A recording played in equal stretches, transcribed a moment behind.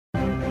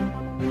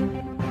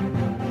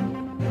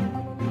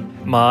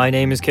My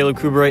name is Caleb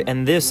Kuberiet,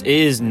 and this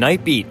is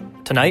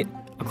Knightbeat. Tonight,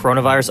 a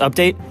coronavirus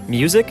update,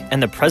 music,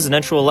 and the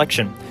presidential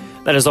election.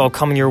 That is all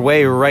coming your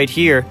way right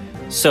here.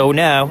 So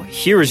now,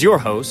 here is your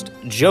host,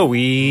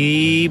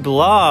 Joey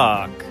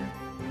Bloch.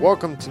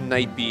 Welcome to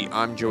Knightbeat.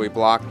 I'm Joey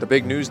Bloch. The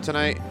big news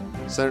tonight,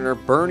 Senator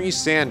Bernie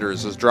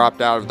Sanders has dropped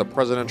out of the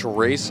presidential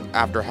race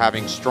after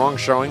having strong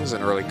showings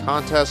in early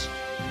contests,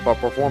 but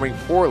performing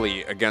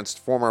poorly against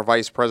former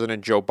Vice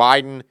President Joe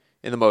Biden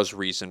in the most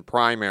recent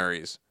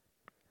primaries.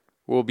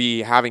 We'll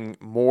be having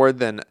more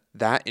than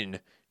that in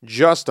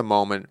just a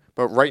moment,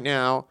 but right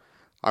now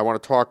I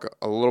want to talk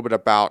a little bit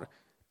about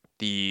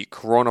the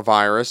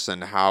coronavirus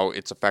and how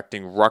it's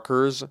affecting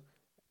Rutgers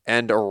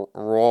and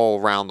all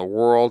around the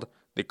world.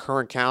 The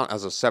current count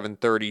as of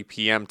 7:30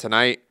 p.m.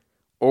 tonight,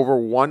 over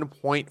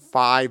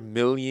 1.5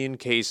 million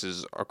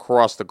cases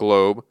across the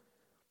globe,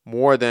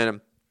 more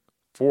than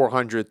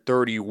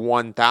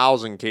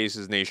 431,000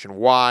 cases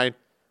nationwide,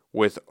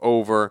 with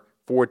over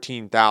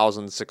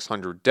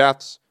 14,600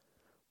 deaths,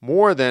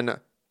 more than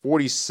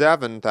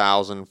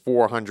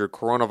 47,400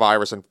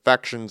 coronavirus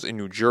infections in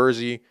New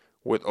Jersey,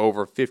 with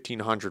over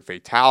 1,500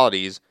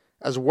 fatalities,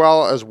 as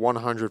well as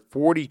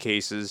 140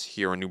 cases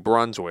here in New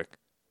Brunswick.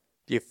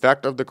 The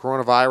effect of the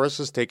coronavirus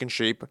has taken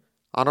shape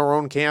on our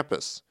own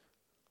campus.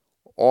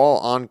 All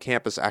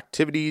on-campus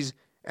activities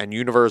and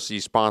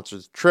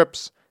university-sponsored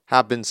trips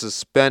have been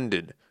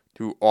suspended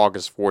through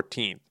August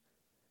 14th.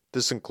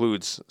 This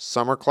includes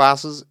summer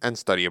classes and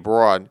study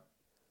abroad.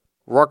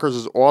 Rutgers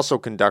is also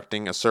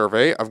conducting a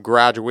survey of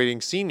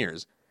graduating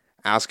seniors,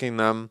 asking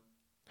them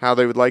how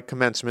they would like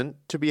commencement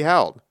to be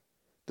held.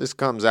 This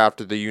comes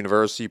after the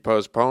university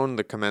postponed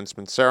the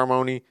commencement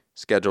ceremony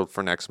scheduled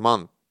for next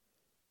month.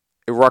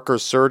 A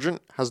Rutgers surgeon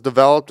has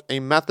developed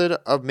a method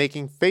of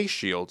making face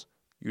shields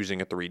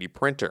using a 3D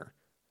printer.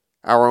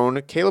 Our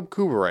own Caleb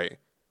Kuberiet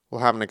will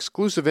have an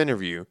exclusive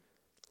interview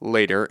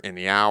later in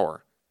the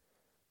hour.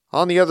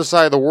 On the other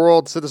side of the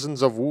world,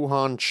 citizens of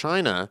Wuhan,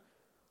 China,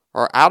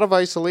 are out of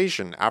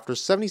isolation after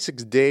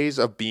 76 days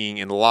of being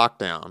in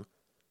lockdown.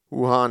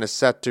 Wuhan is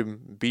set to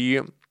be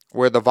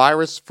where the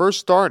virus first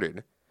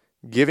started,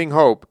 giving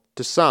hope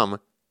to some,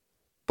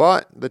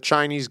 but the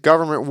Chinese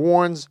government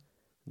warns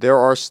there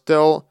are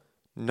still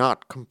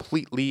not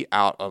completely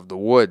out of the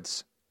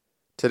woods.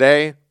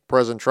 Today,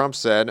 President Trump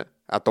said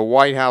at the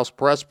White House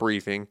press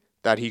briefing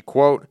that he,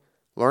 quote,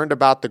 learned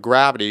about the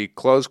gravity,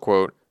 close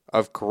quote,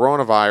 of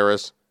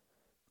coronavirus,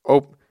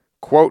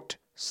 quote,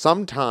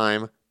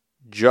 sometime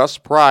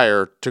just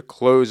prior to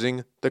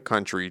closing the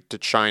country to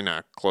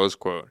China, close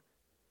quote.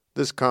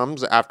 This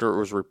comes after it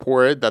was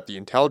reported that the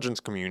intelligence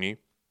community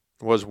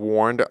was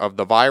warned of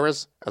the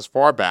virus as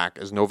far back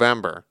as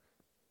November.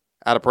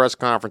 At a press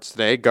conference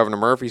today, Governor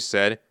Murphy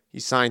said he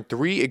signed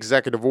 3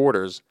 executive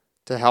orders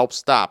to help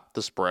stop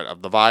the spread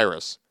of the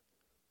virus.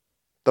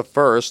 The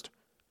first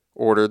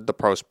ordered the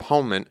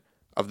postponement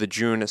of the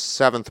June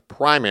 7th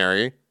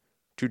primary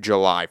to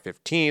July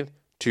 15th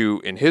to,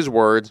 in his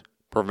words,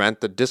 prevent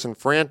the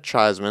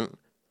disenfranchisement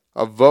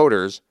of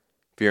voters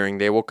fearing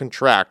they will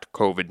contract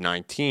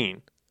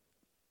COVID-19.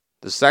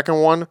 The second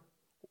one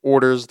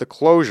orders the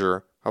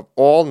closure of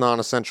all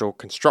non-essential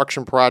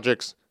construction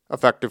projects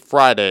effective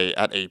Friday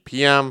at 8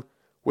 p.m.,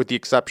 with the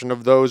exception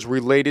of those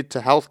related to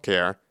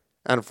healthcare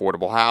and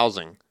affordable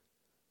housing.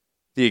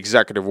 The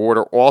executive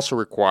order also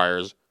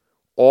requires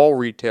all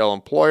retail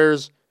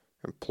employers,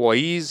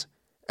 employees,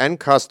 and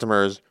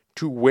customers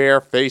to wear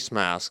face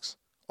masks,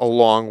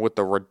 along with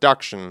the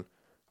reduction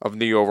of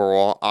the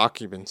overall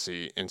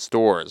occupancy in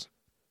stores.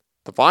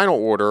 The final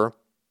order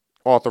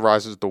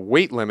authorizes the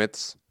weight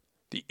limits,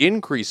 the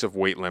increase of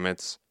weight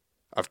limits,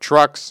 of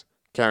trucks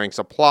carrying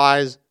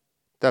supplies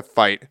that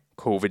fight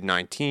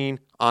COVID-19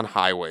 on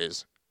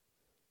highways.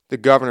 The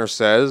governor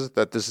says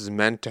that this is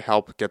meant to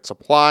help get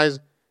supplies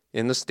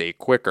in the state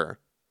quicker.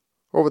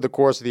 Over the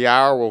course of the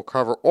hour, we'll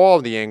cover all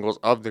of the angles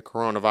of the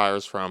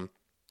coronavirus, from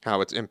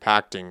how it's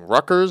impacting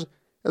Rutgers,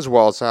 as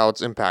well as how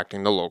it's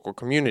impacting the local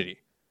community.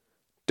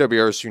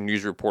 WRSU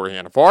News reporter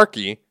Hanna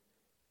Varkey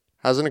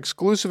has an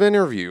exclusive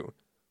interview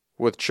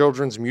with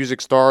children's music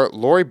star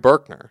Laurie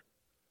Berkner.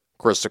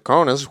 Chris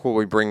Tsakonas will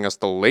be bringing us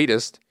the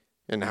latest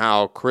in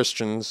how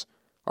Christians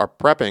are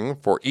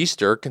prepping for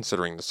Easter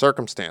considering the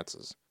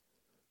circumstances.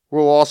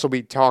 We'll also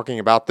be talking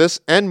about this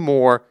and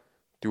more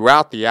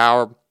throughout the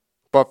hour,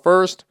 but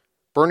first,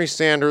 Bernie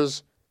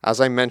Sanders, as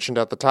I mentioned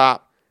at the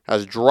top,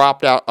 has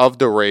dropped out of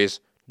the race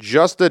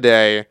just a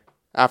day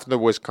after the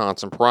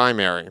Wisconsin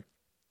primary.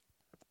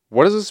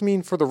 What does this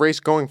mean for the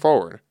race going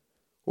forward?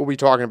 We'll be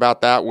talking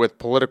about that with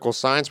political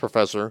science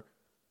professor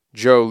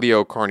Joe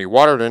Leo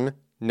Carney-Waterton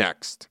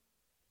next.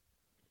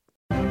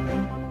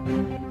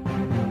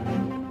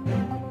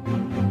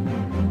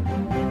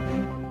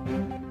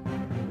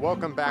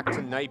 Welcome back to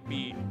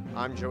Knightbeat.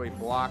 I'm Joey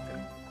Bloch.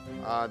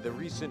 The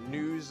recent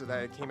news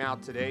that came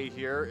out today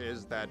here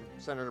is that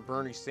Senator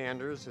Bernie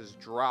Sanders has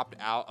dropped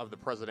out of the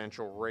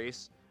presidential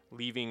race,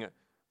 leaving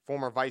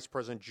former Vice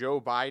President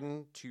Joe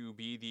Biden to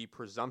be the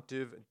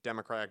presumptive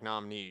Democratic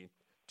nominee.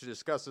 To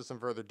discuss this in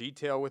further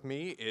detail with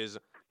me is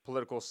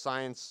political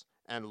science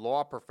and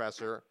law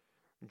professor,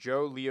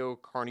 Joe Leo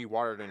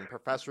Carney-Waterton.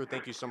 Professor,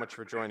 thank you so much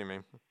for joining me.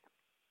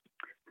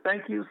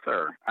 Thank you,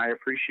 sir. I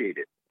appreciate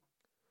it.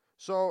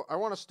 So I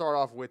want to start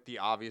off with the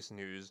obvious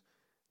news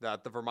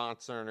that the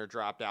Vermont senator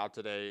dropped out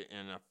today in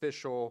an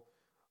official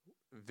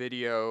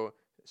video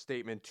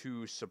statement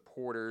to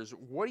supporters.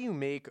 What do you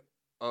make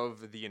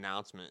of the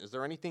announcement? Is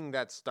there anything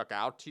that stuck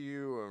out to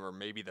you, or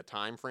maybe the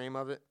time frame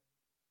of it?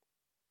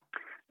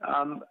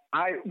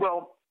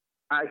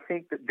 I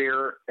think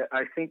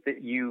that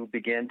you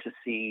begin to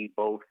see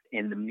both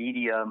in the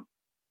media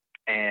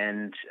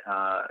and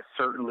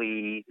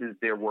certainly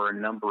there were a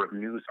number of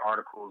news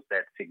articles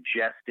that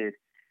suggested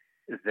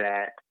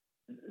that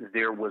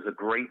there was a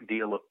great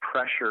deal of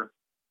pressure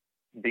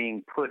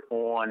being put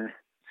on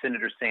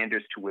Senator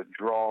Sanders to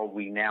withdraw.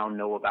 We now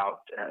know about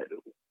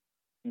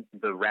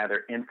the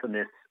rather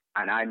infamous,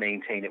 and I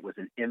maintain it was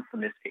an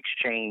infamous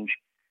exchange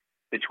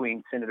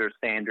between Senator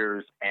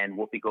Sanders and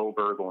Whoopi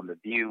Goldberg on The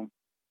View.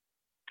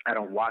 I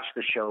don't watch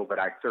the show, but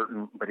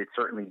it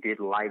certainly did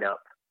light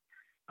up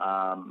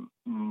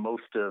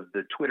most of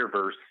the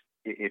Twitterverse,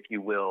 if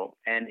you will.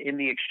 And in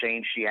the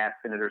exchange, she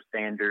asked Senator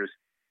Sanders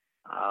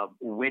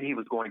when he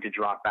was going to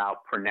drop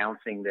out,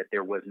 pronouncing that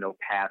there was no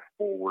path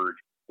forward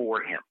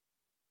for him.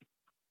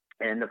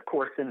 And of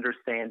course, Senator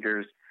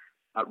Sanders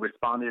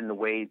responded in the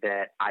way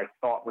that I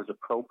thought was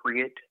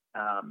appropriate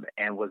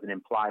and was an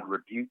implied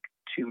rebuke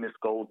to Ms.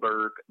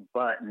 Goldberg,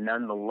 but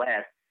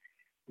nonetheless,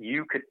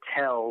 you could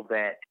tell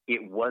that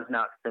it was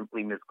not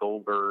simply Ms.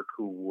 Goldberg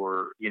who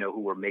were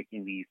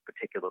making these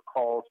particular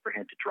calls for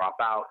him to drop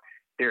out.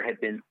 There had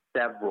been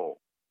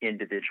several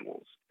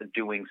individuals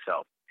doing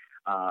so,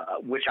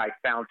 which I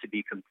found to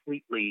be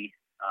completely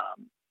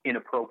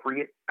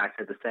inappropriate. I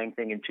said the same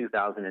thing in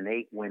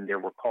 2008 when there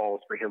were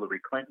calls for Hillary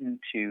Clinton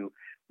to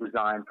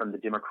resign from the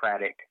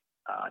Democratic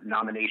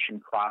nomination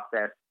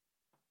process.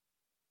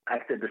 I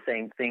said the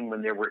same thing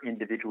when there were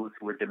individuals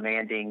who were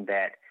demanding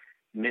that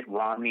Mitt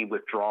Romney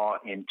withdraw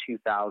in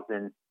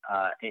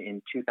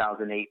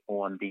 2008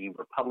 on the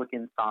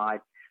Republican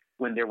side,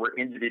 when there were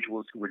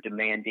individuals who were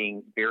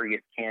demanding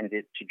various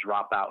candidates to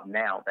drop out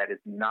now. That is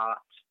not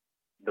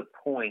the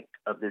point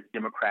of this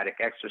democratic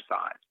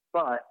exercise.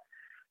 But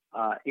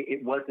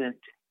it wasn't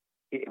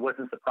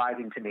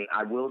surprising to me.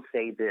 I will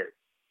say this.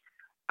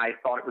 I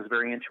thought it was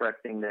very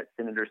interesting that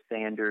Senator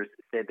Sanders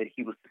said that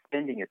he was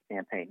suspending his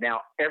campaign.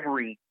 Now,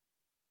 every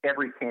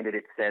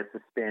candidate says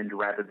suspend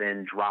rather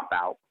than drop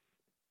out.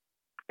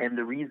 And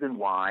the reason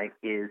why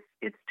is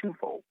it's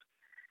twofold.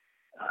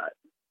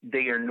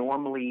 They are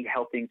normally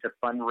helping to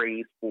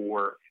fundraise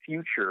for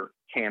future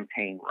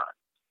campaign runs.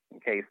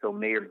 Okay, so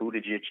Mayor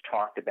Buttigieg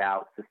talked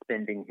about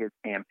suspending his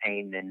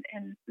campaign,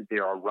 and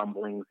there are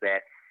rumblings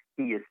that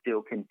he is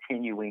still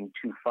continuing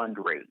to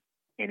fundraise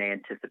in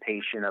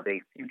anticipation of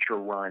a future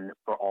run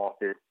for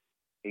office,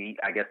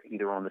 I guess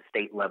either on the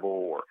state level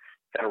or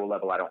federal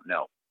level, I don't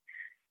know.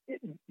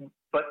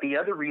 But the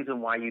other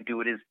reason why you do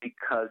it is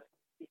because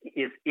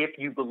if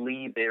you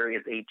believe there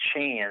is a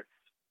chance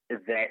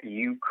that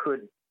you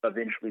could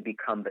eventually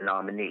become the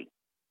nominee,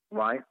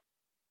 right?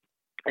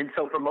 And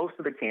so for most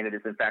of the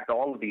candidates, in fact,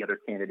 all of the other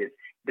candidates,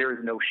 there is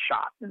no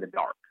shot in the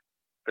dark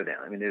for them.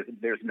 I mean,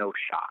 there's no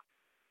shot.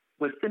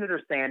 With Senator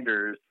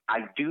Sanders,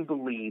 I do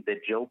believe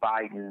that Joe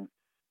Biden's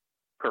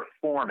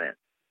performance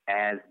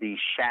as the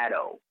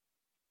shadow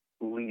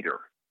leader,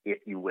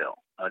 if you will,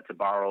 to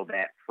borrow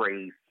that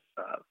phrase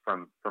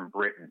from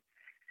Britain.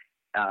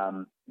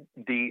 I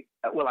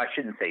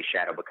shouldn't say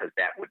shadow because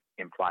that would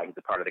imply he's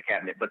a part of the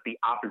cabinet, but the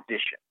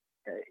opposition,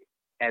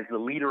 as the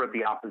leader of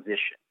the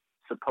opposition,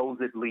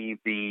 supposedly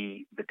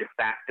the de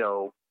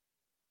facto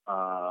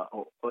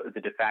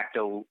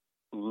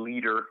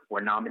leader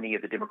or nominee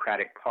of the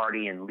Democratic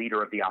Party and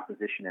leader of the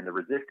opposition and the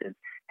resistance,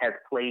 has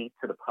played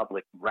to the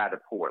public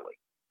rather poorly.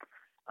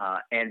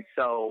 And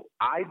so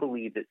I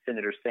believe that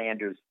Senator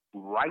Sanders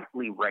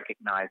rightly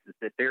recognizes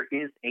that there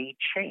is a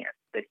chance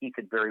that he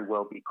could very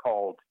well be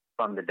called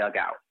from the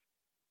dugout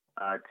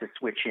to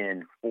switch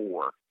in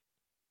for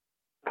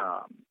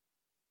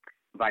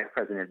Vice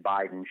President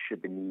Biden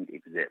should the need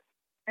exist.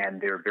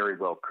 And there very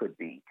well could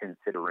be,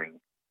 considering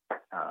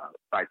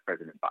Vice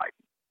President Biden.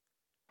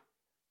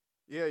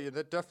 Yeah,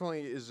 that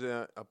definitely is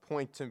a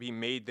point to be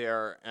made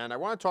there. And I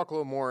want to talk a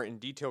little more in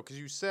detail because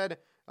you said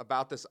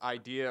about this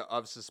idea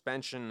of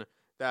suspension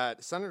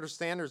that Senator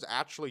Sanders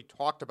actually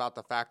talked about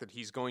the fact that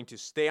he's going to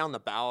stay on the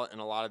ballot in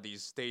a lot of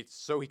these states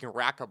so he can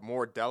rack up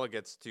more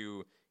delegates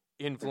to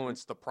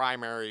influence the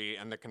primary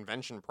and the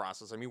convention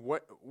process. I mean,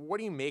 what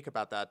do you make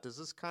about that? Does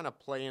this kind of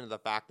play into the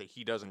fact that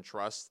he doesn't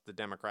trust the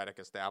Democratic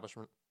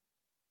establishment?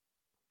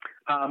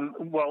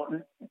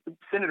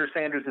 Senator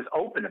Sanders is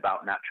open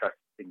about not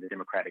trusting the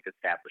Democratic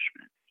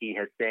establishment. He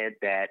has said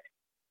that,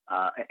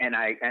 and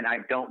I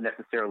don't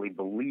necessarily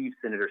believe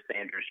Senator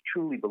Sanders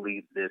truly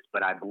believes this,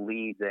 but I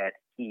believe that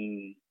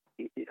he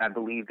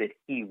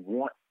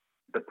wants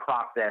the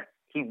process.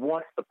 He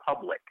wants the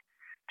public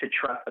to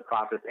trust the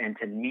process and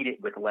to meet it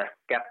with less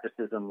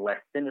skepticism, less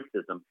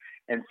cynicism,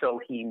 and so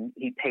he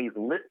pays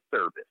lip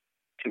service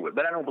to it.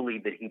 But I don't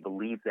believe that he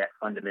believes that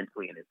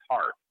fundamentally in his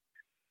heart.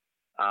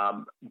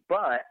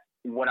 But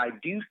what I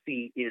do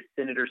see is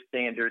Senator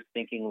Sanders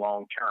thinking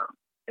long term,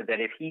 that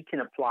if he can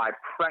apply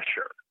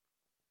pressure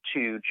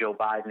to Joe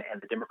Biden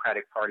and the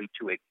Democratic Party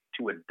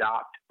to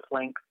adopt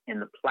planks in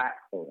the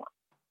platform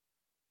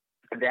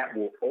that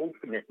will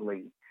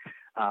ultimately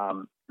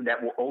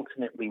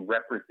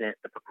represent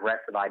the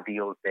progressive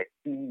ideals that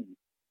he's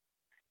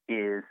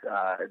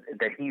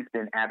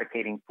been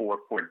advocating for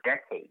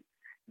decades,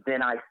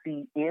 then I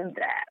see in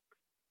that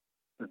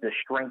the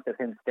strength of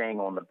him staying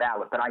on the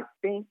ballot. But I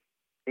think,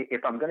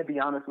 if I'm going to be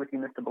honest with you,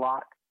 Mr.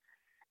 Bloch,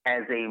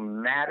 as a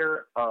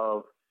matter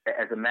of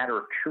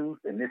truth,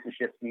 and this is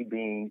just me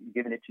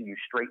giving it to you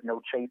straight, no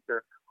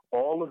chaser,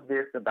 all of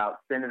this about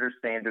Senator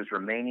Sanders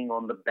remaining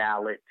on the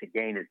ballot to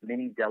gain as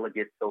many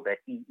delegates so that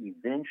he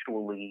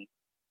eventually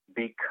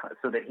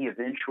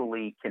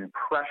can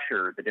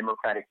pressure the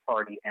Democratic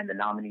Party and the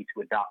nominee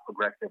to adopt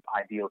progressive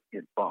ideals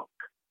is bunk.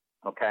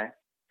 Okay?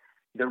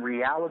 The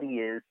reality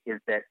is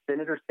that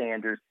Senator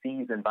Sanders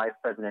sees in Vice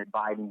President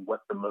Biden what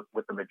the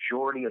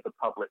majority of the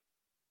public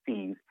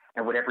sees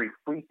and what every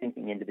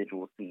free-thinking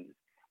individual sees,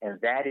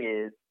 and that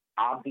is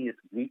obvious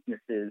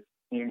weaknesses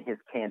in his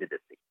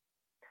candidacy.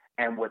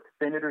 And what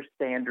Senator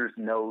Sanders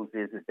knows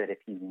is that if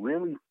he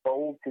really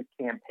folds his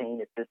campaign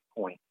at this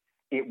point,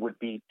 it would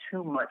be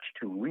too much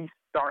to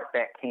restart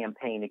that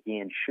campaign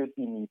again should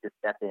he need to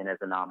step in as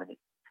a nominee.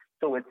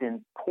 So it's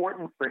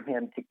important for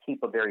him to keep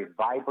a very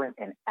vibrant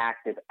and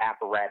active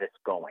apparatus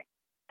going,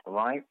 all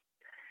right?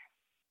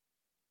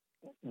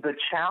 The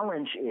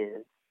challenge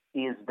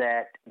is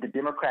that the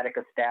Democratic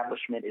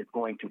establishment is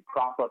going to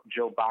prop up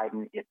Joe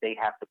Biden if they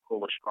have to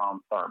pull a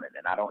Strom Thurmond.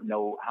 And I don't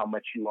know how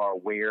much you are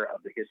aware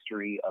of the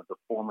history of the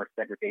former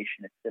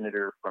segregationist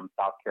senator from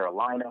South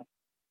Carolina,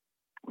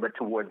 but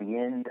toward the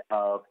end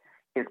of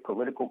his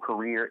political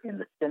career in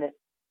the Senate,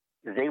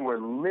 they were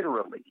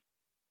literally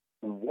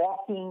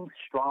walking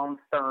Strom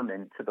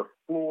Thurmond to the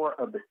floor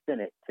of the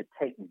Senate to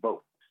take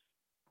votes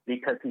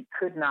because he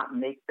could not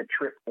make the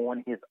trip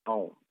on his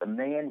own. The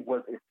man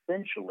was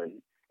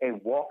essentially a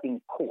walking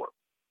corpse,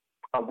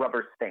 a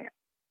rubber stamp.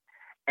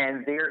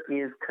 And there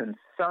is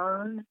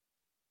concern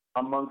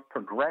amongst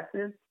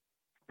progressives,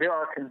 there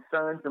are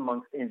concerns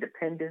amongst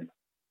independents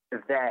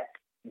that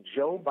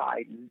Joe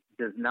Biden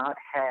does not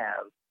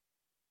have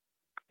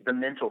the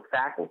mental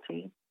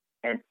faculty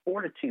and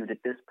fortitude at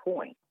this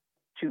point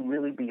to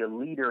really be a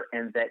leader,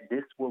 and that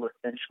this will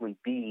essentially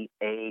be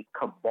a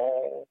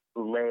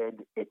cabal-led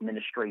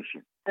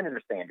administration.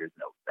 Senator Sanders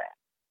knows that.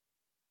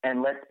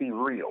 And let's be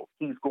real,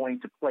 he's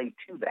going to play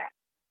to that.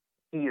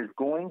 He is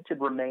going to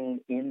remain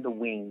in the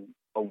wings,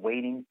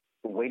 waiting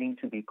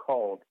to be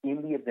called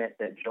in the event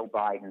that Joe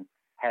Biden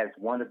has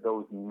one of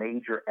those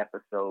major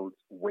episodes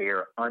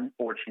where,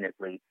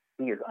 unfortunately,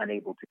 he is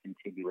unable to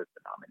continue as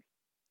the nominee.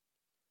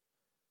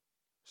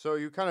 So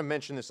you kind of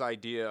mentioned this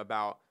idea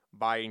about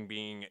Biden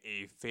being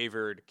a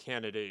favored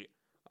candidate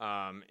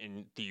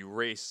in the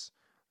race.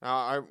 Now,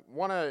 I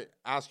want to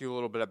ask you a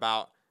little bit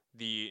about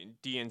the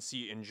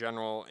DNC in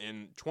general.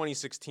 In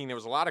 2016, there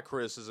was a lot of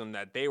criticism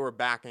that they were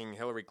backing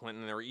Hillary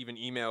Clinton. There were even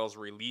emails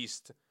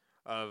released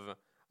of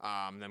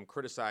them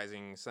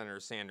criticizing Senator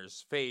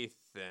Sanders' faith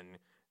and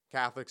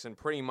Catholics, and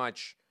pretty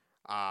much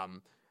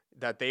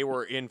that they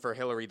were in for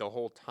Hillary the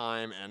whole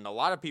time. And a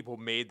lot of people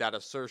made that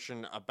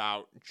assertion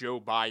about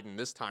Joe Biden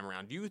this time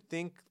around. Do you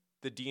think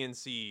the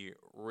DNC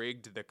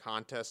rigged the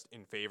contest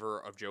in favor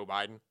of Joe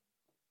Biden?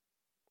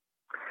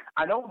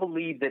 I don't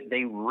believe that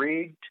they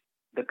rigged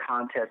the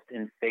contest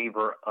in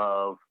favor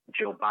of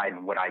Joe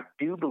Biden. What I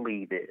do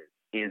believe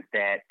is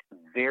that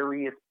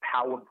various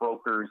power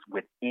brokers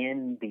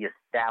within the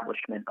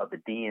establishment of the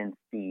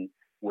DNC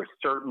were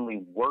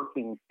certainly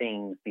working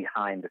things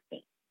behind the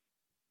scenes.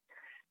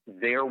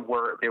 There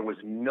was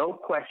no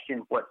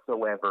question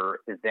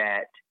whatsoever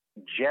that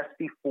just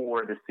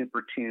before the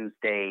Super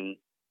Tuesday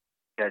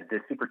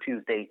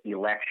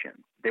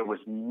elections, there was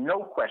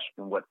no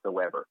question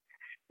whatsoever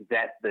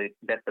that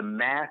the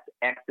mass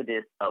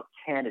exodus of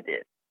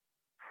candidates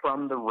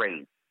from the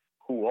race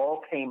who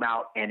all came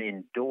out and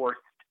endorsed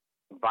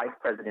Vice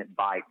President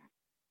Biden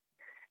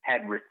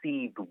had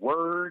received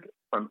word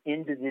from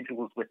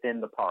individuals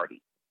within the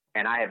party.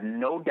 And I have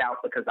no doubt,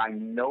 because I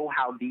know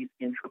how these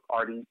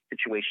intra-party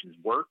situations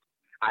work.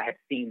 I have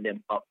seen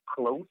them up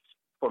close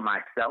for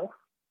myself.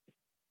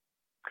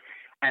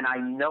 And I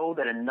know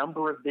that a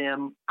number of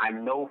them, I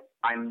know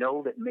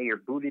that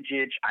Mayor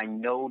Buttigieg, I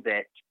know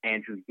that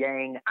Andrew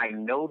Yang, I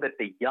know that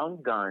the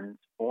young guns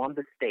on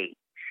the stage,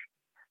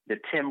 the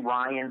Tim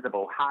Ryans of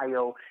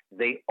Ohio,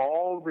 they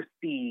all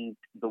received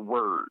the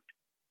word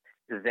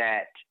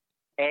that,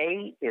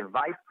 A, if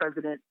Vice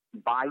President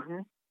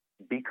Biden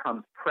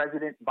becomes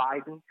President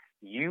Biden,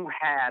 you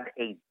have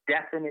a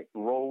definite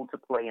role to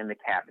play in the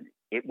cabinet.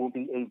 It will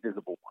be a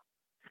visible one.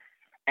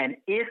 And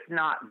if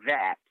not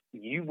that,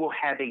 you will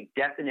have a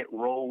definite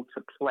role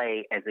to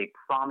play as a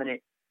prominent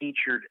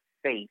featured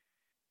face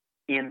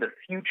in the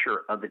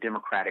future of the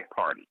Democratic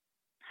Party.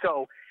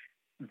 So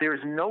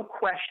there's no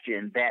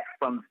question that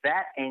from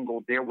that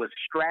angle, there was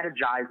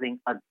strategizing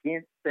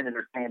against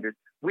Senator Sanders,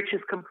 which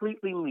is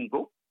completely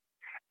legal.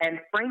 And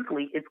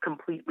frankly, it's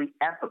completely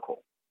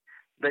ethical.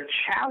 The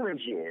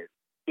challenge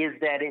is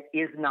that it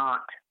is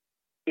not,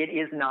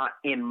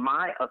 in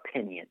my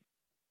opinion,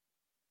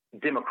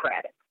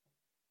 democratic.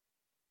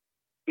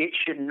 It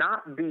should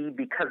not be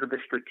because of the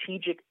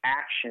strategic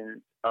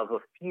actions of a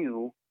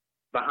few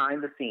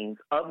behind the scenes,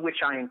 of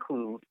which I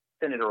include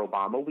Senator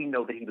Obama. We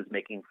know that he was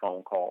making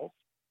phone calls.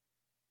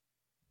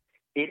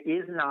 It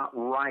is not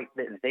right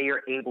that they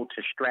are able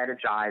to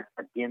strategize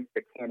against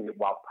the candidate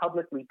while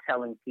publicly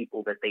telling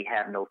people that they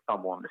have no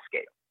thumb on the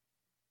scale,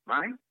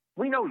 right?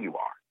 We know you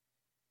are.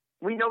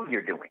 We know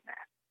you're doing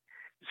that.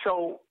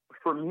 So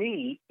for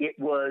me, it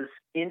was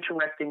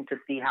interesting to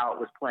see how it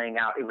was playing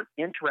out. It was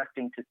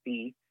interesting to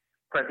see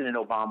President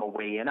Obama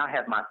weigh in. I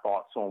have my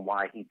thoughts on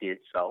why he did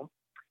so.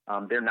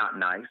 They're not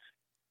nice,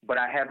 but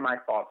I have my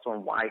thoughts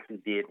on why he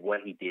did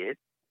what he did.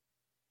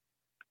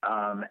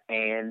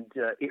 And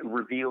it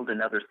revealed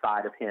another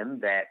side of him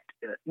that,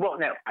 no,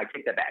 I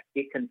take that back.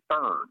 It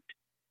confirmed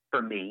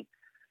for me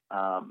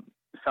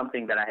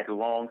something that I had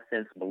long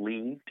since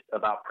believed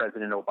about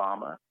President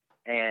Obama.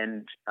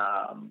 And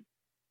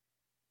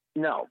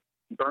no,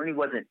 Bernie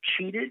wasn't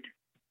cheated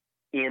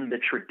in the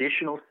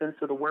traditional sense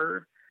of the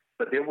word,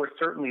 but there was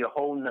certainly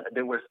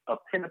there was a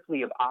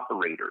panoply of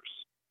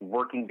operators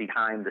working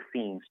behind the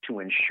scenes to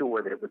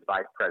ensure that it was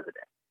vice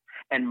president.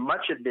 And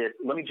much of this,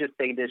 let me just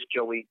say this,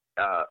 Joey,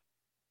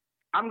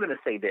 I'm going to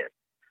say this.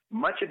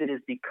 Much of it is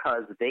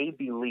because they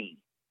believe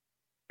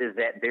is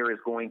that there is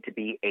going to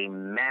be a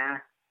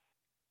mass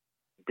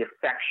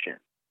defection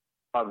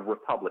of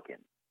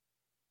Republicans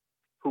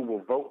who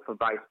will vote for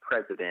Vice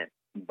President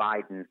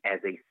Biden as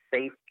a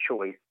safe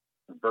choice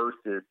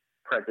versus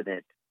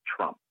President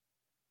Trump.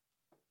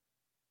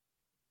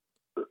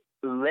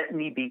 Let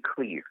me be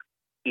clear.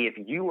 If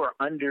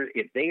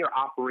they are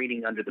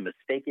operating under the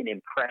mistaken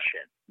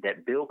impression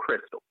that Bill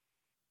Kristol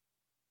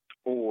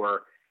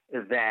or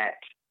that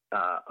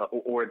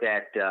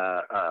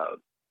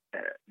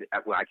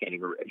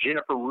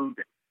Jennifer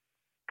Rubin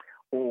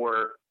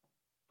or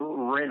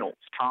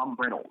Tom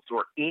Reynolds,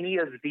 or any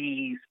of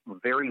these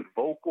very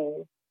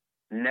vocal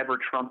never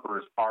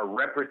Trumpers are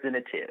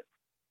representative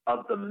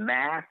of the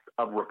mass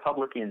of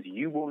Republicans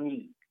you will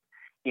need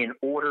in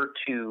order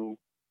to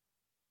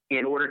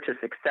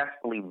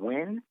successfully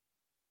win,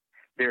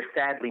 they're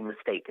sadly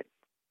mistaken.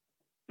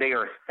 They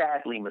are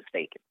sadly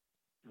mistaken.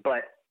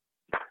 But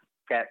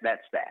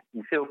that's that.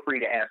 And feel free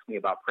to ask me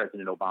about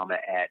President Obama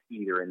at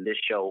either in this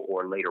show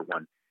or later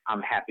one.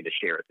 I'm happy to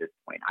share at this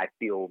point. I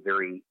feel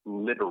very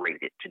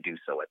liberated to do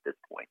so at this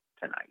point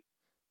tonight.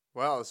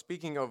 Well,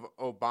 speaking of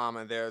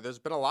Obama there's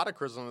been a lot of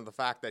criticism of the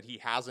fact that he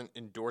hasn't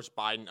endorsed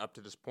Biden up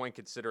to this point,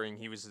 considering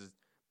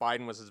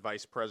Biden was his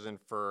vice president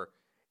for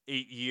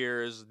 8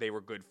 years. They were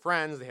good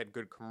friends. They had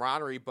good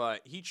camaraderie, but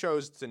he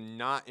chose to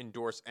not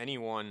endorse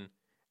anyone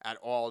at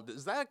all.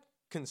 Is that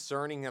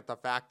concerning, at the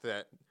fact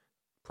that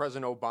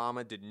President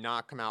Obama did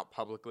not come out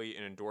publicly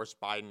and endorse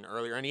Biden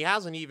earlier, and he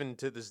hasn't even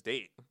to this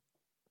date?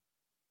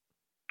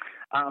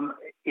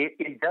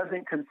 It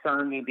doesn't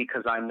concern me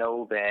because I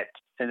know that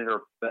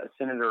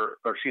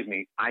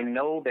I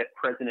know that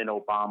President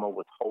Obama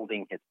was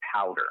holding his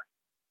powder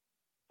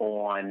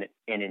on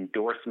an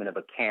endorsement of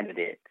a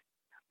candidate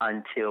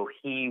until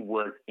he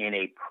was in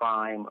a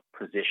prime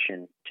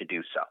position to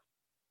do so.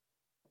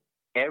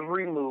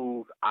 Every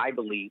move, I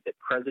believe, that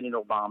President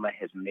Obama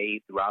has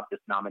made throughout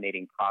this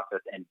nominating process,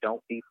 and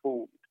don't be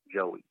fooled,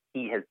 Joey,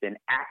 he has been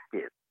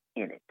active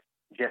in it,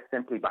 just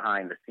simply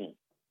behind the scenes.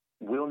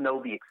 We'll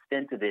know the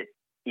extent of it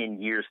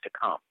in years to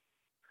come.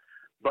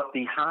 But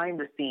behind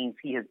the scenes,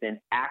 he has been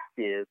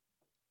active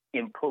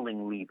in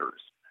pulling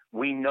levers.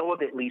 We know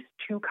of at least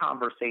 2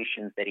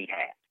 conversations that he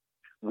had.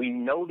 We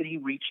know that he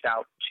reached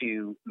out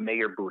to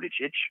Mayor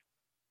Buttigieg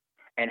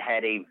and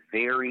had a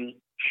very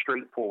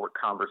straightforward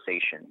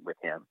conversation with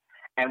him.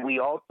 And we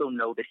also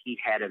know that he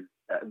had a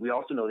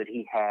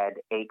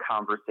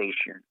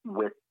conversation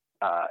with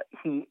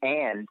he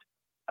and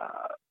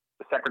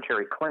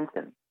Secretary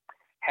Clinton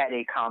had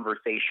a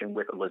conversation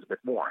with Elizabeth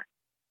Warren.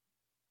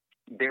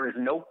 There is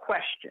no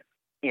question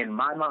in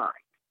my mind,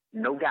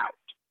 no doubt,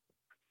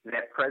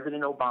 that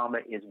President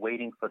Obama is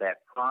waiting for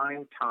that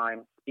prime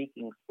time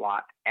speaking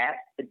slot at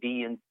the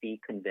DNC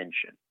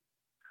convention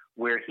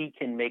where he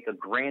can make a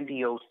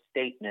grandiose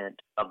statement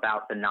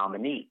about the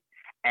nominee.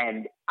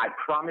 And I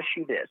promise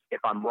you this, if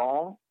I'm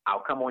wrong,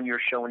 I'll come on your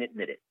show and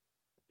admit it.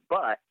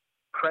 But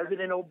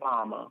President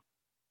Obama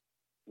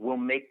will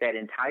make that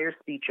entire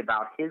speech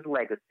about his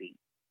legacy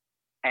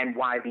and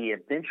why the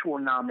eventual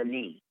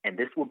nominee, and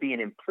this will be an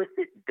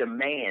implicit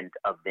demand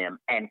of them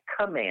and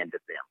command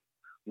of them,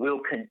 will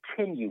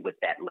continue with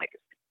that legacy.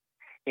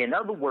 In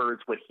other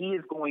words, what he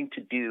is going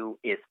to do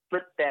is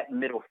flip that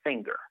middle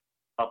finger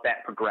up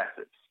at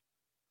progressives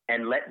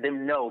and let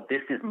them know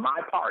this is my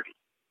party.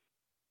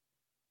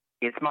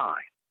 It's mine.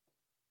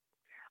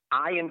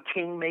 I am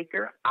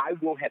kingmaker. I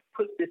will have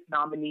put this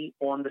nominee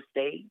on the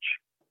stage,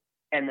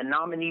 and the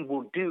nominee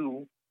will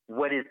do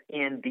what is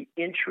in the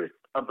interest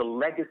of the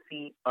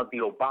legacy of the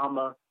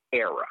Obama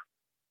era.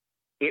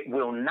 It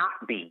will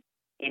not be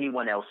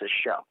anyone else's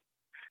show,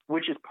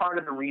 which is part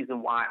of the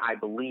reason why I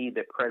believe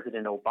that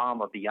President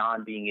Obama,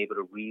 beyond being able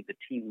to read the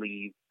tea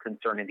leaves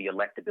concerning the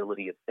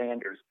electability of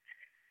Sanders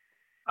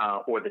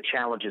or the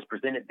challenges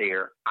presented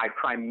there, I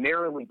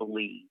primarily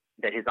believe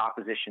that his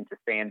opposition to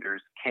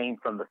Sanders came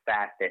from the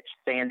fact that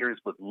Sanders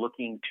was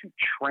looking to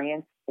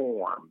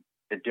transform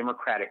the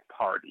Democratic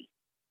Party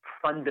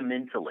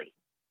fundamentally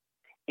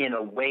in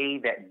a way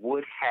that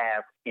would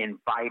have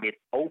invited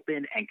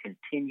open and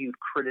continued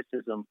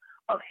criticism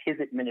of his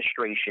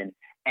administration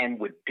and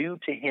would do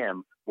to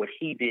him what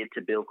he did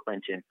to Bill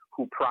Clinton,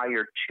 who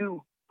prior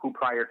to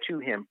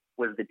him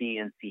was the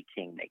DNC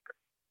kingmaker.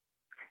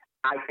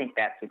 I think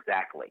that's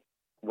exactly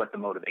what the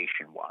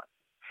motivation was.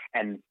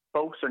 And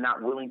folks are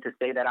not willing to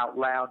say that out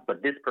loud,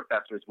 but this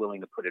professor is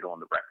willing to put it on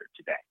the record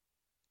today.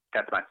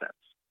 That's my sense.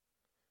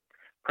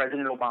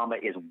 President Obama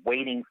is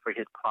waiting for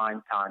his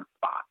primetime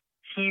spot.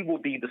 He will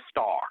be the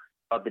star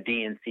of the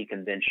DNC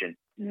convention,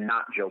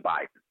 not Joe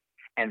Biden.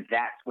 And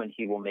that's when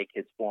he will make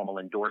his formal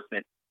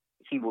endorsement.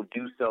 He will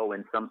do so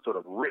in some sort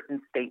of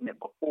written statement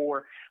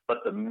before, but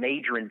the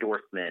major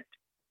endorsement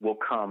will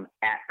come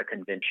at the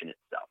convention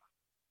itself.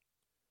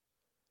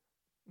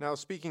 Now,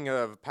 speaking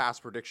of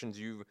past predictions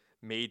you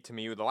made to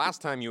me, the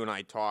last time you and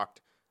I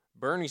talked,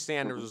 Bernie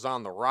Sanders was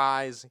on the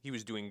rise. He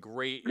was doing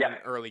great in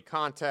early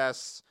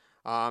contests.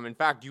 In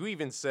fact, you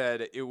even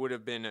said it would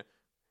have been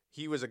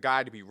he was a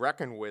guy to be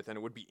reckoned with, and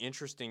it would be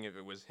interesting if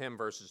it was him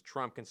versus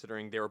Trump,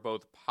 considering they were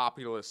both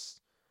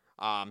populist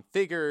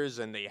figures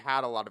and they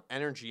had a lot of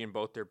energy in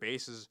both their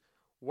bases.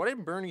 What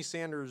did Bernie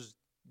Sanders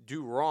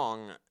do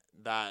wrong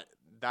that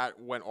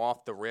went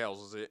off the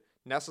rails? Is it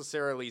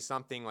necessarily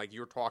something like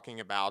you're talking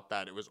about,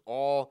 that it was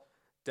all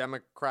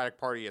Democratic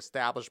Party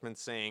establishment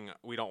saying,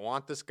 we don't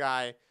want this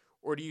guy?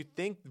 Or do you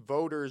think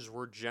voters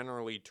were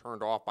generally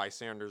turned off by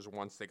Sanders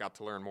once they got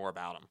to learn more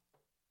about him?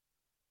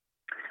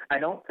 I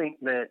don't think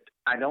that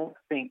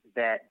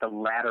the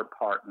latter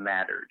part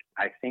mattered.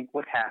 I think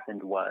what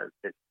happened was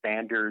that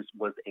Sanders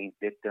was a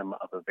victim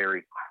of a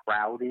very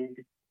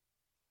crowded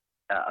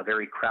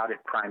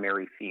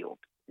primary field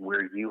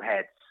where you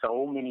had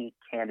so many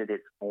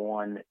candidates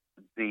in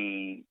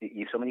the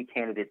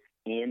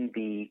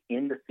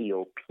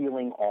field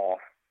peeling off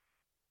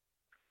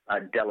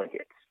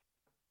delegates.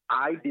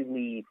 I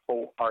believe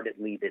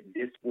wholeheartedly that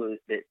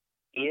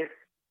if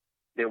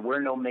there were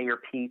no Mayor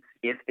Petes,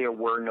 if there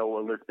were no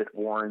Elizabeth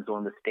Warrens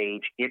on the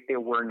stage, if there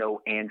were no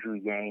Andrew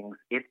Yangs,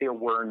 if there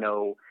were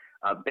no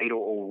Beto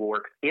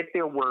O'Rourke, if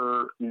there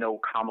were no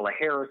Kamala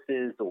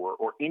Harris's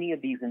or any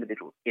of these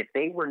individuals, if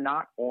they were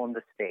not on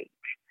the stage,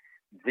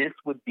 this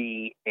would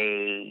be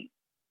a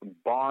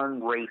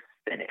barn race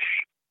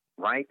finish,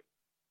 right?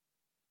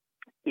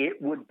 It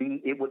would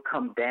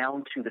come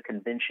down to the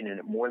convention, and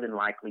it more than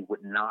likely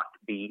would not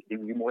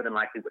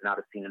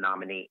have seen a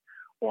nominee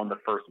on the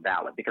first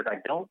ballot, because I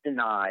don't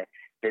deny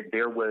that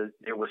there was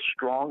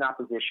strong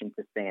opposition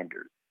to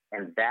Sanders,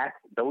 and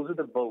those are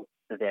the votes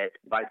that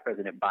Vice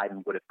President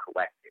Biden would have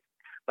collected.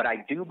 But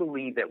I do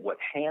believe that what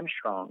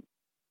hamstrung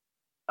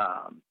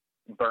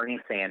Bernie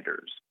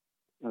Sanders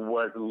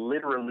was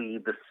literally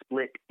the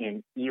split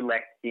in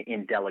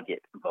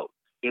delegate votes.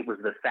 It was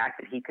the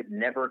fact that he could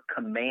never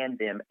command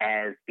them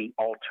as the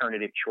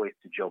alternative choice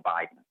to Joe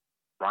Biden,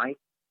 right?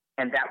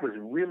 And that was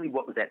really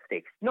what was at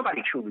stake.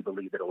 Nobody truly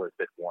believed that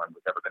Elizabeth Warren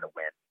was ever going to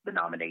win the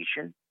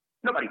nomination.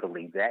 Nobody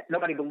believed that.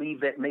 Nobody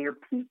believed that Mayor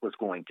Pete was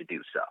going to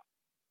do so,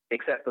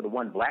 except for the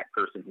one black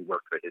person who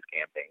worked for his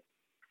campaign.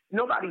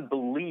 Nobody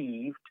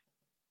believed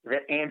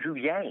that Andrew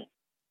Yang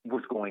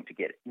was going to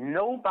get it.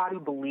 Nobody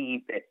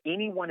believed that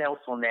anyone else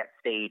on that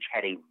stage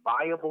had a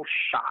viable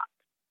shot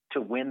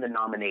to win the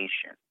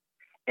nomination,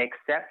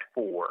 except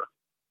for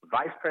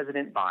Vice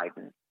President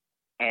Biden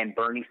and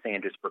Bernie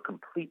Sanders for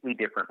completely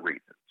different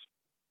reasons.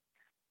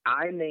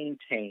 I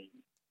maintain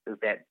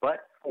that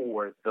but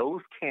for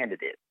those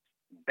candidates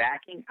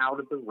backing out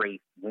of the race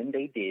when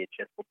they did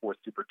just before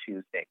Super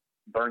Tuesday,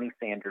 Bernie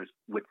Sanders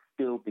would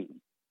still be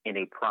in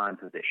a prime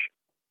position.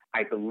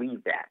 I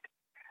believe that.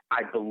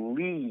 I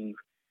believe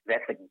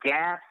that the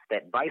gaps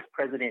that Vice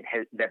President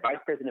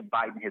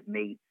Biden has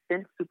made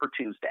since Super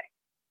Tuesday,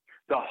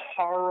 the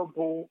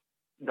horrible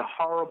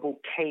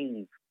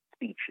cave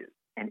speeches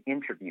and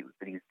interviews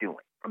that he's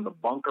doing from the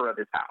bunker of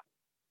his house,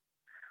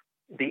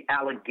 the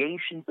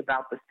allegations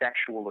about the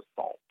sexual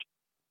assault,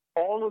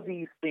 all of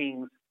these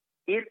things,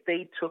 if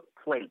they took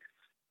place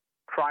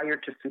prior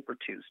to Super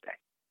Tuesday,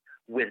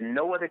 with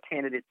no other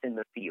candidates in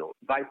the field,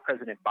 Vice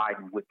President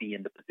Biden would be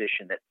in the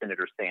position that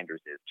Senator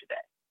Sanders is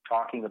today,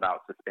 talking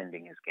about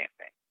suspending his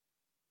campaign.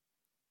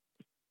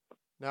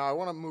 Now, I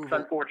want to move. It's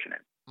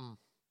unfortunate.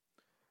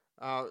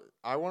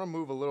 I want to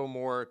move a little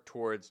more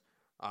towards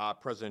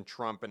President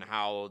Trump and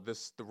how the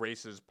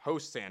race is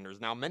post-Sanders.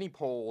 Now, many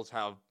polls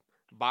have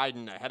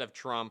Biden ahead of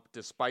Trump,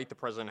 despite the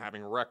president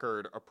having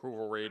record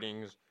approval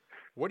ratings.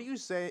 What do you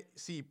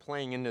see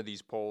playing into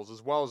these polls,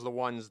 as well as the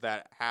ones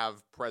that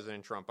have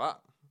President Trump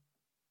up?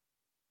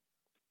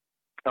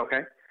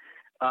 Okay.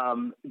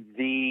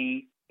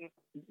 The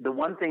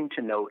one thing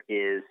to note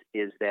is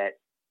that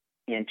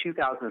in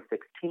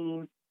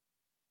 2016,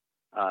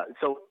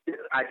 so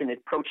I can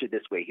approach it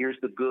this way. Here's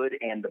the good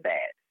and the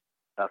bad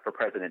for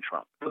President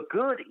Trump. The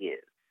good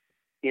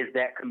is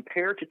that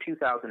compared to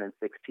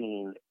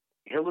 2016,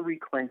 Hillary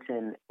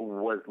Clinton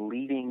was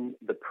leading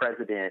the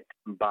president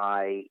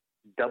by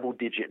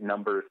double-digit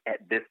numbers at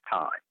this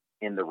time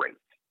in the race.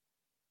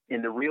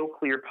 In the Real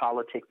Clear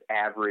Politics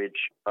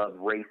average of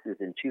races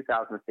in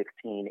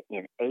 2016,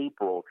 in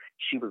April,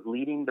 she was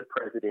leading the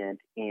president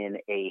in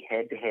a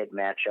head-to-head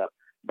matchup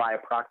by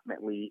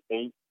approximately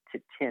 8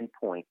 to 10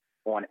 points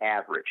on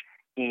average.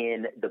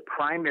 In the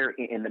primary,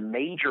 in the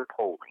major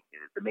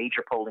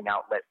polling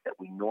outlets that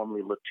we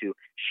normally look to,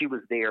 she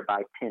was there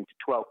by 10 to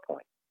 12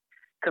 points.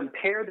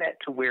 Compare that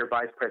to where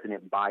Vice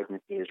President Biden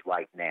is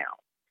right now.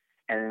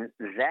 And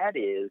that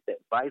is that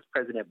Vice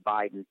President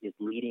Biden is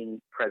leading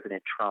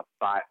President Trump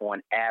by,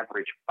 on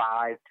average,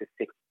 5 to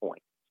 6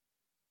 points.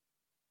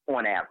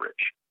 On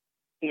average.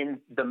 In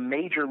the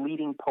major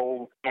leading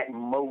polls, at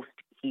most,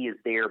 he is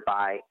there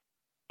by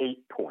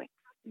 8 points.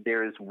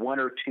 There's one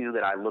or two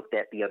that I looked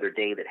at the other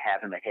day that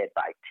have him ahead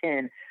by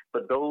 10,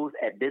 but those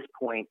at this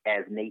point,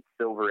 as Nate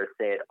Silver has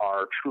said,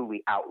 are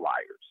truly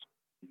outliers.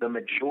 The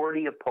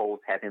majority of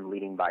polls have him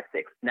leading by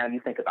 6. Now you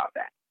think about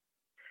that.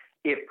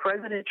 If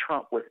President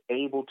Trump was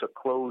able to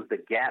close the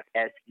gap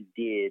as he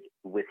did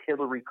with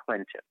Hillary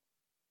Clinton,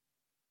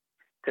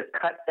 to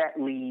cut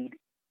that lead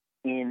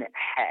in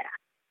half,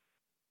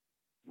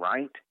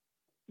 right,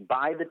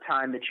 by the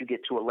time that you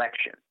get to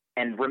election,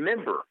 and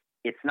remember,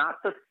 it's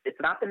not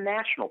the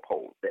national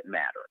polls that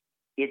matter.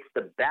 It's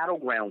the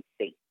battleground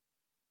states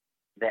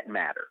that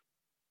matter.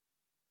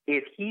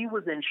 If he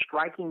was in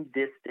striking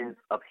distance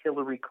of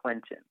Hillary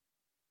Clinton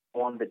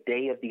on the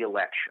day of the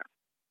election,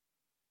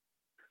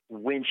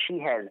 when she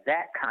has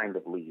that kind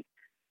of lead,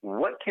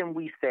 what can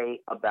we say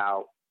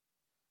about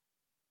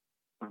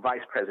Vice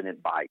President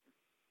Biden?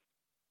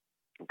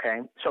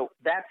 Okay, so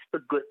that's the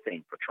good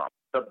thing for Trump.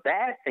 The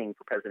bad thing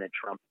for President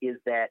Trump is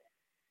that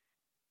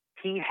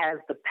he has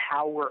the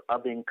power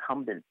of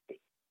incumbency.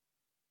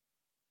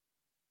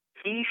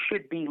 He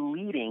should be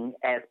leading,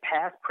 as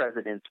past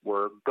presidents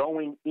were,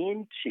 going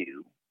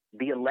into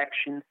the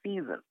election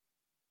season.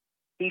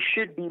 He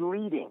should be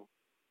leading.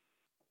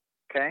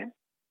 Okay?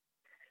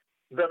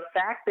 The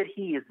fact that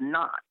he is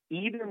not,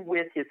 even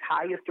with his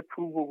highest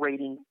approval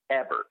rating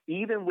ever,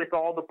 even with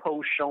all the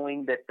polls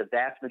showing that the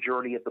vast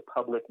majority of the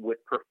public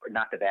would prefer,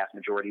 not the vast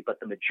majority,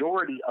 but the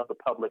majority of the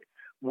public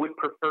would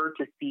prefer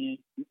to see,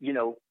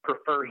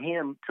 prefer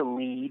him to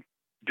lead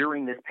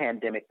during this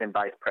pandemic than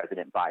Vice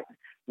President Biden,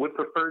 would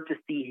prefer to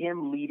see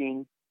him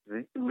leading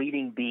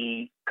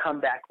the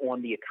comeback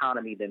on the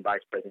economy than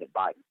Vice President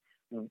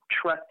Biden,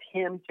 trust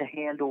him to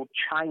handle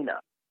China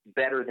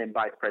better than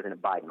Vice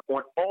President Biden.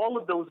 On all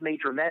of those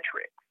major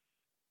metrics,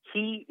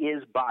 he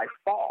is by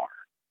far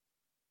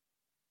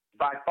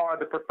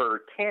the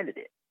preferred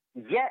candidate.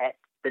 Yet,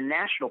 the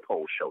national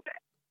polls show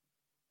that.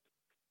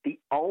 The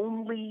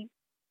only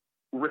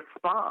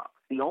response,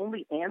 the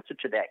only answer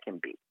to that can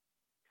be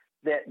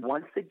that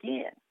once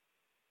again,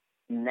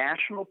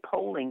 national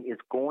polling is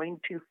going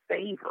to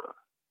favor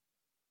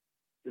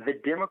the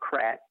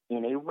Democrat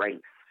in a race.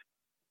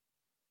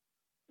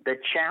 The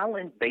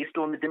challenge, based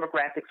on the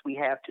demographics we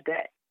have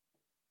today,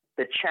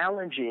 the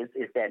challenge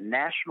is that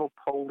national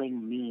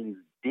polling means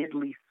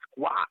diddly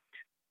squat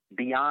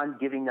beyond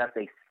giving us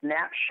a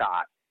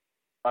snapshot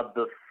of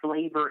the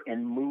flavor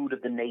and mood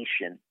of the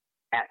nation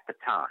at the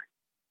time.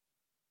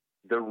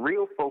 The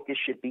real focus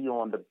should be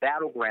on the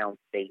battleground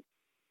states,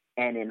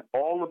 and in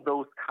all of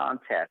those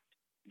contests,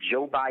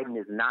 Joe Biden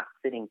is not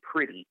sitting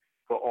pretty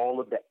for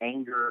all of the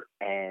anger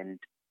and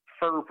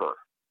fervor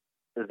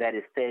that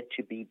is said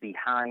to be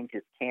behind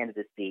his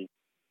candidacy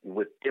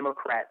with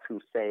Democrats who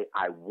say,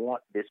 I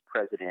want this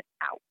president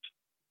out.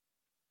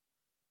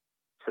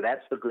 So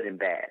that's the good and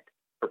bad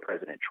for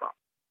President Trump.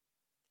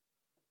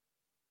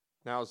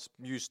 Now,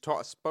 you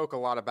spoke a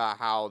lot about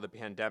how the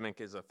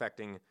pandemic is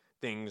affecting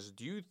things.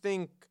 Do you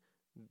think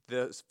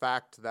this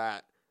fact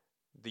that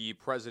the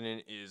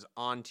president is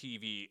on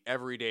TV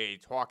every day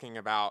talking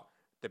about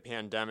the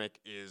pandemic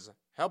is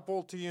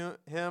helpful to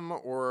him,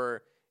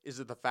 or is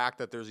it the fact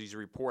that there's these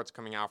reports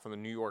coming out from the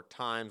New York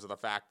Times of the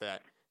fact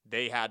that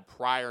they had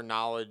prior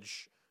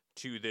knowledge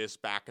to this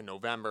back in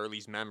November, at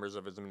least members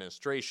of his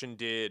administration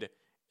did,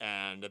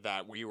 and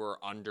that we were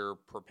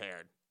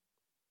underprepared?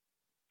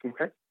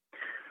 Okay.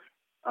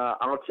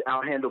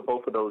 I'll handle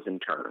both of those in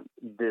turn.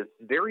 The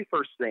very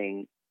first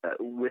thing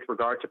with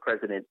regard to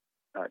President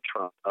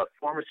Trump, a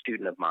former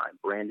student of mine,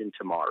 Brandon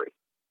Tamari,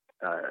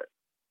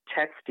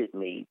 texted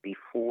me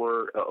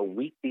a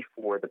week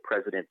before the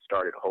president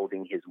started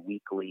holding his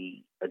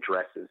weekly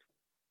addresses.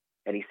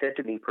 And he said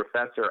to me,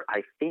 Professor,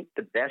 I think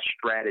the best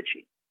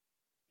strategy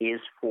is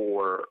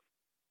for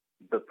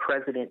the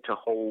president to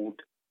hold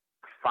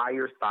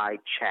fireside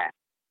chat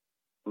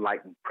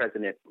like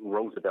President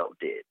Roosevelt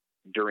did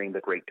during the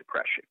Great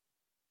Depression,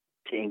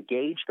 to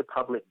engage the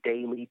public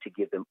daily, to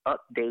give them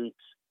updates,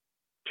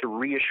 to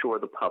reassure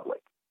the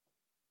public.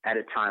 at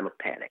a time of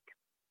panic.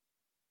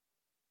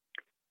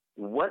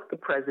 What the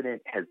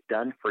president has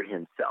done for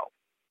himself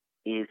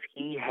is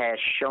he has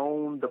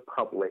shown the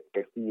public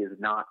that he is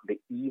not the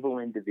evil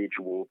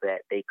individual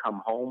that they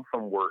come home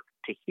from work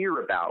to hear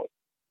about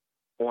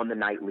on the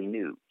nightly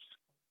news,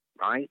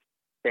 right?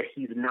 That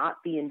he's not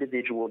the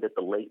individual that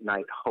the late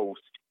night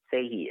hosts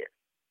say he is.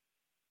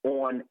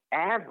 On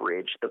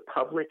average, the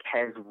public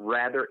has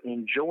rather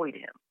enjoyed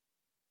him.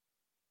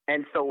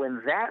 And so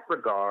in that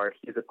regard,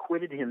 he's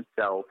acquitted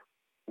himself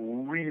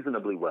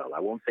reasonably well. I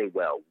won't say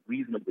well,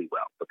 reasonably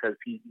well, because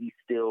he's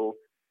still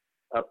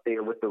up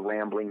there with the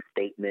rambling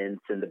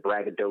statements and the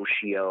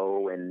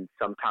braggadocio and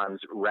sometimes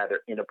rather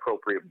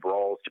inappropriate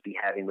brawls to be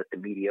having with the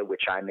media,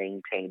 which I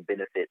maintain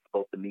benefits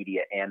both the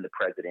media and the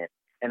president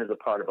and is a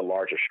part of a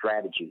larger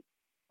strategy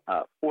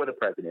for the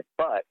president.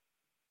 But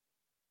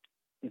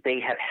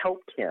they have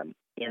helped him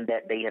in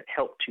that they have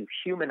helped to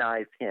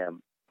humanize him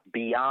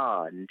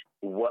beyond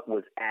what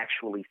was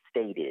actually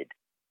stated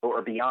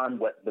or beyond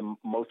what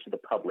most of the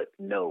public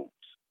knows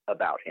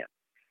about him.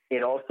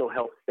 It also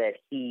helps that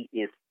he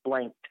is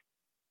flanked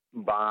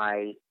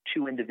by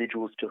two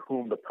individuals to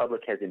whom the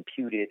public has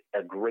imputed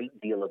a great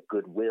deal of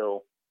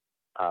goodwill,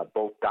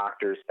 both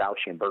doctors,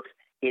 Fauci and Birx.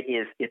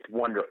 It's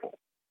wonderful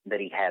that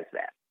he has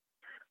that.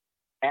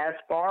 As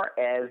far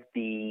as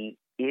the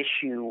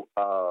issue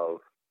of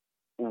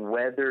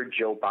whether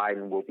Joe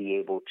Biden will be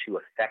able to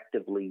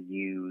effectively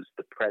use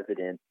the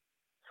president's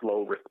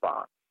slow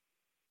response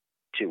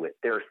to it,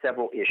 there are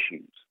several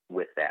issues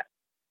with that.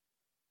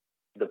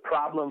 The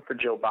problem for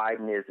Joe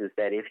Biden is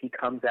that if he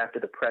comes after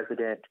the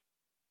president,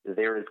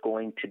 there is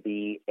going to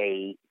be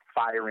a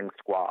firing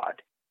squad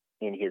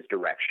in his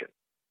direction,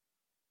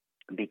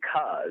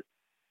 because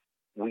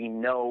we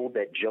know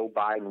that Joe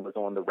Biden was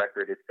on the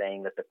record as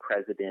saying that the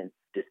president's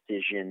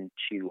decision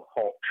to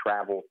halt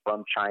travel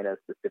from China,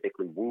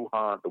 specifically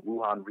Wuhan, the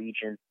Wuhan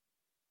region,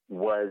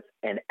 was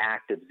an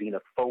act of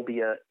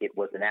xenophobia. It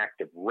was an act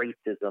of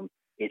racism.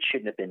 It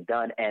shouldn't have been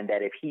done. And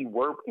that if he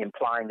were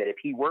implying that if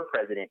he were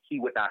president, he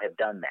would not have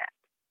done that,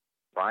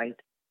 right?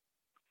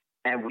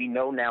 And we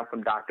know now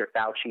from Dr.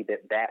 Fauci that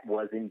that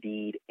was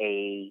indeed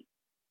an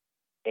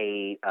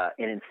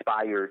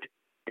inspired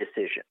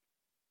decision.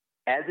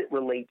 As it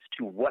relates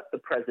to what the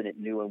president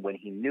knew and when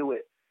he knew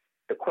it,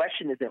 the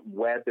question isn't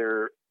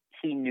whether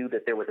he knew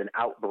that there was an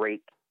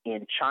outbreak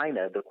in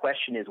China. The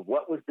question is,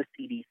 what was the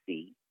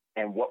CDC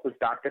and what was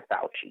Dr.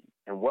 Fauci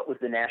and what was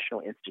the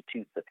National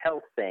Institutes of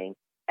Health saying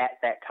at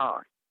that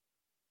time?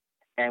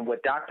 And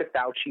what Dr.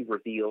 Fauci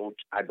revealed,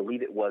 I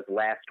believe it was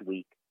last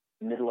week,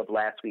 middle of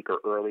last week or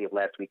early of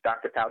last week,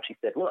 Dr. Fauci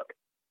said, look,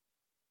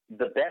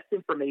 the best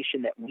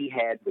information that we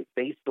had was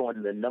based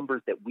on the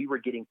numbers that we were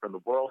getting from the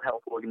World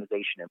Health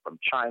Organization and from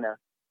China.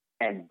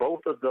 And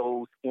both of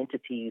those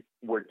entities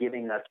were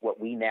giving us what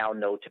we now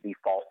know to be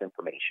false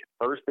information.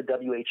 First, the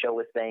WHO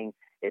is saying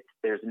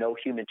there's no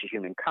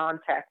human-to-human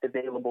contact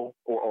available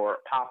or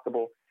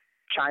possible.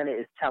 China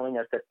is telling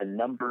us that the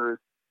numbers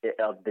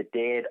of the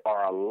dead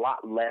are a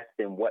lot less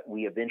than what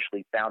we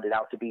eventually found it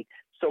out to be.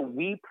 So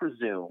we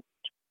presumed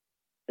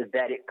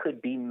that it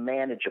could be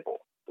manageable,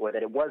 or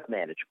that it was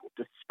manageable,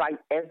 despite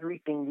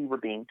everything we were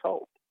being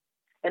told.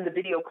 And the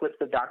video clips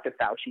of Dr.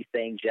 Fauci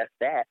saying just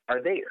that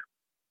are there.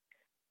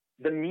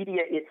 The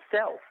media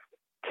itself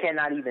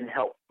cannot even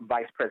help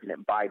Vice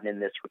President Biden in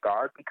this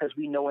regard, because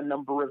we know a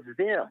number of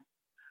them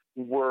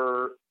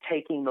were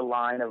taking the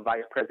line of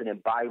Vice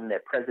President Biden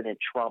that President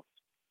Trump's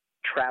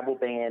travel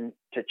ban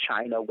to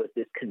China was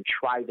this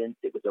contrivance.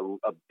 It was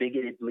a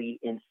bigotedly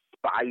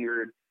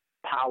inspired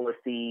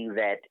policy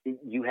that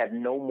you have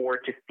no more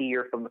to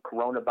fear from the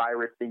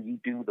coronavirus than you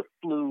do the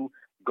flu.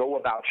 Go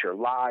about your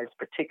lives,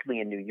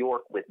 particularly in New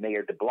York with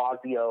Mayor de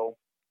Blasio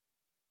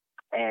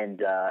and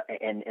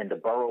the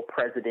borough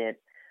president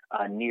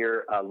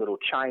near Little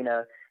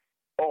China,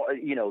 or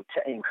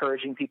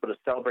encouraging people to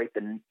celebrate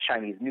the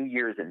Chinese New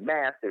Year's en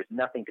masse. There's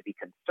nothing to be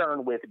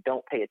concerned with.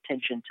 Don't pay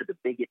attention to the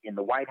bigot in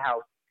the White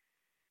House.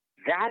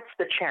 That's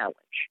the challenge,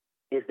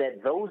 is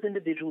that those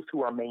individuals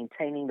who are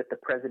maintaining that the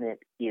president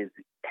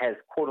has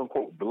quote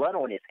unquote blood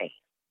on his hands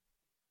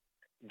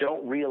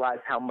don't realize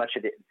how much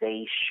of it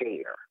they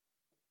share.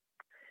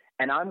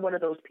 And I'm one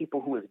of those people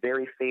who is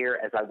very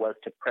fair, as I was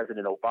to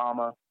President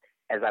Obama,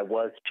 as I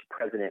was to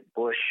President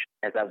Bush,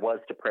 as I was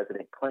to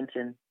President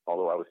Clinton,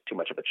 although I was too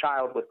much of a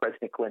child with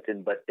President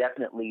Clinton, but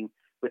definitely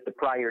with the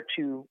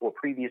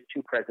previous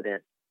two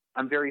presidents,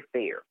 I'm very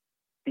fair.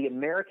 The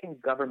American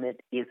government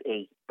is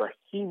a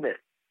behemoth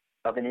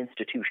of an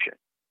institution.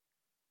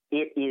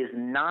 It is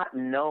not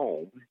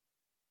known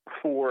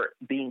for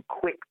being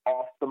quick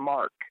off the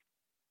mark.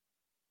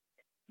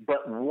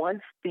 But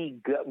once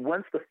the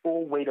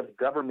full weight of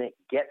government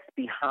gets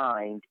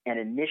behind an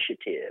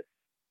initiative,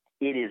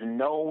 it is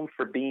known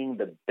for being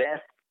the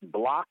best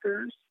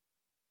blockers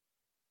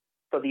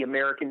for the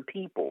American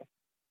people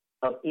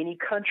of any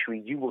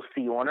country you will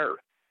see on earth.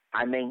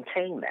 I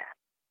maintain that.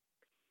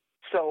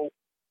 So,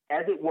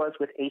 as it was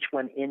with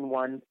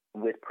H1N1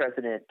 with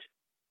President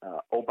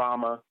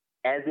Obama,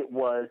 as it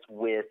was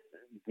with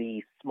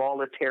the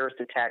smaller terrorist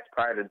attacks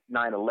prior to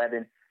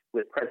 9/11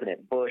 with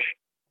President Bush.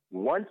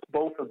 Once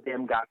both of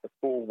them got the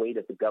full weight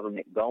of the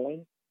government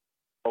going,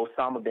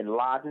 Osama bin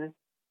Laden,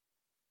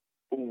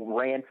 who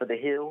ran for the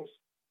hills,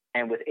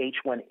 and with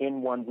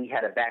H1N1, we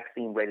had a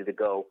vaccine ready to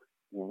go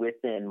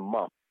within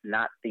months,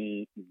 not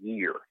the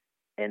year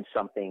and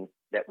something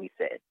that we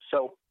said.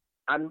 So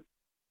I'm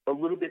a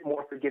little bit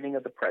more forgiving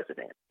of the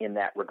president in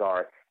that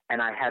regard.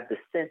 And I have the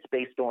sense,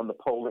 based on the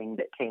polling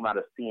that came out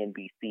of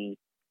CNBC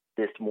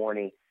this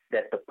morning,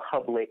 that the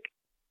public,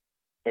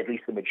 at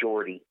least the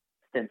majority,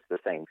 sense the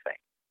same thing.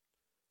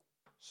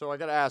 So I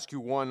got to ask you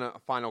one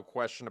final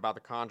question about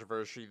the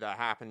controversy that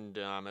happened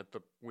at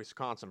the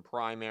Wisconsin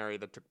primary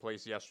that took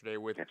place yesterday,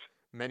 with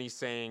many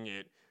saying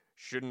it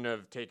shouldn't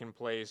have taken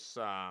place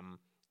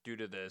due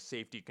to the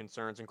safety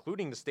concerns,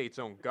 including the state's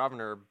own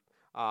governor.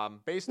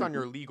 Based on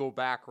your legal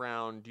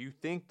background, do you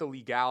think the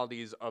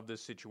legalities of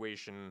this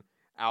situation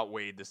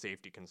outweighed the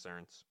safety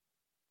concerns?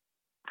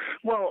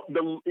 Well,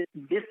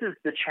 this is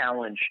the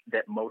challenge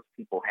that most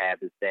people have,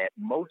 is that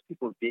most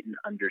people didn't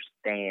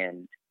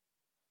understand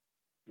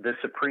the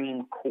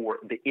Supreme Court,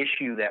 the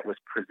issue that was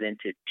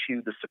presented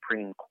to the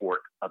Supreme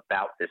Court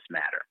about this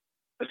matter.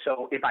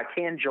 So if I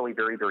can, Joey,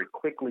 very, very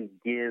quickly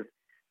give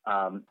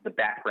the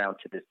background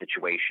to this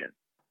situation.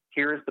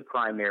 Here's the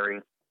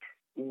primary.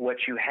 What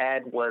you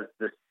had was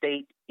the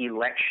state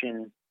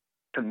election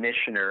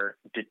commissioner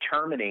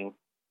determining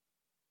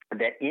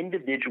that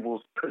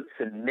individuals could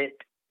submit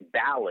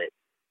ballots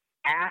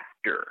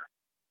after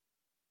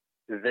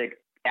the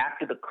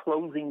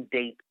closing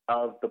date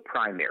of the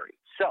primary.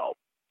 So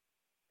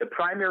the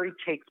primary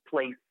takes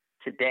place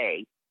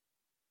today.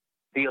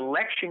 The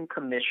election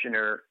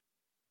commissioner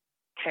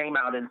came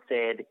out and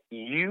said,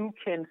 you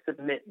can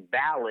submit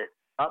ballots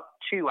up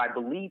to, I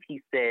believe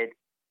he said,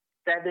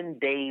 7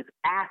 days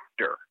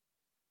after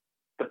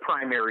the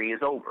primary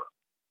is over.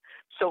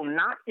 So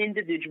not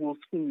individuals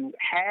who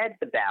had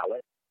the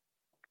ballot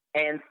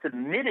and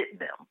submitted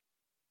them.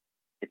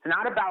 It's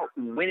not about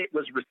when it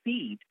was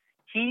received.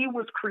 He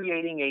was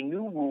creating a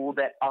new rule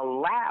that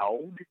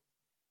allowed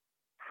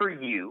for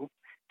you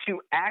to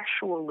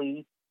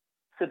actually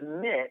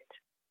submit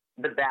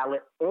the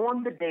ballot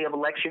on the day of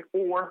election,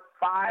 or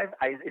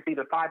it's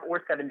either 5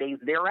 or 7 days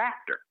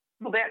thereafter.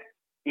 Well, that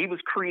he was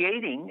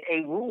creating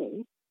a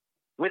rule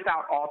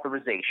without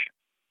authorization.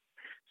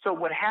 So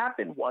what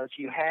happened was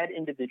you had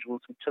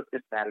individuals who took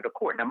this matter to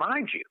court. Now,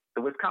 mind you,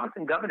 the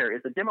Wisconsin governor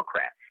is a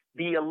Democrat.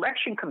 The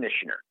election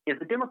commissioner is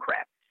a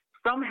Democrat.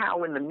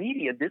 Somehow in the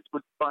media, this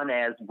was spun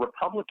as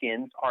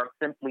Republicans are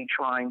simply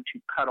trying to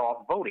cut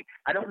off voting.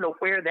 I don't know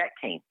where that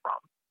came from,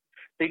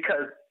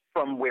 because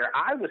from where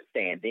I was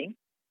standing,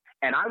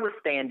 and I was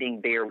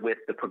standing there with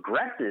the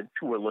progressives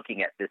who were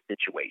looking at this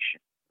situation,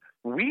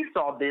 we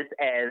saw this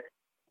as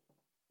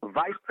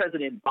Vice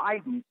President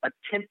Biden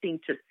attempting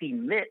to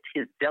cement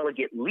his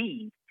delegate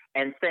lead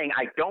and saying,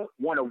 I don't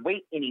want to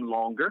wait any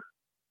longer,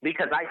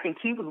 because I think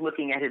he was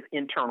looking at his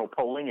internal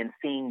polling and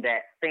seeing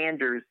that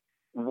Sanders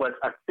was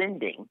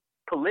ascending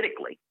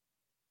politically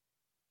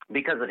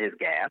because of his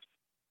gaffes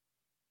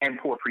and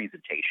poor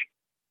presentation.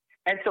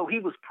 And so he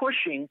was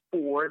pushing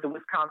for the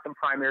Wisconsin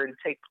primary to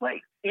take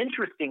place.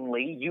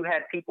 Interestingly, you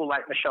had people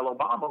like Michelle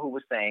Obama who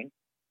were saying,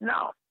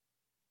 no,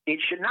 it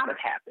should not have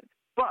happened.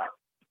 But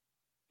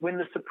when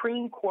the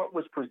Supreme Court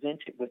was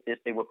presented with this,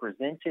 they were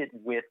presented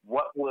with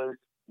what was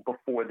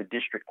before the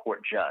district court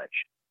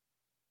judge.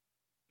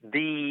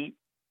 The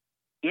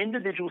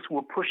individuals who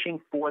were pushing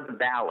for the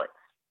ballots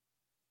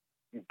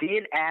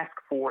did ask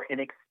for an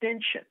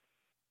extension.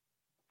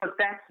 But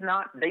that's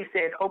not, they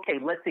said, okay,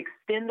 let's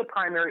extend the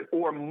primary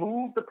or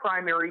move the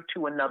primary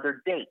to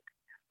another date.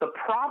 The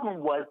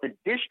problem was the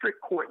district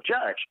court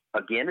judge,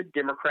 again, a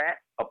Democrat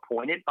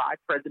appointed by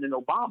President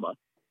Obama,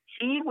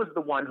 he was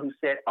the one who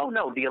said, oh,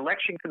 no, the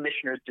election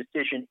commissioner's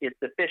decision is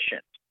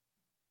sufficient.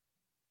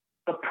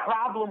 The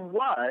problem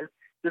was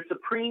the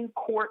Supreme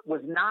Court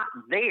was not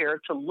there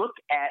to look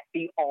at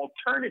the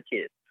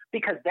alternative,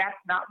 because that's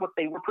not what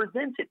they were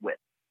presented with.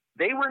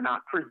 They were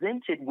not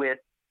presented with,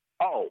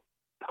 oh,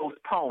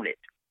 postpone it,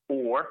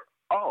 or,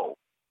 oh,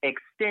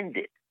 extend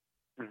it.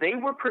 They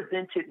were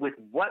presented with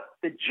what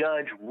the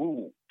judge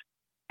ruled.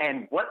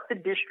 And what the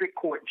district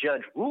court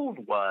judge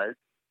ruled was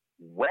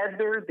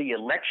whether the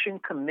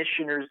election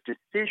commissioner's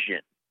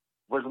decision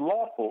was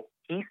lawful.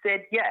 He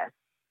said yes.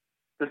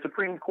 The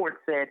Supreme Court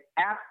said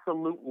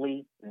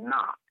absolutely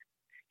not.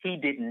 He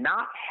did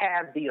not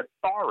have the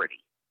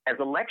authority as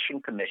election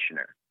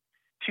commissioner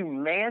to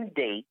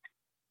mandate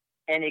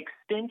an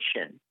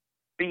extension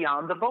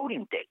beyond the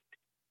voting date.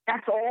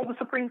 That's all the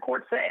Supreme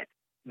Court said.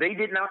 They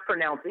did not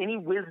pronounce any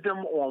wisdom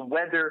on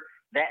whether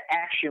that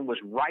action was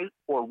right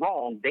or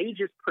wrong. They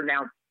just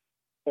pronounced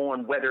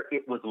on whether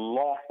it was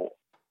lawful.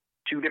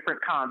 Two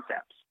different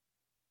concepts.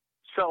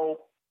 So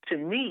to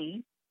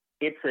me,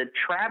 it's a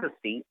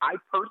travesty. I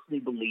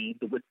personally believe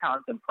the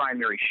Wisconsin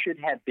primary should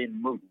have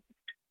been moved.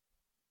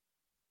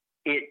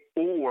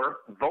 Or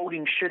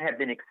voting should have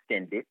been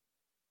extended.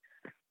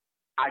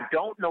 I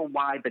don't know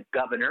why the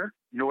governor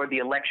nor the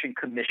election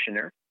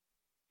commissioner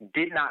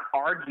did not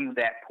argue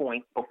that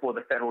point before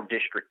the federal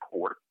district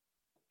court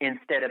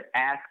instead of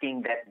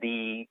asking that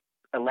the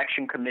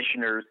election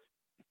commissioner's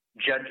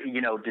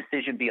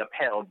decision be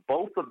upheld.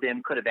 Both of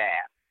them could have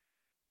asked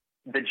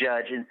the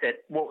judge and said,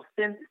 well,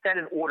 send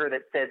an order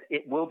that says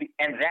it will be,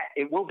 and that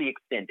it will be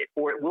extended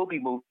or it will be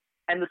moved.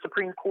 And the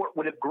Supreme Court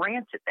would have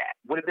granted that,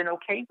 would have been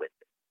okay with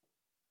it.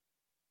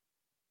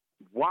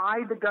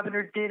 Why the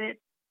governor did it,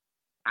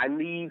 I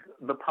leave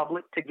the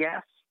public to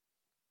guess.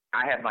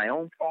 I have my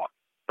own thoughts,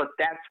 but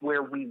that's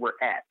where we were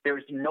at.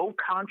 There's no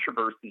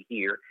controversy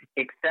here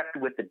except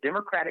with the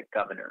Democratic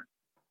governor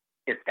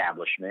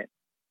establishment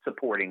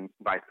supporting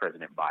Vice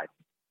President Biden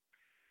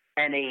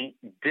and a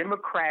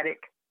Democratic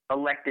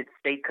elected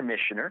state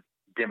commissioner,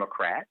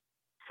 Democrat,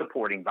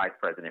 supporting Vice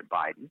President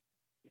Biden,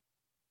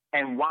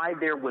 and why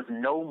there was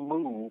no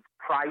move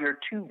prior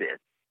to this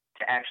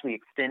to actually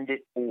extend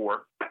it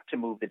or to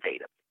move the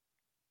date of it.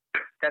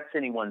 That's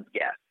anyone's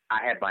guess.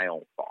 I had my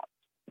own thoughts.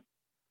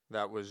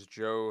 That was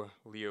Joe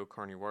Leo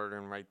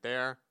Carney-Waterton right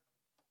there.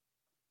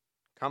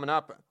 Coming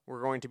up,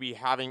 we're going to be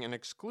having an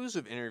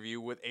exclusive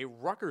interview with a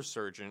Rutgers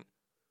surgeon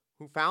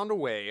who found a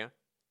way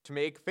to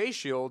make face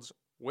shields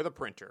with a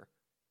printer.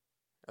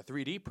 A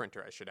 3D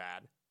printer, I should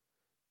add.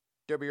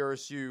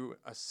 WRSU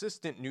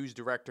Assistant News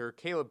Director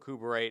Caleb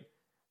Kuberiet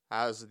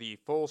has the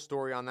full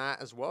story on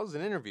that, as well as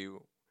an interview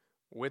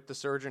with the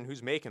surgeon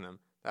who's making them.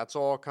 That's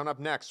all coming up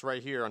next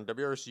right here on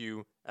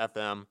WRSU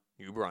FM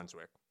New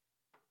Brunswick.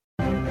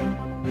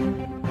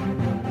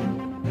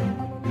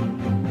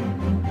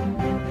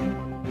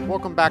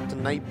 Welcome back to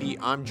Knightbeat.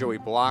 I'm Joey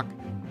Bloch.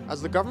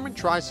 As the government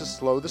tries to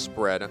slow the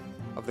spread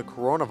of the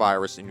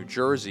coronavirus in New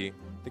Jersey,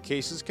 the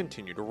cases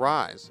continue to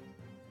rise.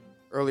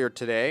 Earlier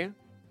today,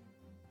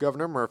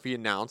 Governor Murphy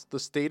announced the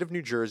state of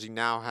New Jersey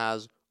now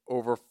has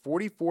over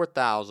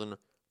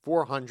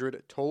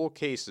 44,400 total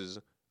cases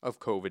of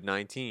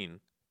COVID-19.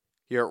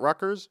 Here at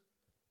Rutgers,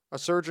 a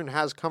surgeon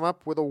has come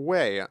up with a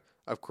way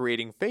of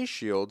creating face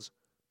shields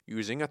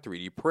using a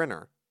 3D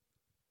printer.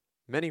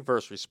 Many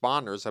first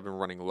responders have been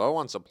running low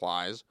on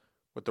supplies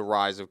with the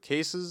rise of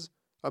cases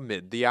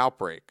amid the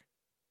outbreak.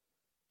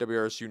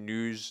 WRSU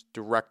News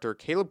Director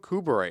Caleb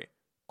Kuberiet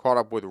caught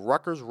up with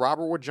Rutgers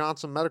Robert Wood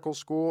Johnson Medical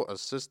School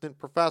Assistant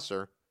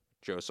Professor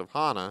Joseph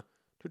Hanna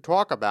to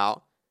talk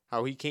about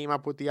how he came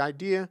up with the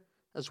idea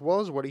as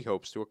well as what he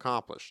hopes to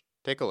accomplish.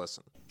 Take a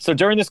listen. So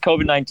during this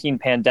COVID-19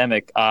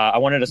 pandemic, I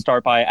wanted to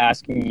start by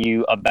asking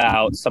you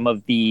about some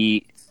of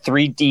the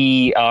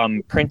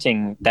 3D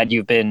printing that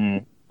you've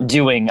been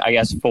doing, I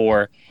guess,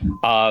 for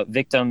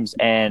victims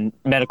and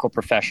medical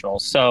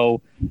professionals.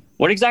 So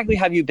what exactly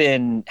have you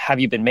been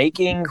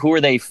making? Who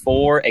are they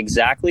for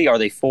exactly? Are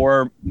they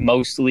for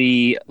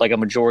mostly like a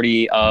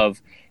majority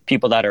of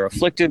people that are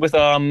afflicted with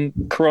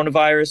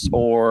coronavirus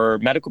or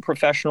medical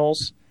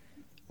professionals,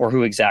 or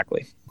who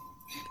exactly?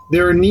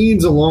 There are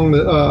needs along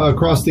the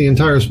across the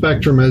entire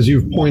spectrum, as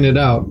you've pointed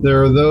out.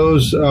 There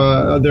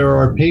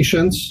are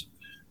patients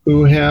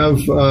who have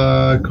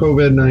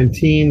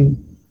COVID-19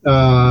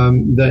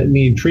 that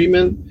need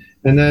treatment,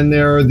 and then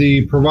there are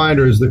the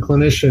providers, the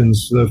clinicians,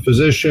 the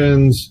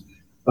physicians,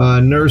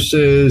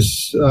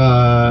 nurses,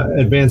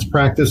 advanced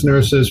practice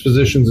nurses,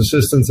 physicians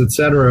assistants,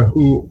 etc.,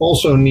 who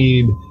also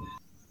need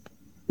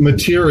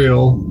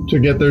material to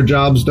get their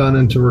jobs done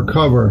and to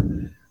recover.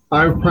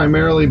 I've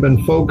primarily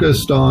been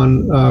focused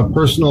on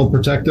personal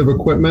protective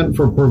equipment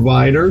for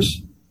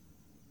providers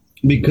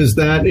because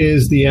that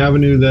is the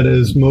avenue that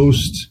is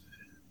most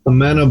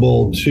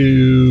amenable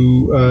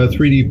to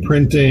 3D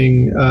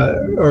printing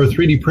or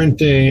 3D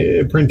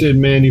printed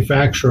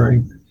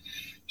manufacturing.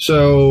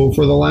 So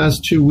for the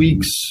last 2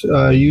 weeks,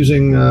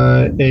 using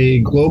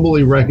a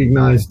globally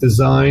recognized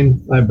design,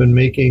 I've been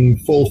making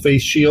full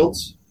face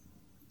shields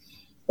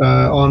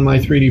on my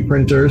 3D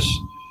printers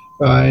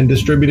and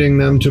distributing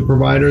them to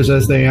providers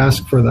as they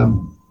ask for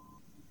them.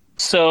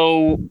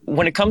 So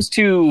when it comes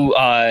to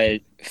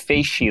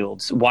face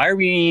shields, why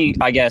are you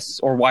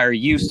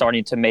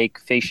starting to make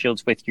face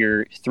shields with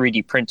your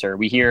 3D printer?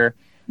 We hear,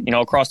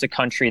 across the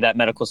country that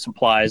medical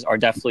supplies are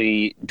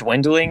definitely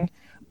dwindling.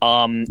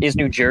 Is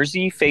New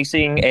Jersey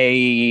facing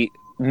a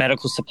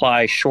medical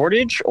supply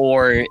shortage,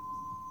 or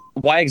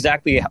why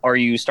exactly are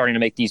you starting to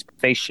make these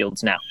face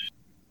shields now?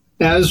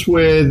 As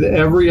with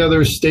every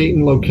other state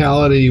and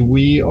locality,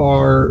 we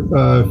are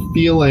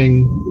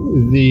feeling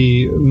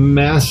the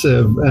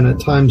massive and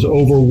at times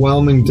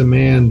overwhelming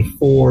demand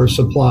for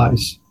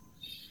supplies.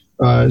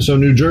 So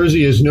New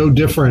Jersey is no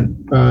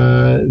different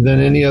than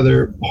any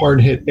other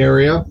hard-hit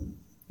area.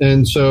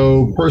 And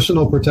so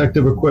personal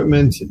protective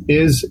equipment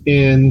is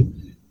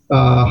in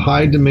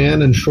high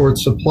demand and short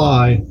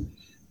supply.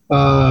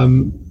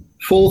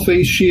 Full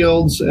face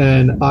shields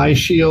and eye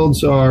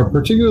shields are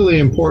particularly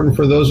important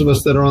for those of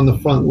us that are on the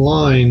front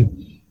line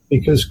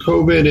because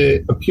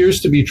COVID appears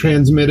to be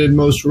transmitted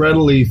most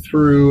readily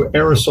through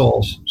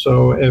aerosols.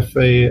 So if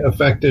a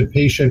affected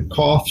patient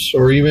coughs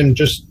or even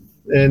just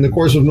in the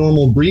course of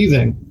normal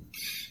breathing,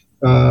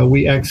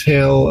 we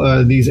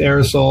exhale these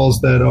aerosols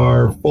that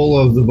are full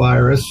of the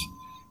virus.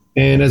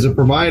 And as a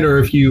provider,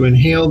 if you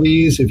inhale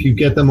these, if you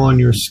get them on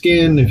your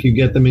skin, if you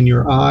get them in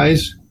your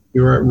eyes,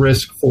 you're at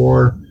risk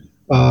for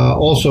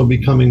also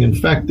becoming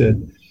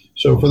infected.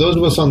 So for those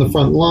of us on the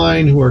front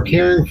line who are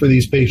caring for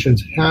these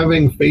patients,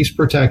 having face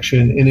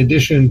protection in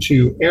addition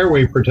to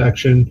airway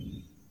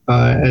protection,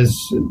 as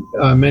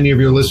many of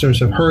your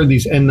listeners have heard,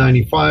 these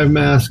N95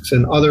 masks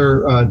and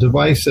other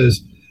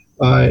devices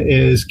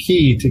is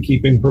key to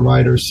keeping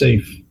providers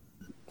safe.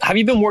 Have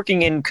you been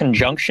working in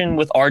conjunction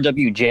with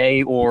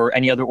RWJ or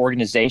any other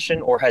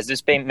organization, or has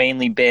this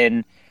mainly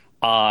been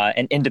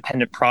an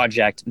independent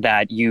project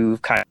that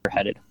you've kind of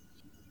headed?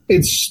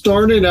 It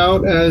started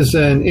out as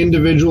an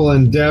individual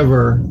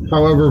endeavor.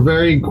 However,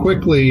 very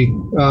quickly,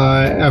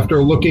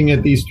 after looking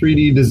at these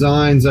 3D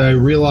designs, I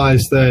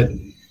realized that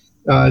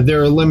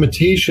there are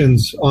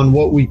limitations on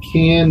what we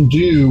can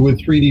do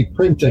with 3D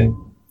printing.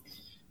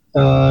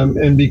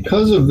 And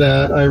because of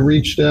that, I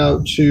reached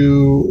out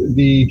to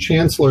the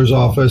Chancellor's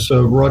Office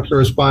of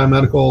Rutgers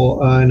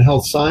Biomedical and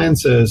Health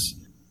Sciences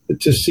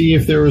to see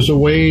if there was a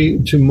way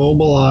to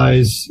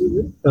mobilize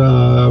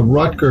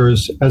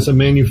Rutgers as a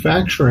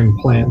manufacturing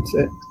plant.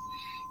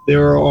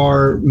 There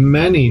are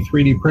many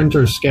 3D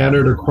printers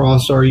scattered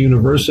across our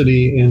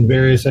university in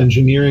various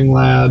engineering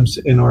labs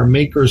in our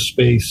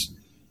makerspace.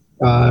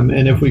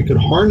 And if we could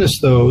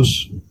harness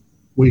those,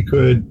 we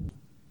could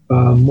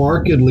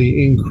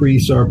markedly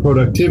increase our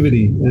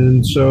productivity.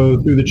 And so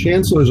through the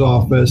Chancellor's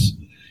Office,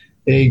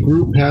 a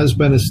group has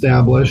been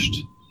established.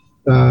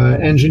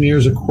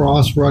 Engineers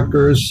across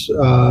Rutgers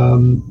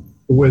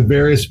with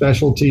various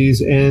specialties,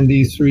 and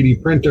these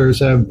 3D printers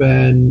have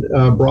been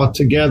brought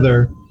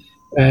together,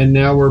 and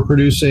now we're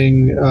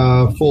producing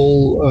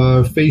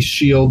full face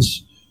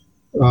shields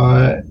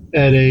at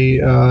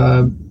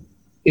a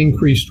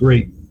increased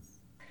rate.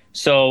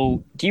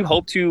 So do you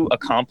hope to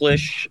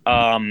accomplish,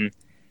 or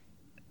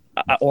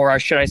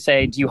should I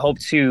say, do you hope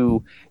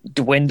to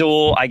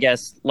dwindle, I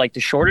guess, like the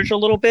shortage a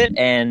little bit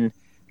and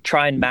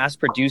try and mass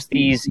produce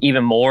these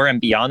even more and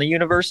beyond the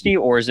university,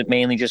 or is it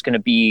mainly just going to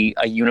be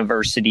a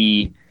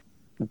university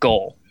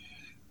goal?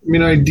 I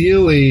mean,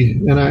 ideally,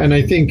 and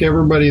I think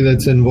everybody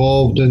that's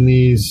involved in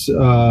these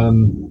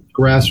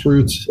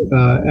grassroots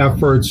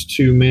efforts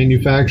to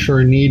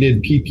manufacture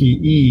needed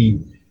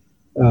PPE,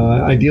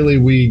 ideally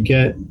we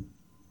get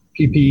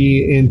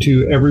PPE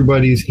into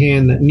everybody's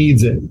hand that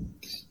needs it.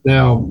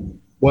 Now,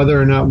 whether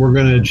or not we're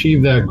going to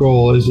achieve that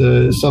goal is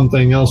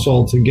something else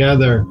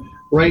altogether.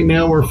 Right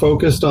now, we're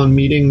focused on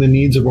meeting the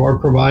needs of our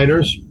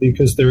providers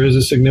because there is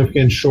a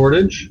significant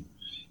shortage.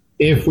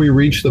 If we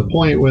reach the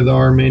point with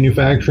our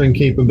manufacturing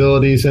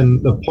capabilities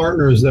and the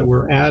partners that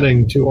we're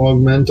adding to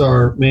augment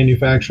our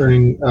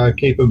manufacturing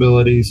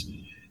capabilities,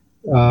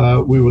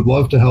 we would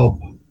love to help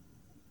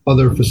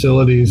other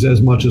facilities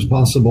as much as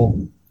possible.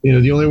 You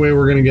know, the only way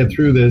we're going to get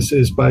through this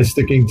is by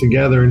sticking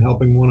together and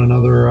helping one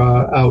another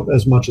out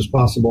as much as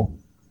possible.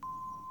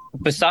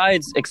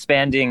 Besides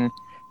expanding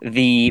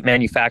the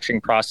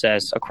manufacturing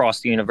process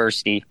across the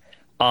university,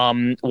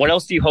 what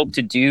else do you hope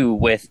to do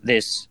with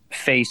this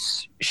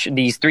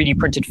these 3D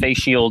printed face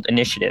shield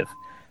initiative?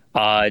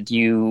 Do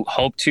you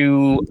hope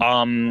to,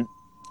 I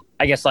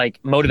guess, like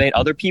motivate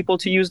other people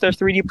to use their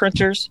 3D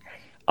printers?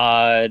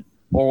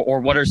 Or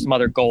what are some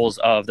other goals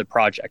of the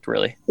project,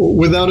 really?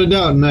 Without a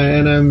doubt,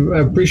 and I'm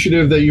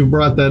appreciative that you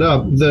brought that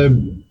up.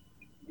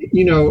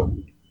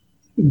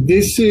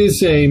 This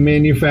is a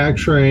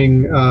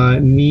manufacturing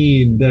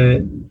need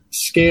that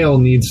scale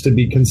needs to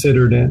be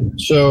considered in.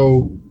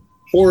 So,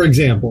 for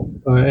example,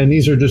 and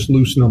these are just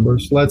loose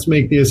numbers, let's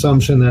make the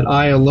assumption that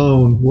I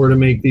alone were to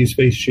make these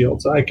face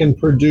shields. I can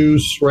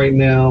produce right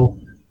now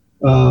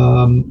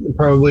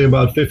probably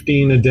about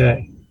 15 a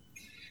day.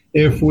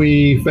 If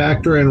we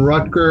factor in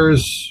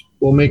Rutgers,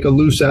 we'll make a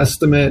loose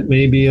estimate,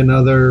 maybe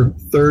another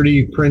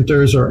 30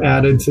 printers are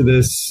added to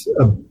this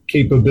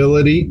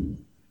capability.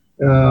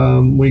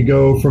 We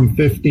go from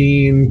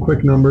 15,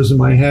 quick numbers in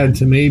my head,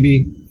 to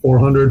maybe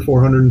 400,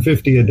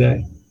 450 a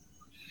day.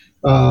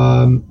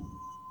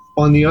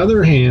 On the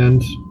other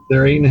hand,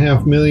 there are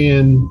 8.5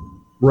 million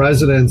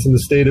residents in the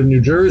state of New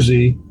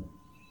Jersey,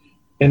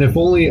 and if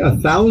only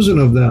 1,000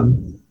 of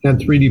them had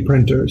 3D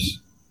printers,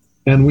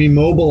 and we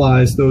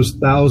mobilize those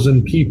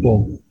 1,000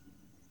 people,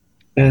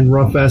 and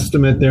rough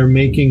estimate they're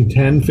making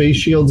 10 face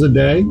shields a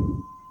day,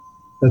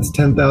 that's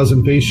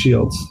 10,000 face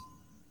shields.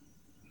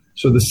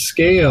 So the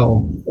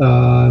scale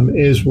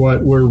is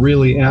what we're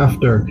really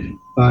after.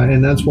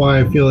 And that's why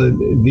I feel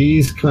that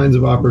these kinds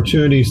of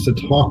opportunities to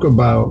talk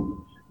about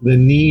the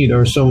need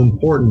are so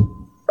important.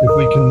 If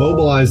we can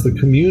mobilize the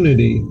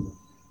community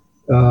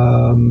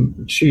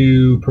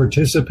to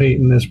participate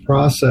in this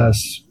process,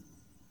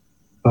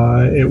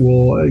 it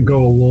will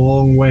go a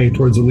long way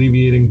towards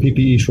alleviating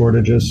PPE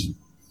shortages.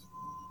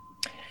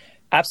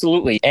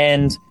 Absolutely.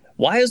 And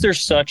why is there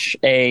such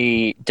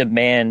a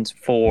demand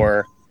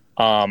for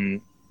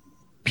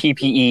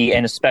PPE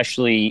and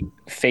especially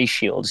face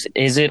shields?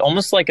 Is it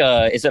almost like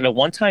is it a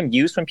one-time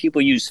use when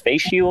people use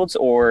face shields,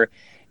 or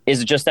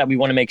Is it just that we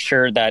want to make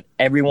sure that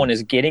everyone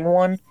is getting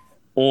one,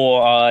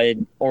 or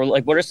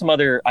like what are some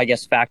other, I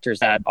guess, factors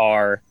that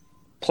are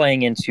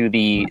playing into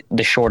the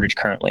shortage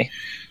currently?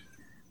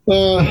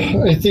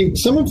 I think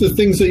some of the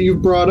things that you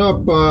brought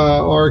up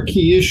are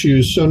key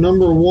issues. So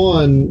number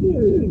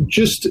one,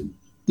 just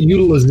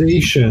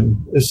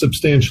utilization is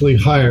substantially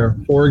higher.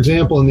 For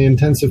example, in the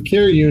intensive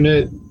care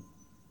unit,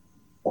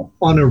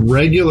 on a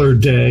regular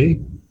day,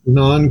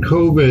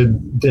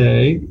 non-COVID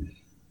day,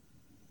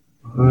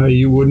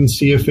 you wouldn't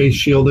see a face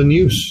shield in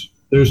use.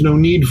 There's no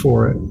need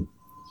for it.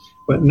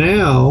 But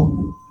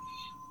now,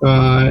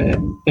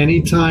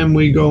 anytime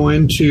we go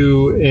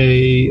into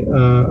a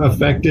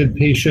affected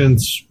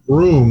patient's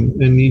room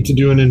and need to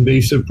do an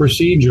invasive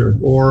procedure,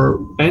 or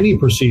any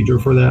procedure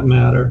for that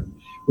matter,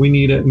 we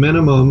need at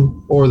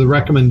minimum, or the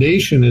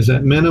recommendation is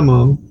at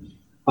minimum,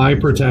 eye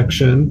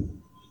protection,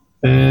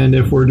 and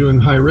if we're doing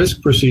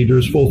high-risk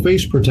procedures, full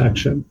face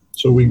protection.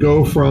 So we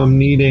go from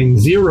needing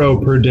 0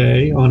 per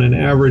day on an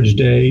average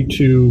day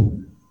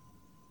to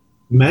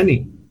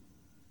many.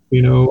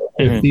 You know,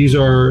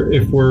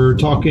 if we're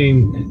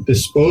talking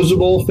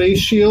disposable face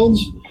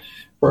shields,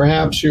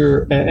 perhaps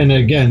and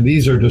again,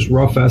 these are just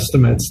rough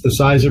estimates, the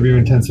size of your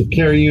intensive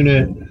care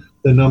unit,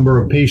 the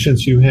number of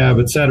patients you have,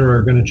 et cetera,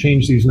 are going to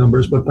change these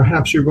numbers, but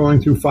perhaps you're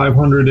going through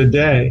 500 a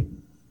day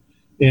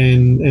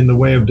in the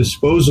way of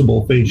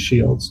disposable face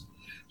shields.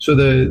 So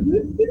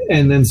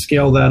and then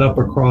scale that up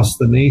across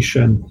the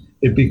nation,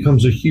 it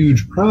becomes a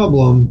huge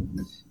problem.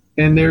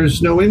 And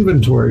there's no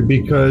inventory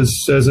because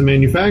as a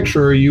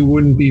manufacturer, you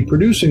wouldn't be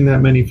producing that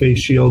many face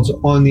shields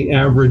on the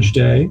average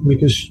day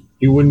because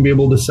you wouldn't be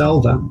able to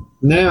sell them.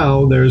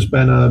 Now there's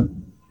been a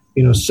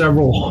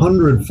several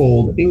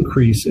hundredfold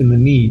increase in the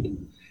need.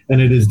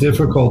 And it is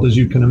difficult, as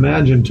you can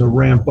imagine, to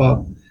ramp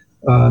up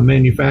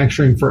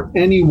manufacturing for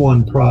any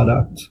one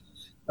product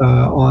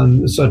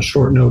on such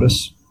short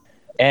notice.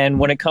 And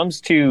when it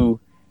comes to,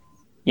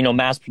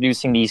 mass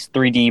producing these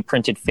 3D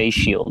printed face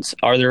shields,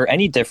 are there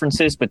any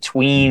differences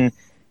between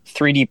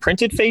 3D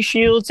printed face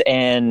shields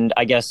and,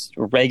 I guess,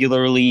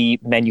 regularly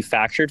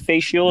manufactured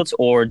face shields,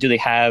 or do they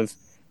have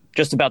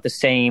just about the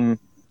same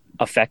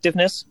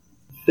effectiveness?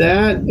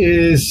 That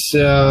is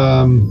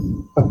a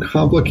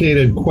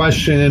complicated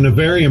question and a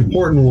very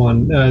important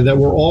one that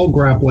we're all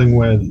grappling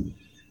with.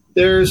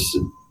 There's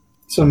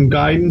some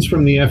guidance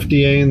from the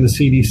FDA and the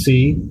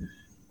CDC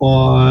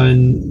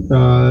on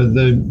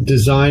the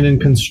design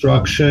and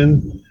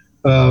construction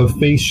of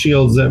face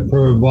shields that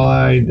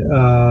provide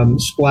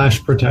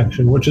splash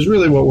protection, which is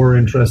really what we're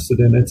interested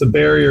in. It's a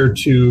barrier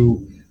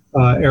to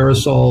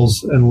aerosols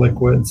and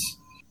liquids.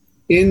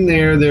 In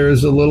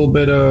there's a little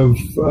bit of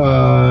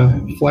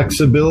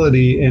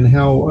flexibility in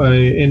how an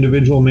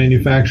individual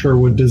manufacturer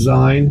would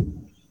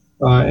design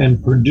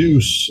and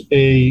produce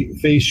a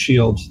face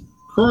shield.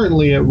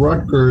 Currently at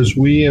Rutgers,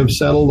 we have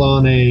settled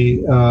on a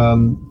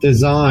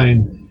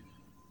design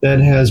that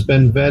has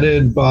been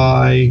vetted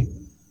by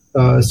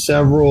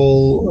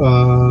several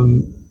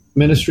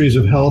ministries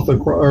of health,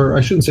 or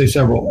I shouldn't say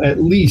several,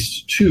 at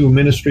least 2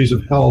 ministries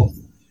of health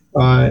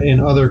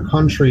in other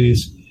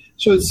countries.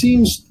 So it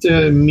seems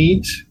to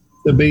meet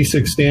the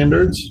basic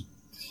standards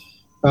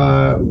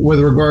with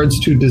regards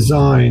to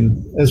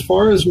design. As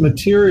far as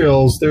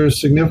materials,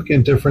 there's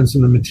significant difference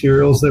in the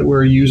materials that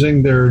we're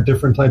using. There are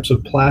different types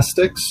of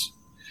plastics.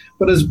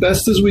 But as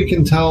best as we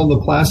can tell,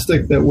 the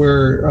plastic that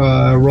we're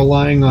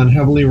relying on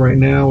heavily right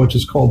now, which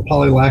is called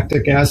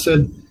polylactic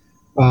acid,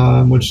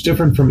 which is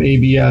different from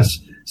ABS,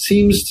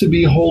 seems to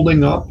be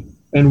holding up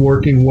and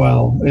working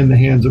well in the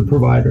hands of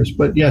providers.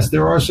 But yes,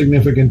 there are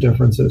significant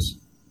differences.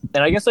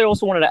 And I guess I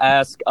also wanted to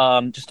ask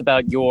just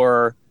about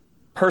your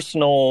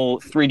personal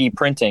 3D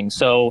printing.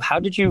 So how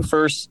did you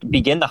first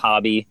begin the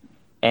hobby?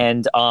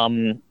 And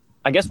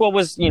I guess what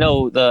was,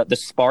 the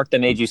spark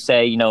that made you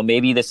say,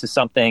 maybe this is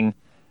something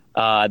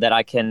that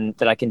I can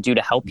do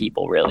to help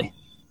people, really?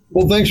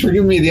 Well, thanks for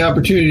giving me the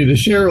opportunity to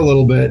share a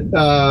little bit.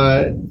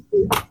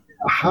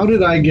 How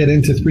did I get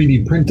into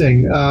 3D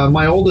printing?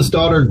 My oldest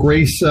daughter,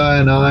 Grace,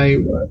 and I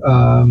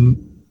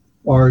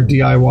are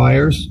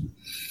DIYers.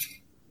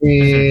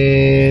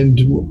 And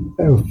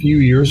a few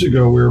years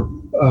ago, we were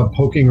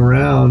poking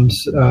around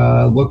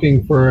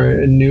looking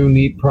for a new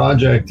neat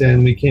project,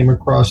 and we came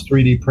across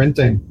 3D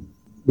printing.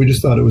 We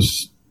just thought it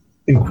was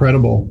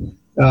incredible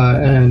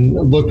and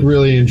looked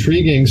really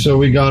intriguing. So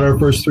we got our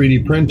first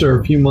 3D printer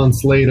a few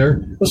months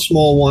later, a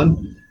small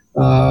one,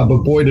 but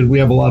boy, did we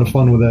have a lot of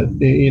fun with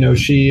it.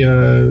 She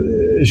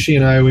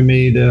and I, we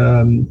made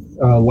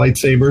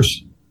lightsabers,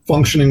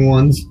 functioning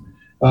ones.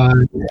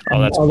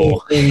 That's cool.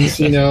 Things,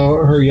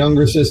 her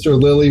younger sister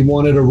Lily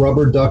wanted a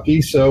rubber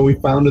ducky, so we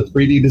found a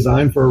 3D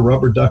design for a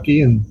rubber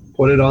ducky and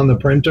put it on the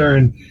printer.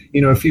 And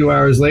a few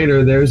hours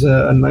later, there's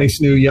a nice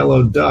new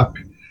yellow duck.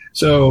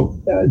 So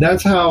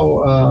that's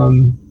how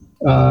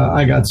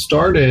I got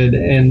started,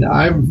 and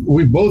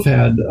we've both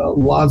had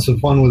lots of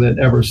fun with it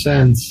ever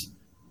since.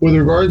 With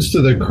regards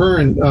to the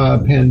current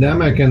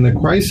pandemic and the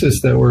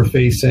crisis that we're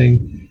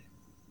facing,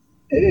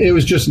 It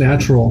was just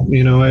natural.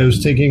 I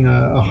was taking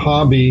a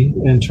hobby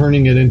and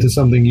turning it into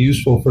something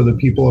useful for the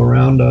people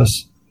around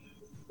us.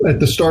 At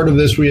the start of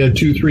this, we had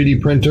 2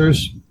 3D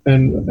printers.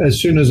 And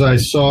as soon as I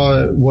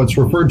saw what's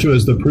referred to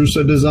as the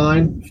Prusa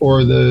design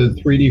for the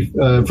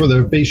 3D, for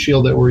the face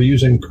shield that we're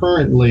using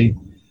currently,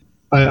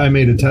 I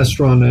made a test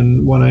run.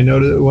 And when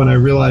I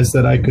realized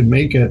that I could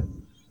make it,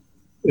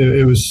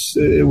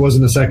 it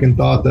wasn't a second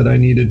thought that I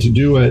needed to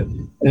do it.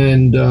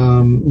 And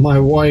my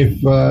wife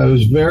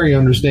was very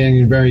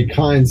understanding and very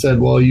kind, said,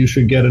 well, you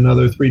should get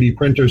another 3D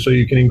printer so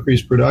you can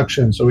increase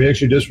production. So we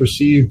actually just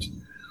received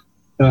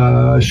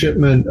a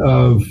shipment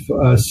of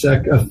a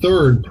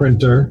third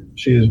printer.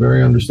 She is a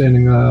very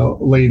understanding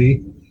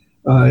lady.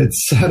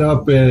 It's set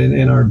up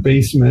in our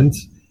basement,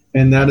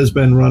 and that has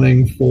been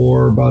running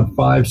for about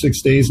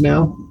 5-6 days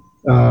now,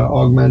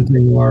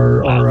 augmenting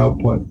our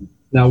output.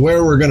 Now,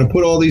 where we're going to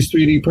put all these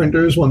 3D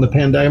printers when the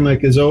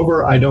pandemic is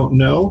over, I don't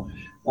know.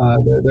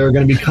 There are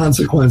going to be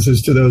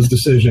consequences to those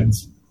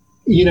decisions.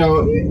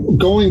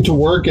 Going to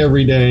work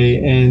every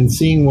day and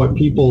seeing what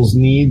people's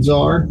needs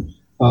are,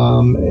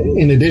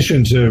 in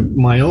addition to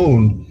my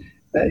own,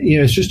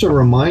 it's just a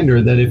reminder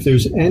that if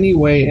there's any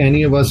way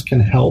any of us can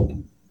help,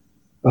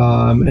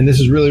 and this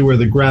is really where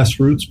the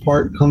grassroots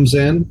part comes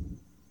in,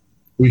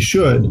 we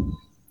should.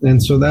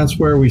 And so that's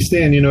where we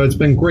stand. It's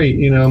been great.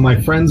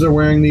 My friends are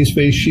wearing these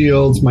face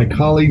shields. My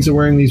colleagues are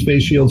wearing these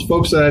face shields.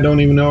 Folks that I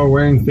don't even know are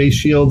wearing face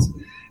shields.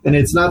 And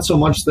it's not so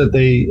much that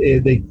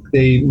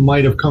they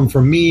might have come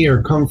from me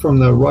or come from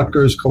the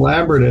Rutgers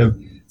collaborative.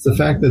 It's the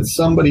fact that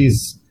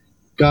somebody's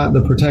got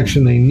the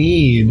protection they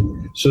need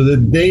so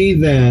that they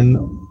then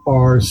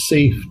are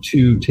safe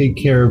to take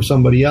care of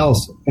somebody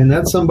else. And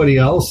that somebody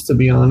else, to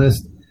be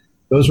honest,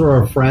 those are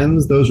our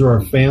friends, those are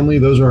our family,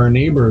 those are our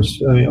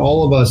neighbors. I mean,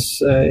 all of us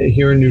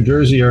here in New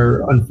Jersey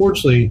are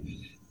unfortunately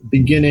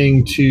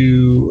beginning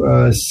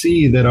to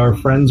see that our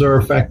friends are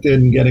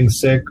affected and getting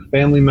sick,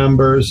 family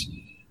members,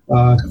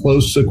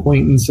 close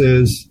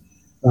acquaintances.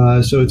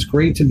 So it's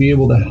great to be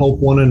able to help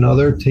one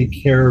another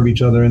take care of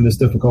each other in this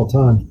difficult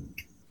time.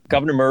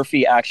 Governor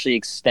Murphy actually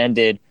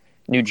extended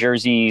New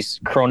Jersey's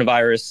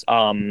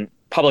coronavirus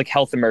public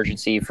health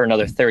emergency for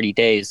another 30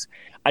 days.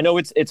 I know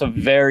it's a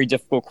very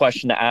difficult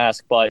question to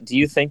ask, but do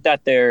you think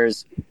that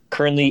there's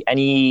currently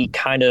any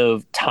kind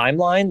of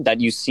timeline that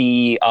you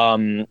see,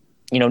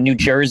 New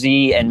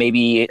Jersey and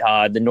maybe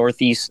the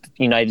Northeast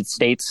United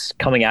States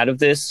coming out of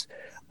this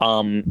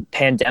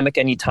pandemic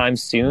anytime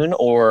soon?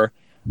 Or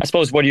I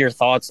suppose, what are your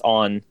thoughts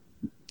on,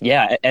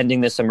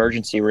 ending this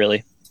emergency,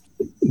 really?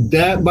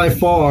 That by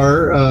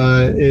far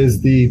is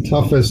the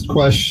toughest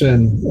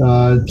question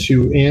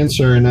to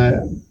answer.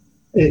 And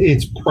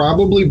it's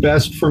probably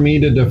best for me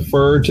to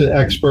defer to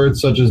experts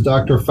such as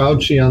Dr.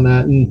 Fauci on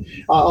that. And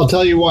I'll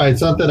tell you why.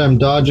 It's not that I'm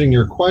dodging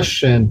your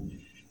question.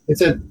 It's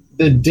that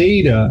the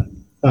data,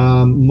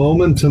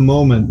 moment to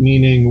moment,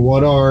 meaning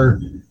what our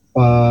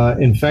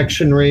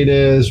infection rate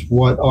is,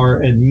 what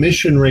our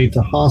admission rate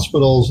to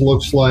hospitals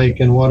looks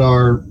like, and what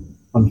our,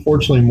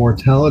 unfortunately,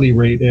 mortality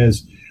rate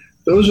is,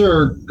 those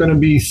are going to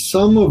be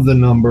some of the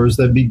numbers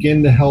that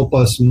begin to help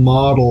us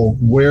model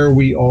where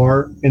we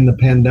are in the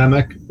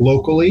pandemic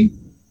locally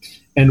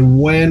and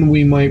when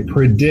we might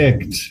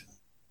predict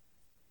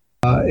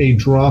a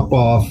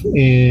drop-off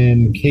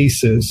in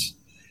cases.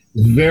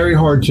 It's very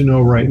hard to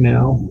know right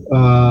now.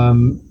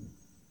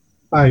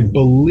 I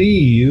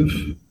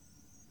believe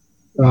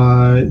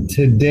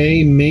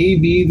today may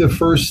be the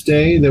first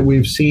day that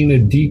we've seen a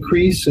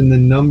decrease in the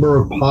number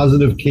of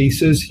positive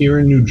cases here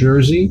in New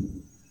Jersey.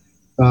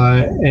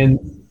 And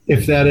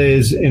if that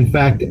is in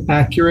fact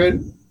accurate,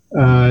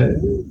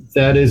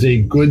 that is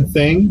a good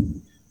thing.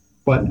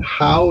 But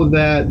how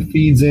that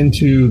feeds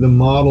into the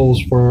models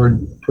for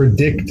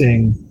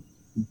predicting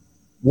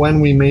when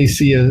we may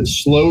see a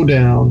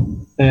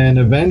slowdown and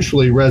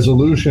eventually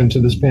resolution to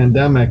this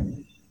pandemic,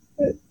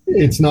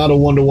 it's not a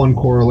one-to-one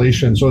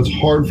correlation. So it's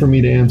hard for me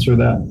to answer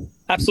that.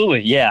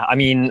 Absolutely. Yeah. I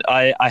mean,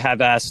 I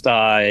have asked,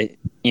 other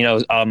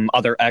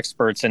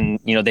experts, and,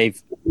 they've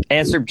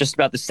answered just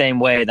about the same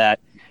way, that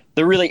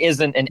there really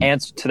isn't an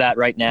answer to that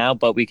right now,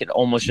 but we could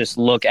almost just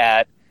look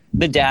at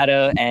the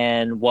data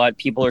and what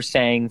people are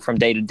saying from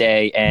day to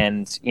day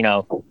and,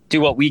 do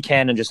what we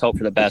can and just hope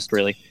for the best,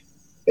 really.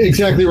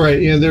 Exactly right.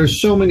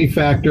 There's so many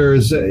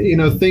factors,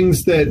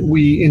 things that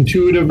we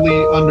intuitively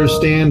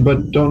understand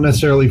but don't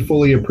necessarily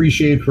fully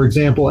appreciate. For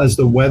example, as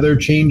the weather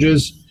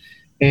changes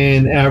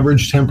and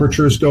average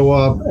temperatures go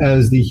up,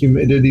 as the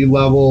humidity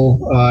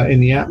level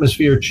in the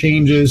atmosphere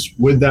changes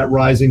with that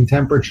rising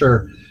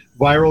temperature,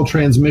 viral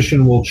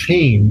transmission will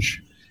change.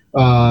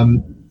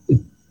 In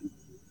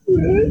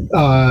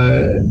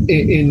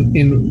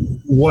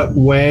what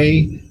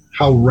way,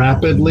 how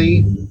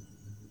rapidly,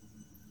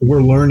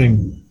 we're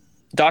learning.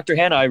 Dr.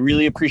 Hanna, I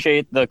really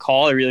appreciate the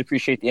call. I really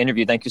appreciate the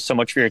interview. Thank you so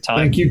much for your time.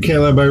 Thank you,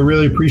 Caleb. I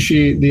really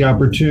appreciate the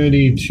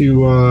opportunity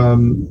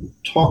to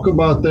talk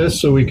about this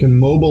so we can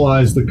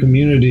mobilize the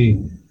community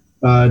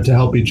to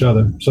help each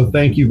other. So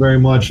thank you very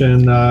much,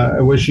 and I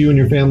wish you and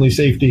your family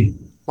safety.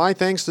 My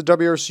thanks to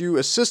WRSU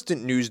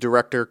Assistant News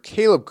Director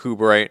Caleb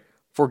Kuberiet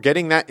for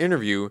getting that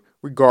interview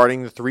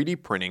regarding the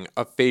 3D printing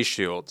of face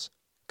shields.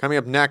 Coming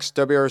up next,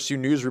 WRSU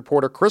News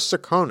reporter Chris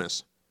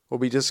Tsakonas will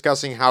be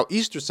discussing how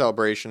Easter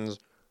celebrations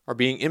are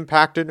being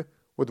impacted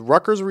with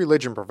Rutgers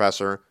religion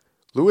professor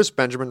Louis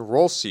Benjamin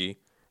Rolksy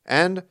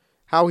and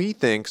how he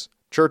thinks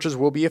churches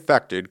will be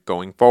affected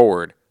going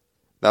forward.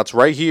 That's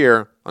right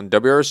here on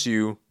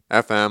WRSU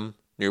FM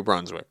New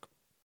Brunswick.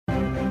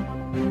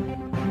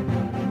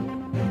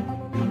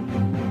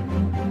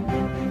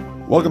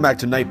 Welcome back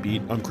to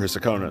Knightbeat. I'm Chris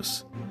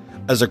Tsakonas.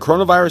 As the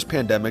coronavirus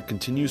pandemic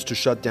continues to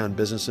shut down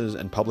businesses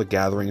and public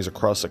gatherings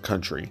across the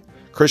country,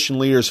 Christian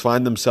leaders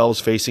find themselves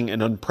facing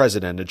an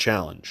unprecedented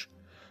challenge.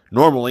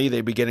 Normally,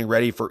 they'd be getting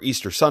ready for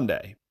Easter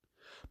Sunday.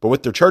 But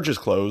with their churches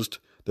closed,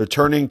 they're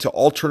turning to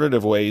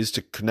alternative ways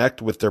to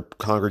connect with their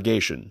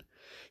congregation.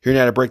 Here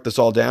now to break this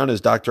all down is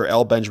Dr.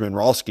 L. Benjamin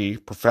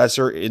Rolksy,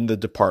 professor in the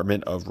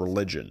Department of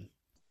Religion.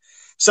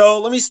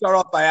 So let me start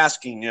off by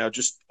asking,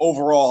 just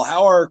overall,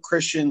 how are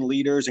Christian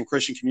leaders and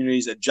Christian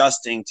communities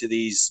adjusting to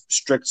these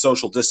strict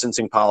social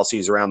distancing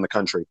policies around the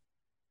country?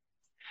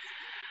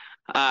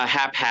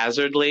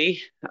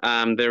 Haphazardly.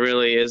 There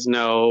really is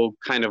no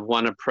kind of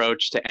one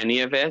approach to any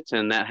of it,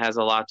 and that has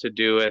a lot to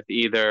do with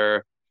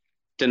either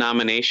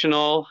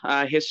denominational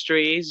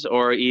histories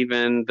or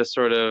even the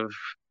sort of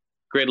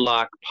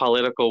gridlock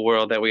political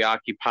world that we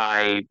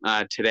occupy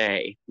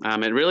today.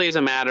 It really is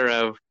a matter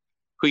of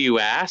who you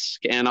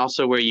ask and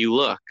also where you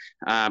look.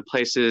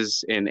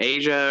 Places in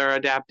Asia are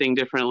adapting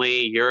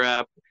differently,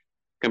 Europe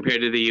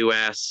compared to the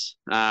US.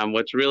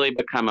 What's really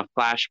become a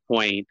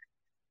flashpoint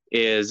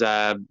is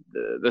the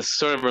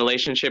sort of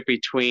relationship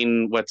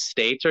between what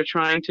states are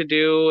trying to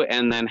do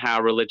and then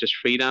how religious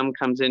freedom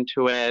comes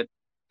into it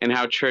and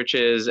how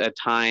churches at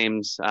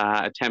times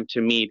attempt to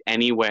meet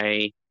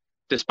anyway,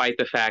 despite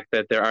the fact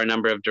that there are a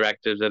number of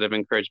directives that have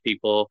encouraged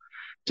people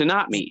to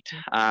not meet.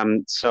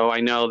 So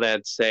I know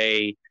that,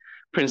 say,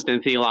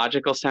 Princeton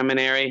Theological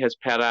Seminary has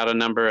put out a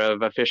number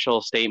of official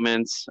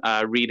statements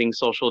reading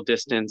social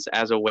distance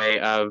as a way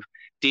of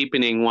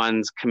deepening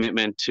one's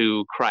commitment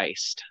to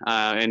Christ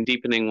and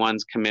deepening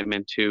one's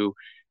commitment to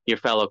your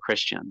fellow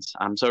Christians.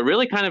 So it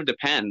really kind of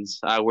depends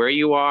where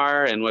you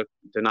are and what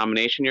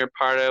denomination you're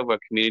part of,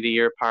 what community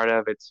you're part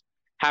of. It's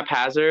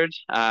haphazard,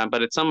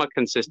 but it's somewhat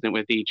consistent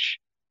with each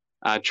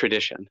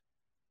tradition.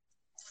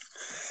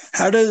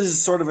 How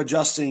does sort of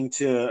adjusting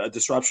to a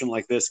disruption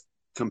like this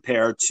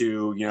compare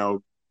to,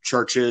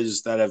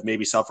 churches that have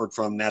maybe suffered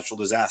from natural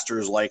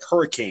disasters like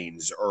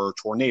hurricanes or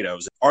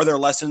tornadoes? Are there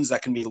lessons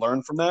that can be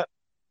learned from that?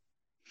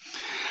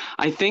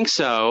 I think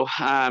so.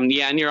 And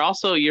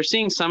you're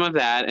seeing some of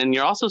that, and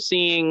you're also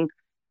seeing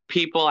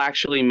people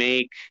actually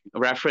make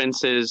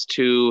references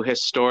to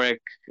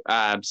historic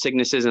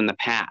sicknesses in the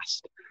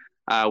past.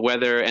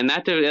 And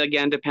that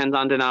again depends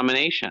on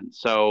denomination.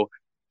 So,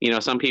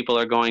 some people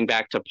are going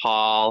back to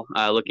Paul,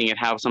 looking at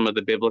how some of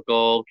the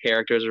biblical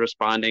characters are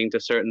responding to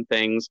certain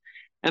things.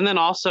 And then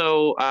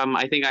also,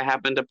 I think I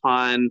happened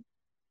upon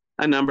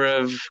a number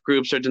of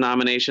groups or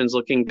denominations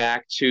looking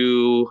back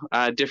to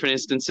different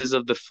instances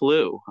of the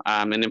flu.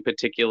 And in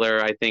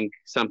particular, I think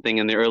something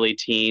in the early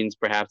teens,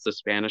 perhaps the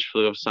Spanish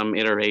flu of some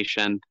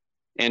iteration,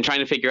 and trying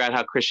to figure out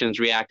how Christians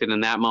reacted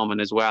in that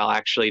moment as well,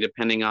 actually,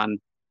 depending on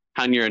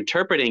how you're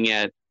interpreting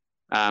it.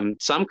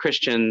 Some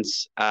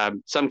Christians,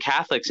 some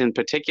Catholics in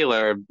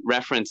particular,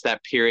 reference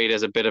that period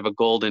as a bit of a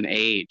golden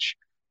age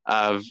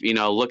of,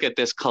 look at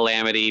this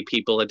calamity,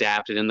 people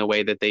adapted in the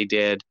way that they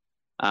did.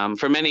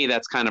 For many,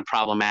 that's kind of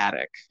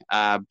problematic.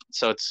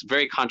 So it's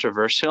very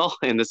controversial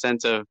in the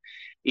sense of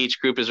each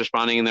group is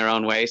responding in their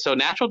own way. So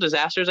natural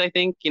disasters, I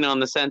think, in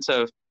the sense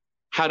of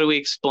how do we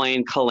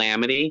explain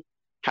calamity?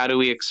 How do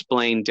we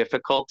explain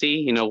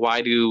difficulty?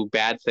 Why do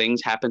bad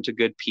things happen to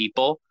good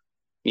people?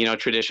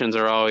 Traditions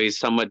are always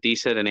somewhat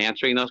decent in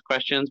answering those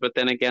questions, but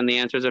then again, the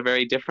answers are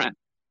very different.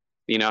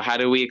 How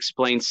do we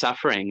explain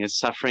suffering? Is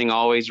suffering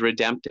always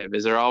redemptive?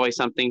 Is there always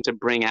something to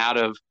bring out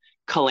of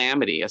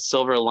calamity, a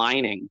silver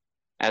lining,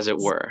 as it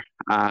were?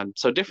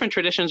 So different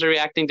traditions are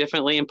reacting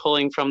differently and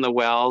pulling from the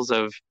wells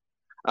of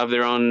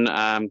their own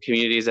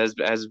communities as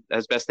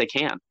best they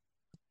can.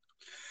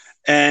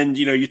 And,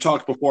 you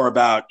talked before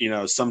about,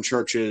 some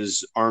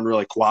churches aren't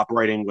really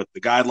cooperating with the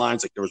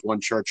guidelines. Like there was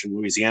one church in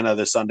Louisiana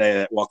this Sunday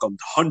that welcomed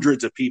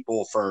hundreds of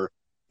people for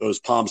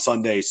those Palm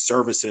Sunday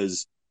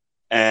services.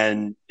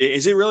 And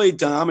is it really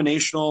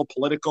denominational,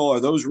 political? Are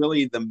those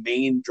really the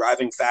main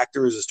driving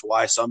factors as to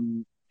why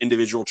some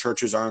individual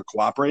churches aren't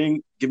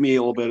cooperating? Give me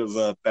a little bit of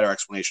a better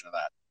explanation of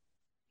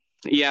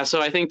that. Yeah,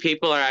 so I think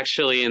people are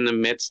actually in the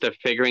midst of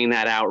figuring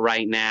that out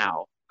right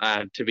now.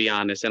 To be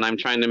honest. And I'm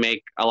trying to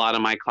make a lot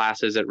of my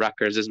classes at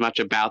Rutgers as much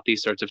about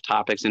these sorts of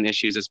topics and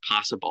issues as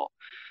possible.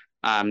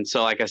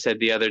 So like I said,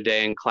 the other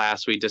day in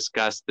class, we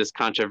discussed this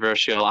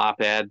controversial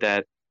op-ed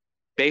that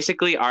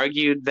basically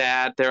argued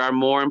that there are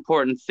more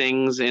important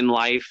things in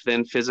life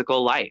than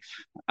physical life.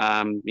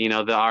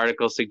 The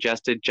article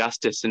suggested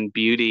justice and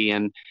beauty,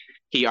 and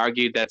he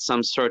argued that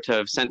some sort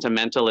of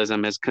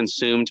sentimentalism has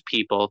consumed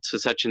people to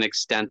such an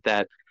extent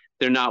that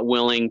they're not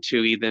willing to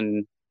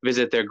even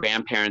visit their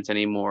grandparents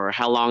anymore?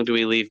 How long do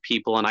we leave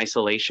people in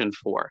isolation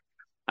for?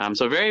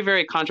 So very,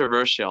 very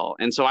controversial.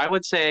 And so I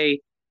would say,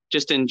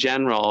 just in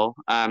general,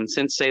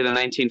 since, say, the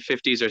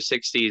 1950s or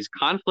 60s,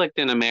 conflict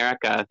in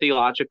America,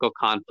 theological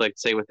conflict,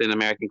 say, within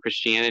American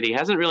Christianity,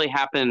 hasn't really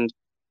happened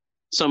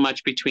so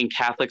much between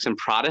Catholics and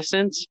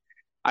Protestants.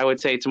 I would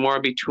say it's more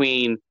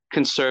between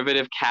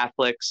conservative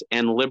Catholics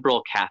and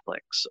liberal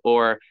Catholics,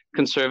 or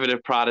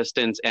conservative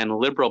Protestants and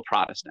liberal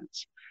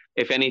Protestants.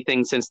 If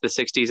anything, since the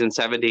 60s and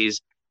 70s,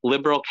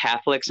 liberal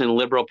Catholics and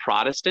liberal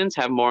Protestants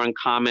have more in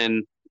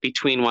common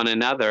between one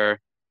another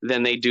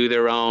than they do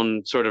their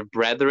own sort of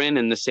brethren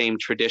in the same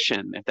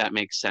tradition, if that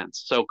makes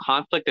sense. So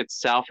conflict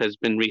itself has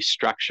been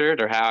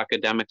restructured, or how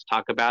academics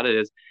talk about it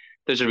is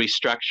there's a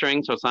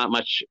restructuring. So it's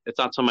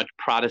not so much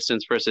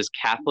Protestants versus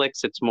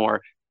Catholics. It's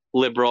more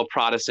liberal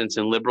Protestants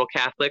and liberal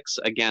Catholics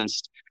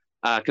against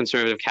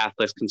conservative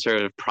Catholics,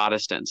 conservative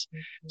Protestants.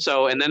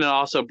 So, and then it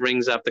also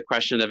brings up the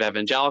question of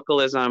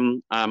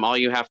evangelicalism. All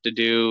you have to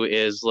do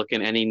is look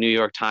in any New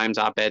York Times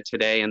op-ed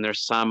today, and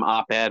there's some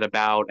op-ed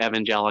about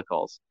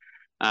evangelicals.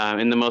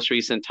 In the most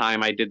recent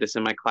time, I did this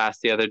in my class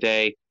the other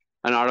day,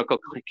 an article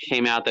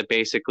came out that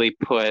basically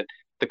put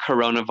the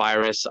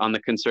coronavirus on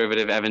the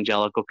conservative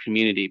evangelical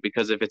community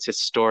because of its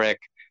historic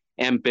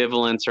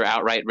ambivalence or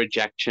outright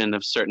rejection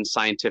of certain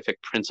scientific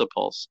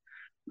principles.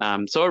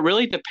 So it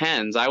really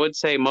depends. I would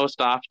say most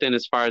often,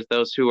 as far as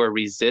those who are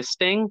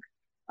resisting,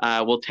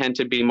 will tend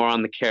to be more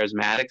on the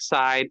charismatic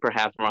side,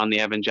 perhaps more on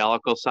the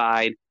evangelical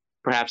side,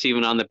 perhaps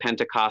even on the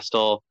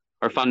Pentecostal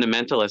or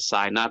fundamentalist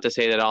side. Not to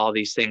say that all of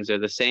these things are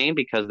the same,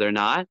 because they're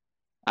not.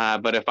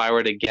 But if I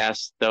were to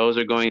guess, those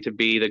are going to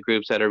be the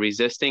groups that are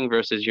resisting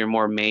versus your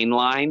more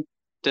mainline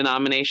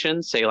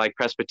denominations, say like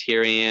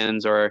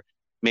Presbyterians or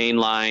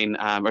mainline,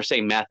 or say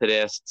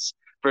Methodists,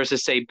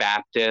 versus say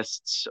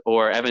Baptists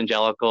or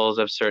evangelicals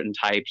of certain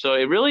types. So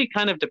it really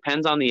kind of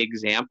depends on the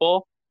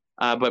example.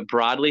 But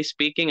broadly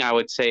speaking, I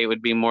would say it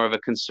would be more of a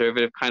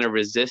conservative kind of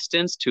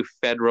resistance to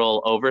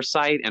federal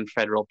oversight and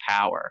federal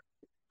power,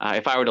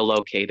 if I were to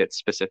locate it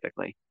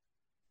specifically.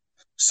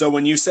 So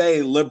when you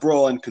say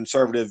liberal and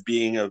conservative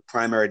being a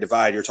primary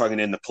divide, you're talking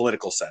in the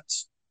political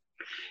sense.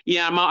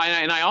 Yeah,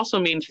 and I also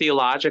mean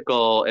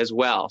theological as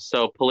well.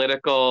 So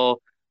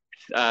political,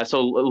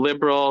 so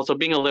liberal, so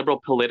being a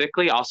liberal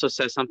politically also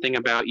says something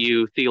about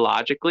you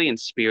theologically and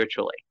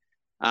spiritually.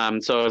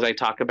 So as I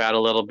talk about a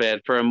little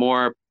bit, for a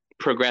more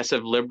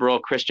progressive liberal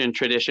Christian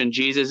tradition,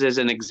 Jesus is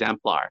an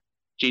exemplar.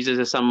 Jesus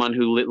is someone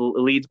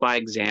who leads by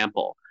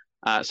example,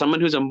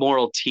 someone who's a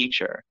moral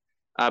teacher.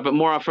 But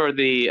more for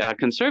the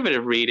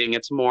conservative reading,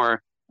 it's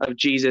more of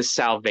Jesus'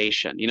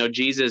 salvation. You know,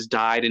 Jesus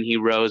died and he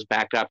rose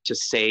back up to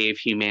save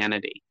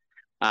humanity.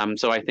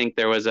 So I think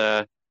there was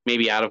a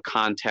maybe out of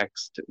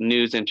context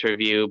news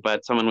interview,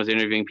 but someone was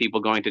interviewing people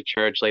going to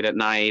church late at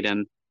night.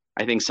 And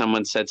I think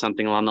someone said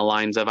something along the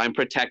lines of, I'm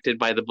protected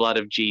by the blood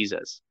of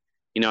Jesus,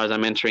 you know, as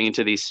I'm entering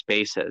into these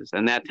spaces.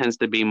 And that tends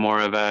to be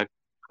more of a,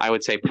 I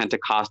would say,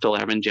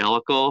 Pentecostal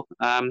evangelical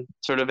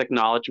sort of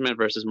acknowledgement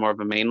versus more of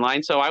a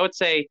mainline. So I would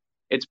say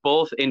it's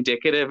both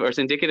indicative, or it's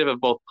indicative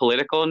of both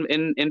political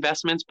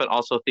investments, but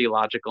also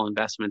theological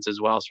investments as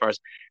well, as far as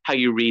how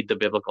you read the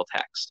biblical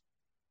text.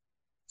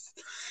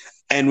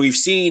 And we've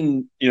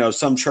seen, you know,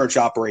 some church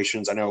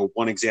operations. I know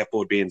one example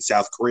would be in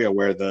South Korea,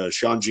 where the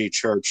Seonji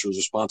Church was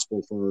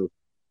responsible for, I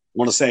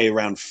want to say,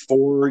 around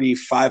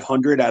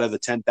 4,500 out of the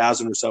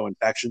 10,000 or so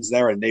infections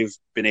there, and they've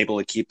been able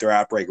to keep their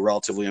outbreak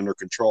relatively under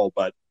control.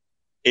 But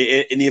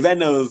in the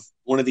event of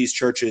one of these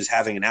churches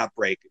having an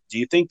outbreak, do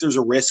you think there's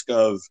a risk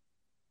of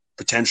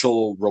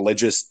potential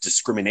religious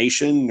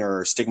discrimination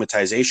or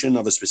stigmatization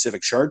of a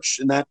specific church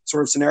in that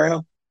sort of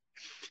scenario?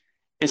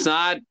 It's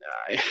not,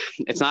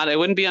 it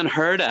wouldn't be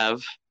unheard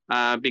of,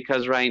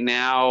 because right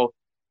now,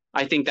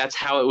 I think that's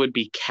how it would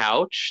be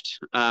couched.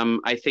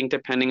 I think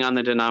depending on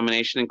the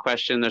denomination in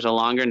question, there's a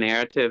longer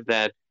narrative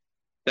that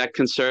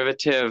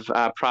conservative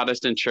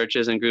Protestant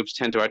churches and groups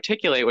tend to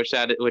articulate,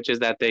 which is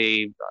that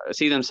they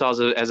see themselves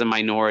as a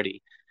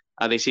minority.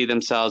 They see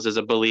themselves as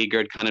a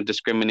beleaguered, kind of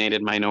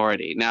discriminated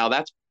minority. Now,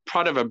 that's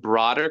part of a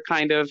broader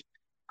kind of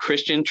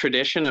Christian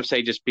tradition of,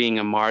 say, just being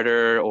a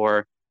martyr,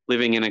 or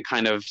living in a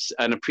kind of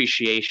an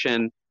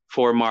appreciation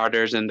for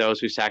martyrs and those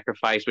who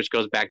sacrifice, which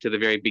goes back to the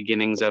very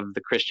beginnings of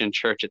the Christian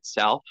church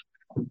itself.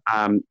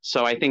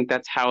 So I think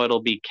that's how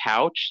it'll be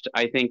couched.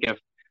 I think if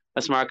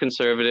a smart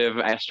conservative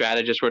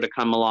strategist were to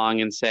come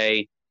along and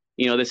say,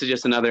 you know, this is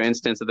just another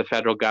instance of the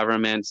federal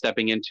government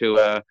stepping into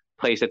a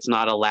place that's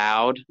not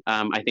allowed,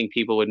 I think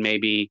people would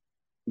maybe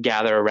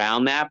gather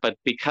around that. But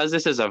because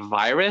this is a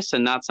virus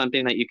and not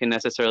something that you can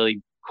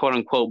necessarily, quote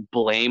unquote,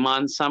 blame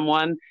on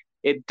someone,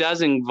 it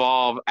does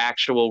involve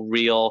actual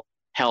real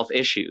health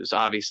issues,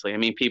 obviously. I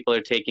mean, people are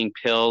taking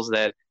pills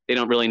that they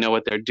don't really know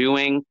what they're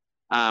doing.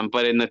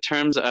 But in the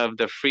terms of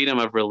the freedom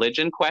of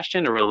religion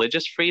question, or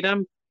religious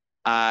freedom,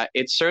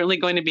 it's certainly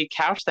going to be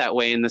couched that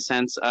way, in the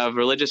sense of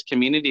religious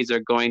communities are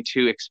going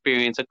to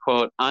experience a,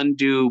 quote,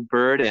 undue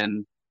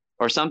burden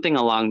or something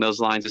along those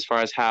lines, as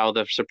far as how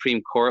the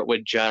Supreme Court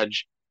would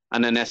judge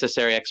an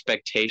unnecessary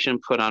expectation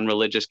put on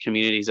religious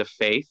communities of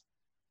faith.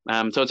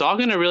 So it's all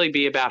going to really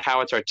be about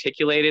how it's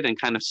articulated and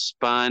kind of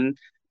spun.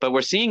 But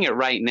we're seeing it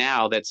right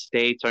now that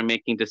states are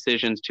making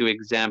decisions to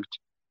exempt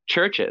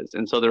churches.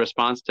 And so the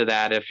response to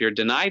that, if you're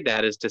denied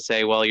that, is to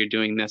say, well, you're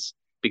doing this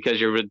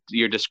because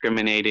you're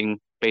discriminating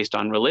based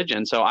on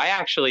religion. So I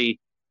actually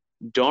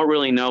don't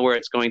really know where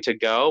it's going to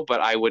go,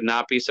 but I would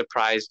not be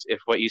surprised if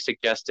what you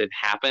suggested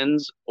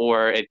happens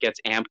or it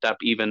gets amped up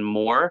even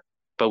more,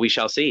 but we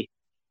shall see.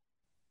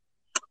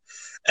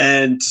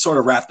 And to sort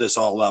of wrap this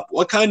all up,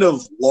 what kind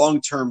of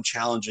long-term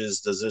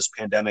challenges does this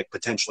pandemic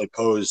potentially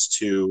pose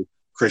to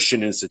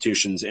Christian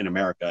institutions in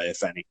America,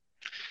 if any?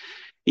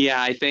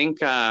 Yeah, I think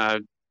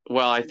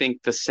I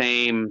think the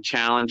same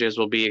challenges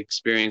will be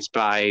experienced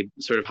by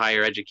sort of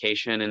higher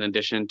education in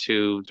addition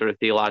to sort of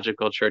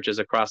theological churches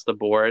across the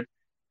board.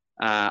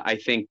 I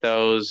think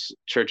those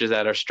churches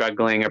that are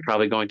struggling are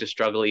probably going to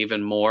struggle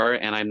even more,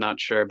 and I'm not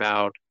sure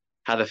about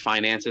how the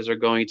finances are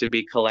going to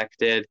be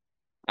collected.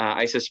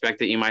 I suspect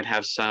that you might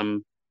have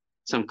some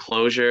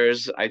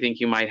closures. I think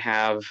you might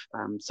have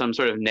some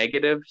sort of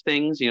negative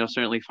things,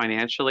 certainly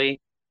financially.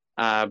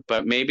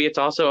 But maybe it's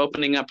also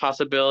opening up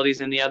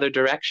possibilities in the other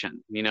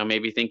direction,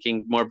 maybe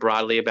thinking more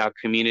broadly about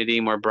community,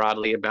 more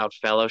broadly about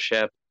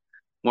fellowship,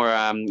 more,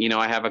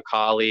 I have a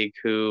colleague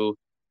who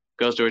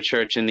goes to a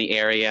church in the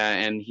area,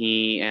 and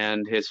he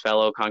and his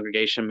fellow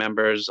congregation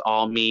members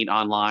all meet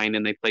online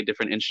and they play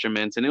different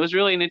instruments. And it was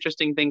really an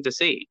interesting thing to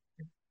see.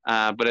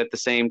 But at the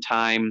same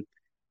time,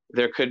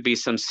 there could be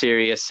some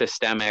serious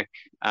systemic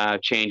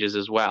changes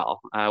as well,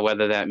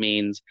 whether that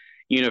means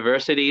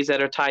universities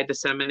that are tied to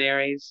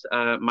seminaries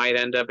might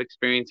end up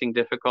experiencing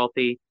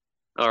difficulty,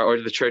 or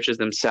the churches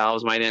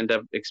themselves might end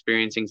up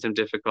experiencing some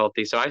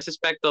difficulty. So I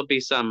suspect there'll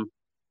be some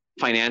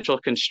financial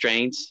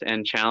constraints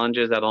and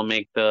challenges that'll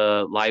make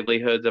the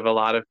livelihoods of a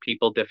lot of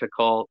people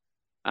difficult,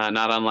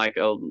 not unlike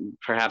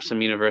perhaps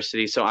some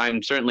universities. So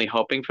I'm certainly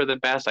hoping for the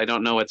best. I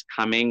don't know what's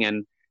coming,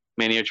 and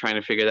many are trying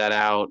to figure that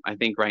out, I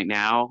think, right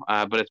now.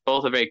 But it's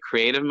both a very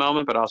creative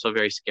moment, but also a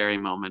very scary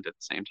moment at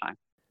the same time.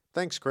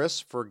 Thanks, Chris,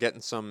 for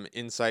getting some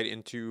insight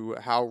into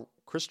how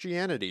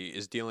Christianity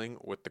is dealing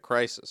with the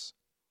crisis.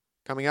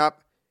 Coming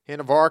up,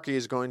 Hanna Varkey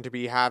is going to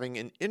be having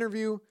an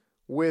interview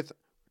with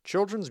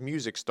children's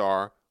music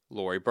star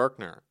Laurie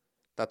Berkner.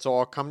 That's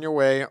all coming your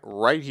way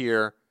right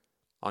here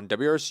on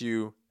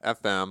WRSU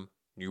FM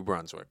New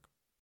Brunswick.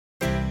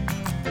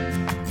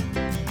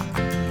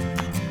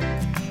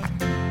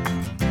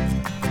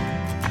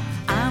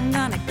 I'm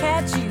gonna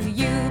catch you,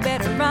 you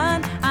better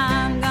run.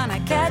 I'm gonna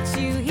catch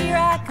you, here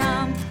I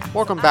come.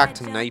 Welcome back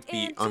to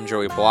Knightbeat. I'm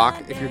Joey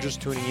Bloch. If you're just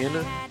tuning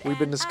in, we've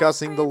been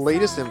discussing the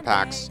latest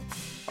impacts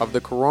of the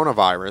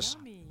coronavirus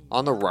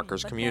on the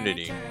Rutgers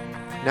community.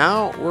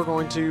 Now we're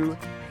going to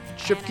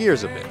shift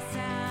gears a bit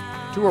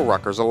to a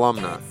Rutgers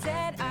alumna.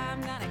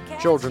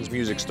 Children's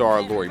music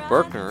star Laurie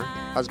Berkner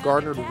has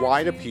garnered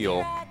wide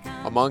appeal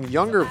among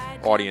younger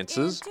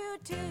audiences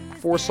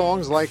for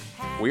songs like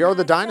We Are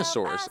the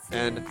Dinosaurs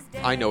and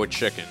I Know a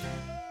Chicken.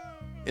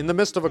 In the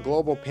midst of a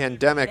global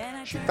pandemic,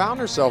 she found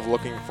herself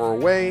looking for a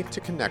way to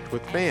connect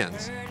with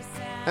fans.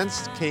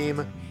 Hence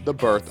came the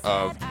birth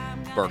of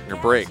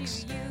Berkner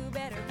Breaks.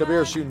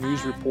 WRSU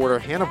News reporter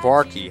Hanna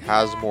Varkey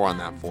has more on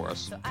that for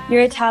us.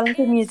 You're a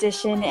talented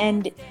musician,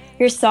 and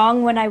your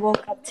song When I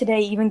Woke Up Today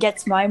even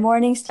gets my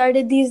morning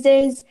started these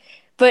days.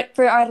 But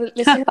for our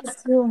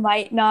listeners who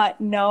might not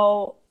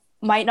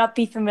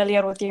be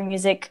familiar with your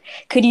music,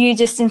 could you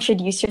just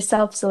introduce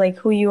yourself, so like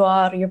who you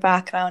are, your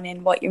background,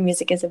 and what your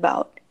music is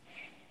about?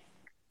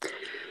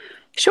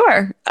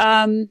 Sure.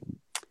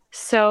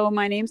 So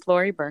my name's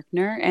Laurie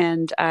Berkner,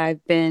 and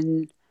I've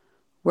been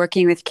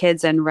working with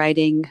kids and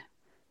writing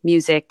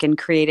music and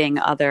creating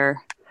other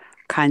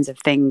kinds of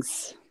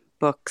things,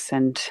 books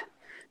and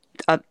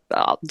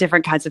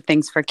different kinds of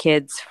things for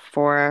kids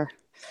for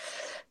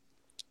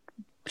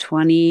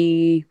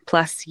 20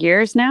 plus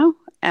years now.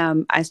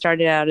 I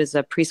started out as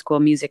a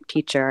preschool music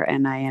teacher,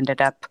 and I ended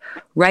up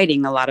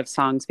writing a lot of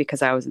songs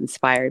because I was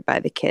inspired by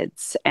the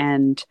kids.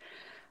 And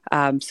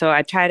so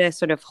I try to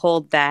sort of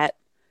hold that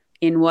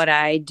in what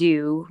I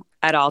do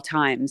at all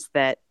times,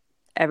 that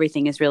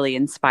everything is really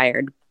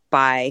inspired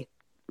by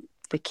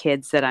the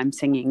kids that I'm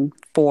singing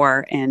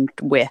for and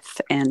with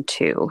and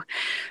to.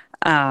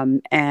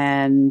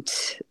 And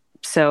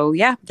so,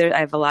 I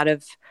have a lot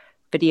of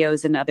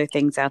videos and other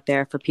things out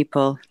there for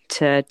people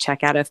to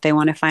check out if they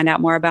want to find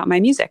out more about my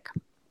music.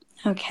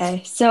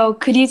 Okay, so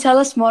could you tell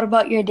us more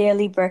about your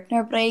daily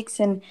Berkner Breaks,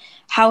 and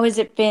how has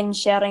it been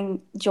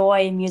sharing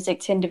joy and music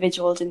to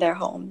individuals in their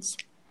homes?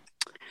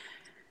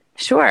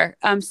 Sure.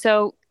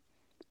 So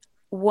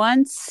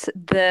once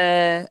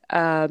the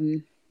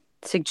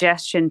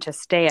suggestion to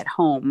stay at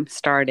home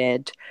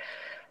started,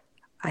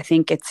 I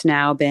think it's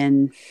now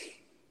been,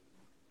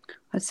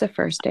 what's the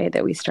first day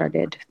that we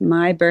started?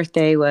 My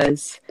birthday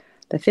was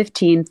the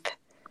 15th,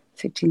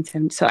 16th,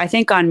 17th. So I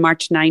think on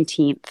March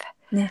 19th,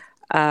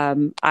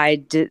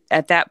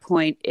 at that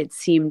point, it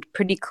seemed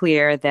pretty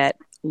clear that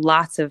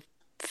lots of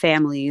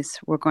families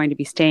were going to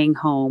be staying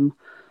home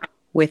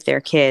with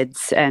their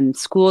kids, and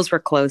schools were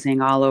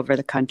closing all over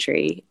the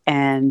country.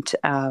 And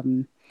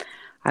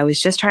I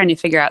was just trying to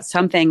figure out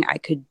something I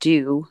could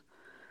do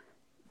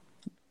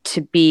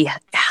to be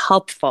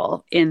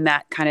helpful in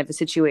that kind of a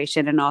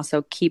situation, and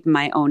also keep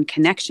my own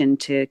connection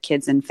to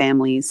kids and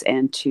families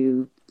and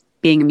to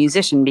being a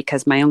musician,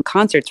 because my own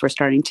concerts were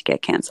starting to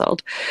get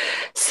canceled.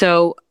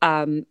 So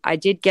I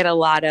did get a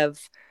lot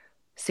of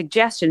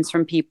suggestions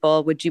from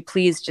people. Would you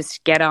please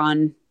just get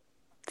on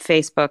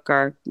Facebook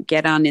or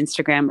get on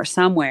Instagram or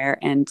somewhere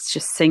and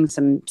just sing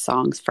some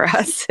songs for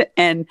us?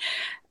 And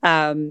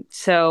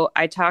so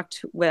I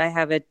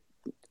have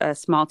a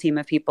small team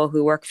of people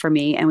who work for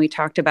me, and we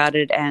talked about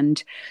it,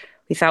 and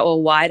we thought,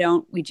 well, why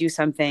don't we do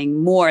something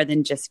more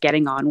than just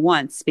getting on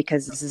once,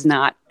 because this is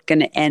not going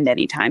to end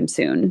anytime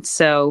soon.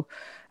 So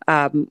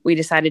we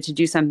decided to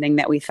do something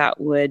that we thought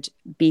would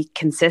be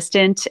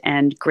consistent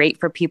and great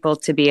for people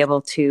to be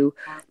able to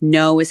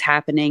know is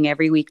happening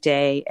every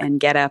weekday and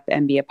get up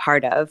and be a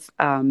part of.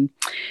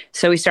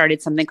 So we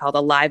started something called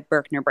a live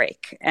Berkner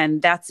break.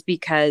 And that's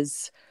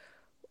because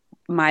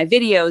my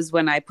videos,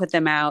 when I put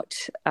them out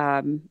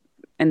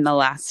in the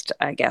last,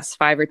 I guess,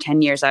 5 or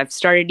 10 years, I've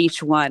started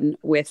each one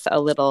with a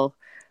little,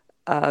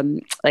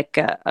 like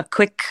a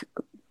quick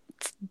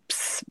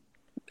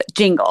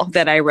jingle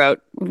that I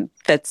wrote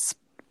it's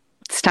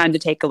time to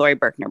take a Laurie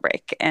Berkner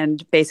break,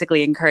 and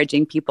basically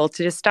encouraging people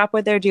to just stop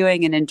what they're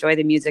doing and enjoy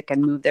the music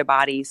and move their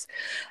bodies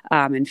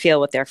and feel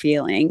what they're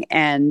feeling.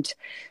 And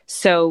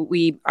so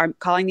we are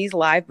calling these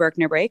live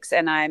Berkner breaks,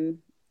 and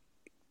I'm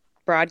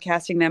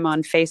broadcasting them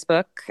on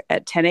Facebook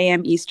at 10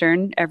 a.m.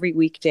 Eastern every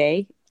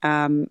weekday.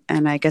 And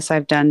I guess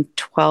I've done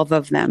 12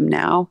 of them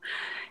now.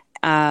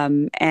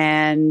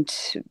 And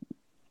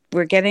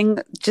we're getting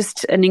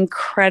just an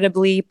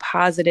incredibly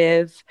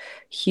positive,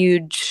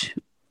 huge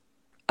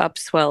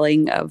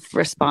upswelling of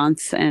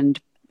response and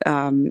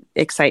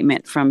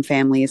excitement from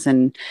families.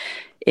 And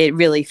it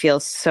really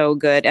feels so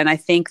good. And I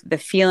think the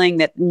feeling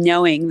that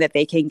knowing that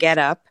they can get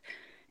up,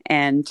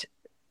 and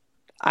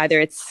either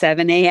it's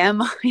 7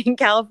 a.m. in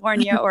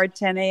California or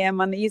 10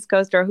 a.m. on the East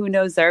Coast, or who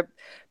knows,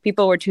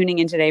 people were tuning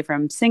in today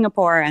from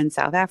Singapore and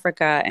South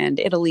Africa and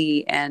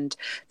Italy and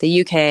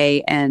the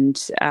UK.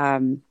 And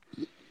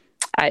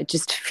it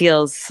just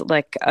feels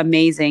like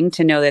amazing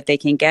to know that they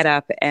can get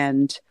up,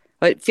 and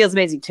it feels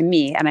amazing to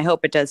me, and I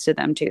hope it does to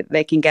them too.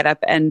 They can get up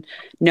and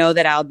know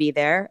that I'll be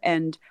there,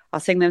 and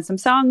I'll sing them some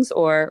songs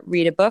or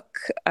read a book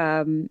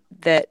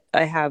that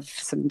I have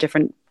some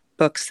different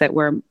books that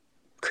were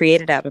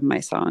created out of my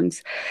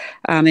songs,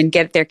 and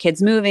get their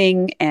kids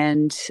moving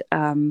and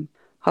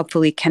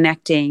hopefully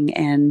connecting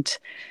and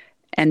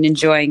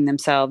enjoying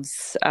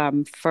themselves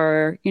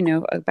for,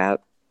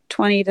 about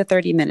 20 to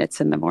 30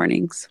 minutes in the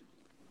mornings.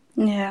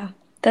 Yeah,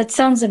 that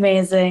sounds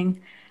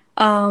amazing.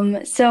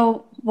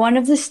 So one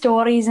of the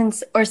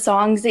stories or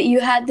songs that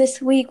you had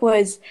this week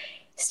was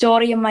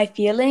Story of My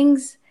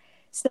Feelings.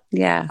 So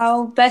yeah.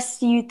 How best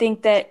do you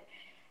think that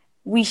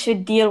we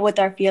should deal with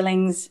our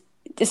feelings,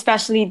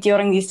 especially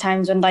during these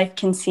times when life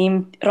can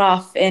seem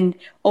rough and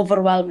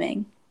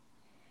overwhelming?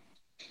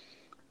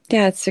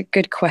 Yeah, it's a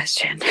good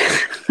question.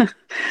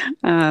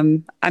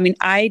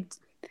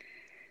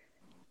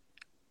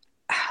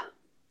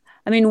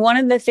 One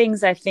of the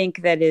things I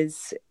think that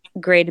is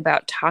great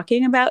about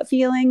talking about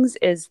feelings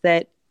is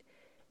that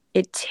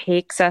it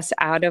takes us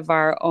out of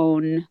our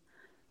own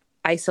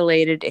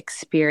isolated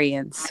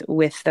experience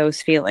with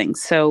those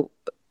feelings. So,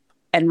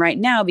 and right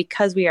now,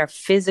 because we are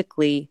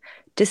physically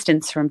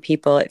distanced from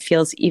people, it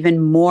feels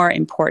even more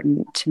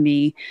important to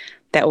me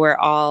that we're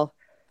all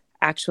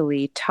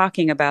actually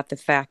talking about the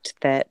fact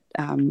that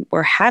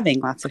we're having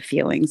lots of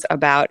feelings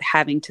about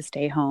having to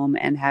stay home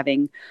and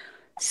having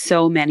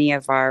so many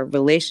of our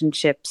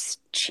relationships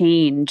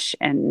change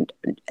and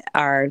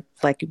our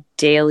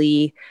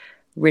daily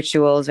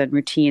rituals and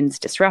routines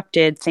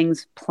disrupted,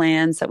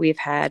 plans that we've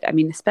had.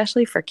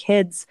 Especially for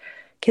kids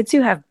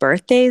who have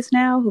birthdays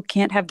now, who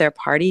can't have their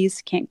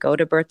parties, can't go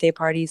to birthday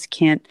parties,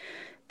 can't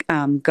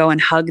go and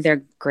hug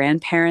their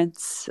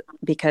grandparents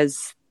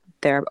because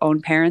their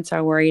own parents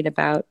are worried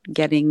about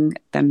getting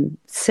them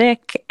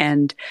sick.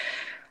 And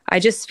I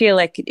just feel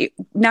like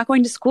not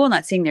going to school,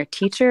 not seeing their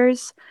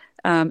teachers.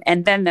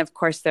 And then, of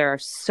course, there are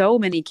so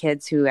many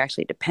kids who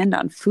actually depend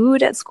on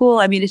food at school.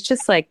 It's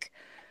just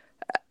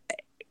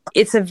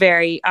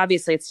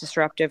obviously it's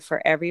disruptive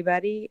for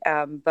everybody.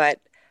 But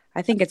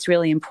I think it's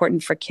really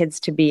important for kids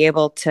to be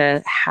able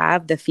to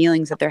have the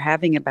feelings that they're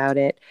having about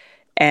it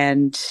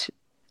and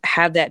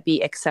have that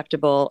be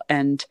acceptable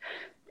and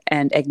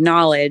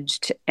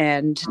acknowledged,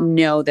 and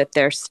know that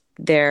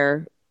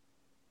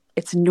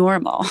it's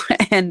normal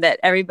and that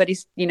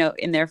everybody's,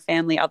 in their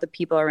family, all the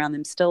people around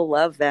them still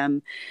love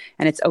them,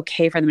 and it's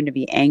okay for them to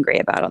be angry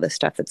about all the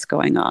stuff that's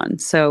going on.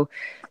 So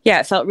yeah,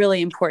 it felt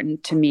really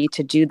important to me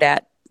to do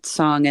that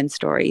song and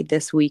story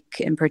this week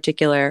in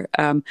particular.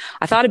 I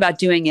thought about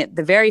doing it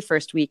the very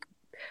first week,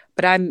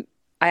 but I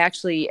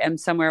actually am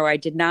somewhere where I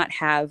did not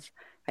have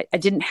I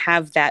didn't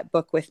have that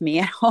book with me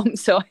at home,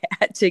 so I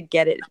had to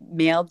get it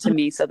mailed to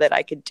me so that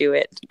I could do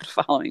it the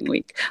following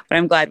week. But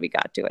I'm glad we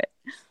got to it.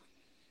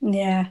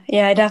 Yeah,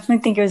 I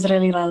definitely think it was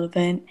really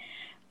relevant.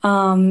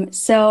 The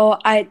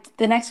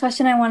next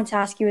question I wanted to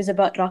ask you is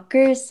about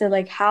Rutgers. So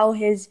like, how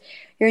has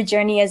your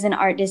journey as an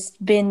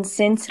artist been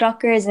since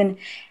Rutgers, and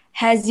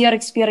has your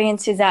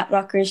experiences at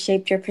Rutgers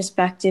shaped your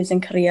perspectives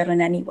and career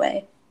in any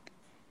way?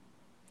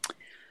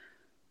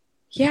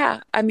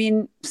 Yeah, I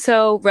mean,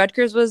 so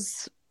Rutgers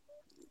was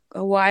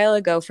a while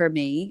ago for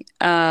me.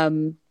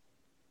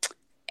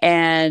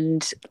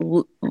 And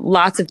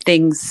lots of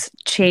things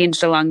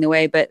changed along the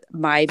way, but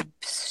my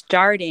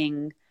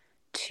starting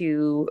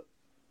to,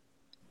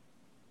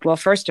 well,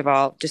 first of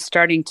all, just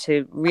starting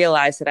to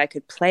realize that I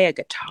could play a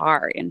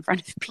guitar in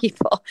front of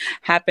people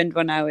happened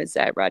when I was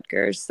at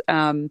Rutgers.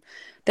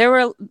 There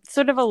were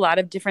sort of a lot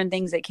of different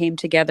things that came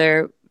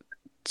together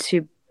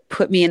to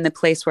put me in the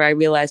place where I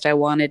realized I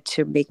wanted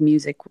to make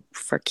music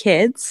for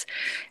kids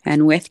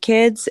and with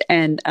kids.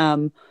 And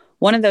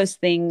one of those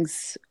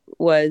things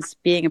was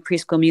being a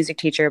preschool music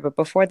teacher. But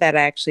before that,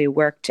 I actually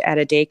worked at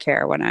a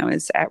daycare when I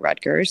was at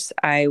Rutgers.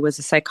 I was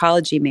a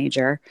psychology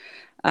major,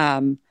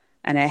 and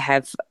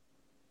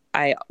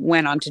I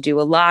went on to do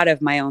a lot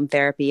of my own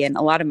therapy, and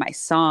a lot of my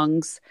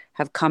songs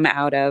have come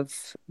out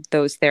of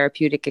those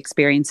therapeutic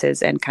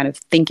experiences and kind of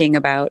thinking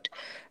about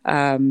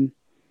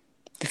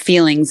the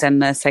feelings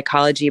and the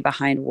psychology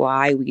behind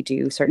why we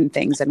do certain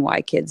things and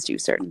why kids do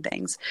certain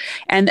things.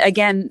 And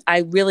again, I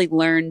really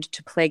learned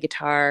to play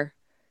guitar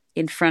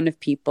in front of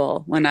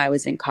people when I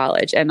was in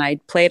college. And I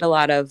played a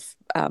lot of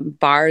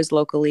bars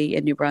locally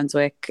in New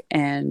Brunswick,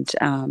 and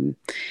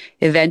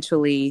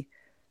eventually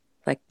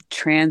like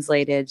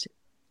translated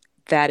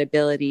that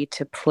ability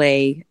to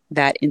play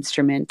that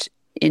instrument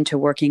into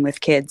working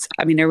with kids.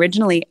 I mean,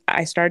 originally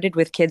I started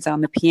with kids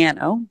on the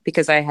piano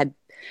because I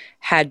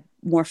had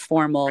more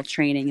formal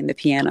training in the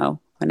piano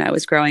when I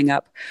was growing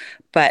up,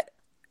 but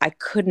I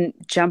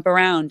couldn't jump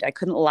around. I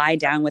couldn't lie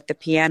down with the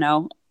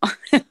piano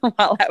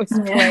while I was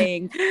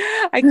playing.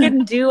 I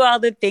couldn't do all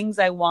the things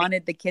I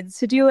wanted the kids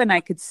to do. And I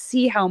could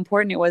see how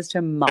important it was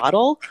to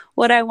model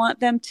what I want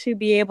them to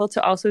be able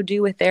to also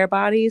do with their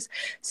bodies.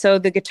 So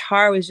the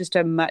guitar was just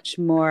a much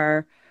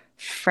more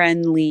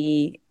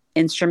friendly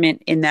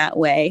instrument in that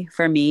way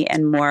for me,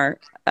 and more,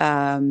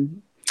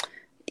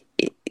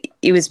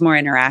 it was more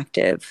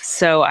interactive.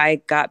 So I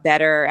got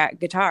better at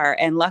guitar,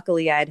 and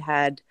luckily I'd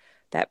had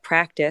that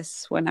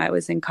practice when I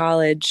was in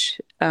college,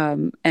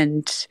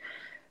 and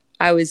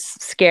I was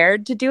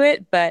scared to do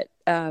it, but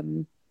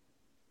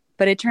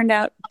it turned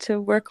out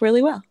to work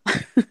really well.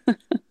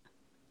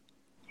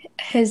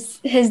 Has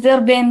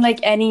there been like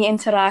any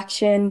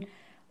interaction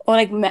or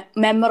like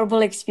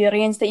memorable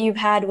experience that you've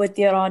had with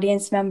your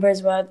audience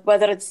members,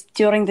 whether it's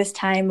during this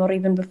time or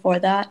even before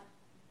that?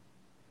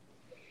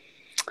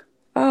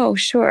 Oh,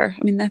 sure.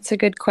 I mean, that's a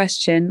good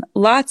question.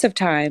 Lots of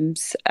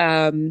times.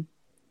 In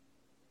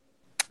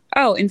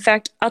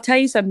fact, I'll tell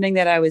you something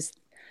that I was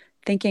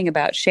thinking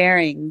about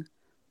sharing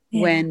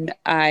when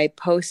I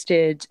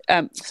posted,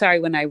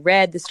 when I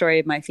read the story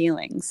of my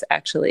feelings,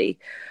 actually.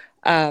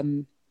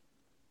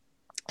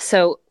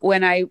 So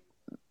when I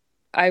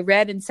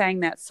read and sang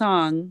that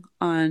song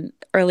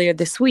earlier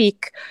this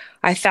week,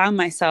 I found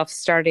myself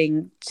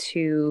starting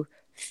to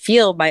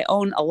feel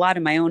a lot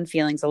of my own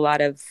feelings, a lot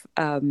of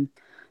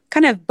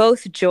kind of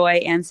both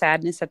joy and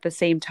sadness at the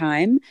same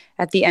time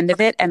at the end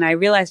of it. And I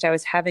realized I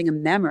was having a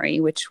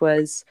memory, which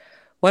was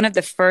one of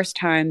the first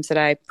times that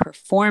I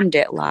performed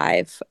it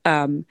live,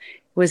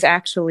 was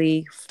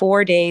actually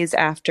 4 days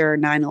after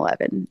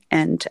 9/11.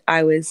 And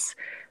I was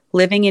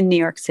living in New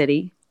York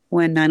City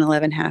when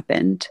 9/11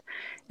 happened.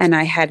 And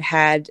I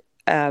had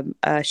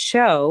a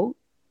show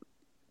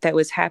that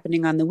was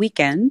happening on the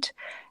weekend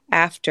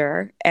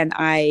after, and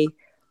I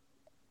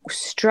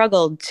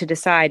struggled to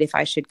decide if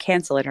I should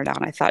cancel it or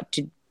not. I thought,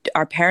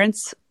 are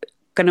parents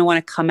going to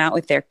want to come out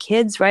with their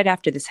kids right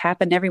after this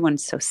happened?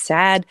 Everyone's so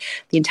sad.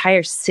 The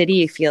entire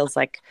city feels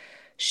like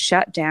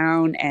shut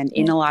down and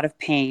in a lot of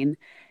pain.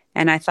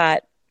 And I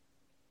thought,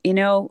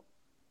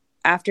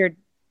 after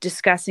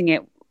discussing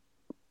it,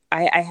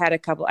 I had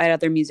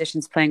other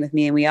musicians playing with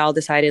me, and we all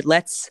decided,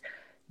 let's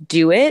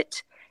do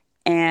it.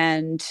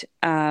 And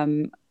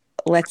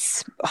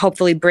let's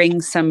hopefully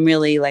bring some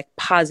really like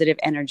positive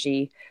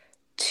energy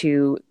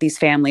to these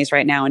families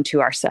right now and to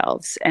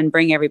ourselves, and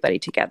bring everybody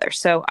together.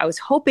 So I was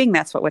hoping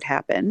that's what would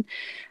happen.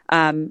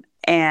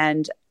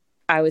 And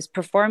I was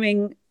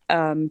performing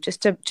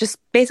just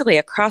basically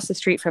across the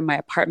street from my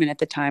apartment at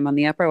the time on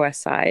the Upper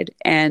West Side.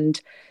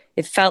 And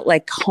it felt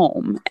like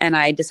home. And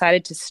I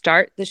decided to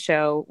start the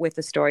show with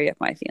the story of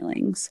my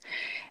feelings.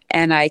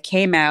 And I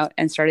came out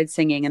and started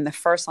singing. And the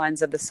first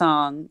lines of the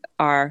song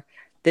are,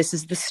 "This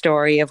is the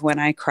story of when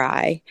I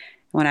cry.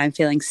 When I'm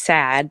feeling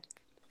sad,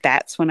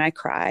 that's when I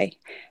cry.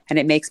 And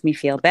it makes me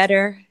feel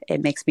better.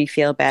 It makes me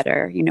feel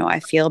better. I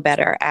feel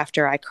better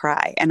after I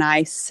cry." And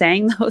I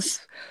sang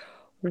those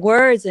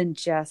words and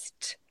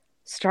just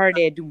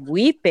started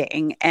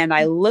weeping, and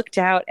I looked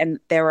out, and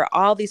there were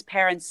all these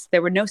parents.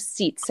 There were no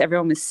seats.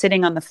 Everyone was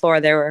sitting on the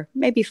floor. There were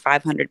maybe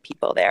 500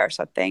 people there or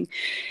something.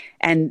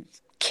 And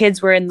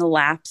kids were in the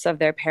laps of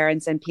their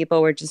parents, and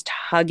people were just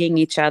hugging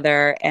each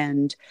other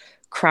and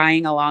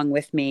crying along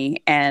with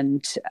me.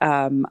 And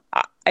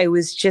it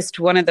was just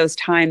one of those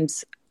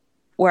times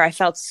where I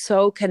felt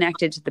so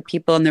connected to the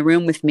people in the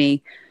room with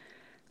me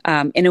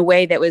in a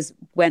way that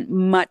went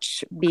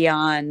much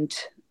beyond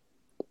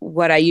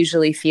what I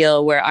usually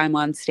feel where I'm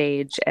on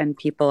stage and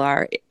people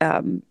are,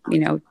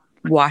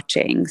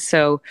 watching.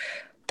 So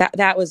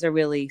that was a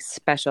really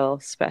special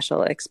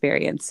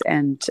experience.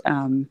 And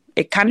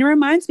it kind of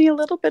reminds me a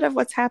little bit of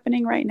what's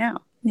happening right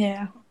now.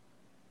 Yeah.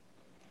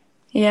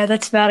 Yeah,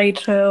 that's very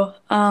true.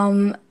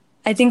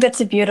 I think that's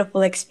a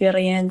beautiful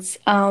experience.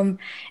 And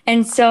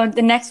so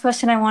the next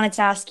question I wanted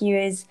to ask you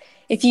is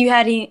if you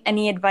had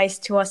any advice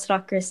to us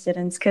Rutgers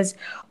students, because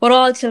we're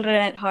all children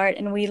at heart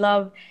and we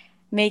love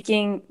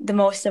making the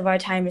most of our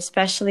time,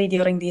 especially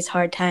during these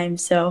hard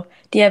times. So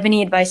do you have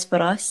any advice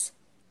for us?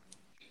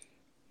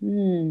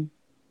 Yeah,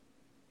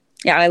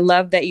 I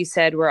love that you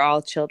said we're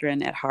all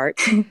children at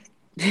heart.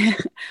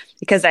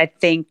 Because I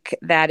think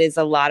that is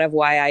a lot of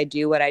why I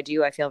do what I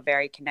do. I feel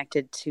very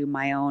connected to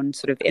my own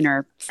sort of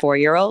inner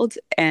 4-year-old.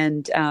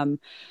 And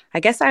I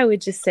guess I would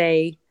just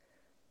say,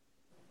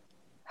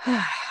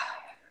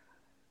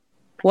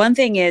 one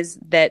thing is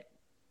that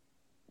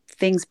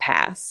things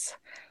pass.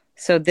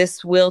 So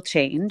this will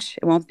change.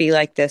 It won't be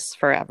like this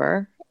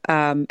forever.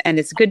 And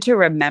it's good to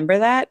remember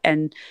that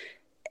and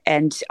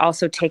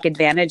also take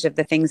advantage of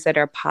the things that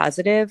are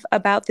positive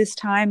about this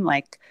time,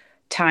 like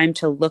time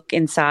to look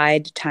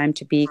inside, time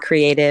to be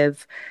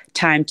creative,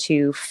 time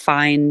to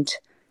find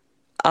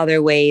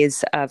other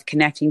ways of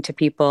connecting to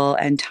people,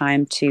 and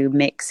time to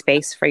make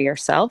space for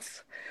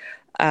yourself.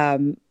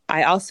 I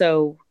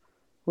also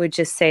would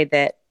just say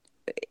that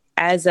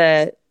as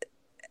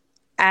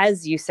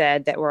you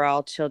said, that we're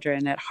all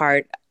children at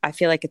heart, I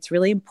feel like it's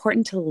really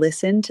important to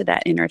listen to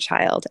that inner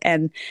child.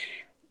 And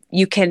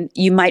you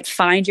might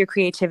find your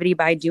creativity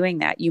by doing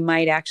that. You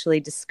might actually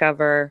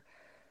discover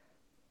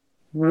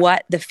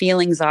what the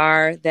feelings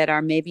are that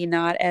are maybe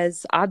not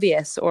as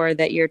obvious or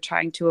that you're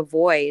trying to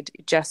avoid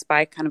just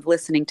by kind of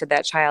listening to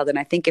that child. And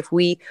I think if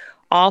we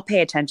all pay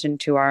attention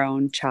to our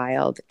own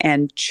child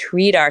and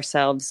treat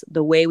ourselves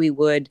the way we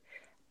would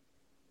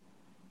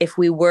if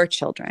we were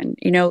children,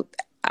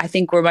 I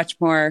think we're much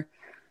more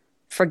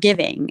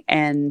forgiving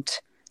and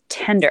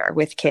tender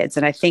with kids.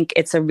 And I think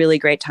it's a really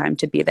great time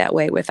to be that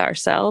way with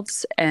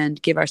ourselves and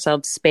give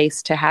ourselves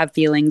space to have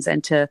feelings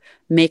and to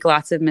make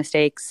lots of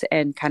mistakes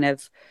and kind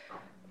of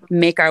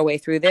make our way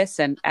through this.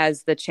 And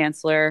as the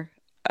chancellor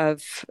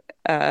of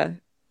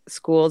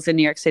schools in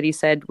New York City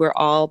said, we're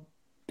all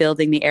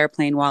building the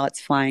airplane while it's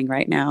flying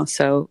right now.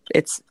 So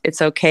it's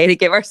okay to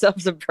give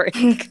ourselves a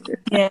break.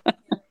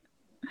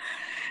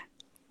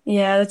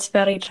 Yeah, that's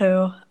very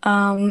true.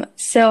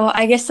 So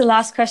I guess the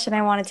last question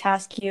I wanted to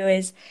ask you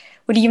is,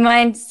 would you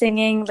mind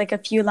singing like a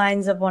few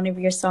lines of one of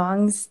your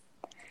songs?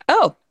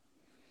 Oh,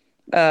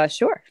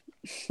 sure.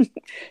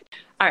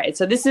 All right.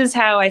 So this is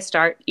how I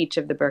start each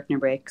of the Berkner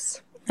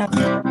breaks.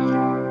 Okay.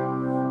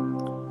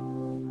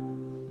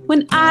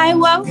 When I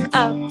woke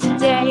up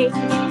today,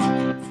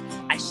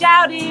 I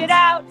shouted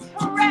out,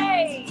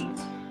 hooray!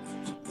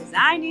 'Cause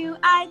I knew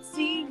I'd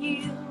see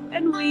you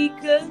and we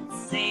could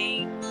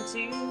sing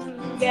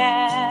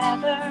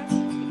together.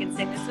 You can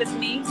sing this with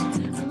me.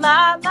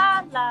 La,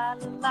 la, la,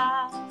 la,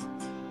 la.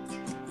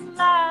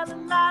 La, la,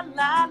 la,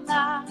 la,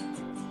 la.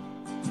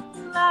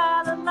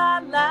 La, la, la,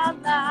 la,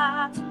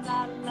 la.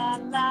 La, la,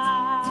 la.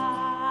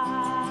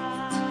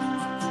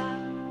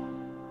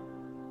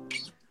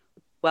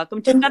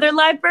 Welcome to another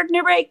live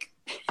Berkner break.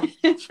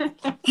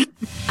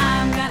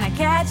 I'm gonna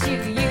catch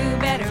you, you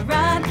better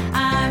run.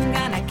 I'm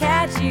gonna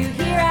catch you,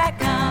 here I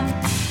come.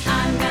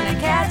 I'm gonna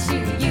catch you,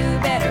 you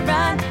better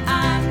run.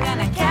 I'm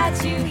gonna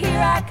catch you, here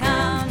I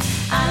come.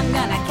 I'm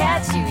gonna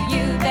catch you,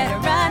 you better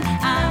run.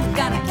 I'm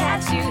gonna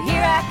catch you,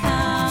 here I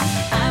come.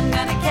 I'm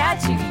gonna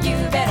catch you,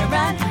 you better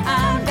run.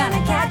 I'm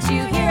gonna catch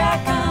you, here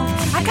I come.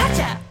 I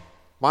gotcha!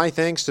 My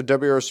thanks to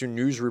WRSU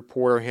News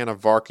reporter Hanna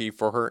Varkey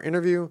for her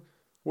interview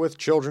with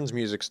children's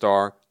music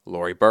star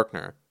Laurie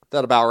Berkner.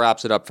 That about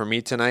wraps it up for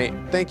me tonight.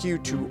 Thank you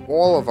to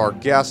all of our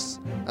guests,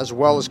 as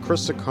well as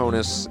Chris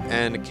Tsakonas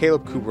and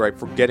Caleb Kuberiet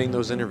for getting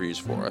those interviews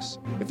for us.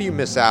 If you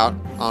miss out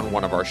on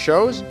one of our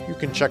shows, you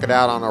can check it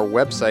out on our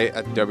website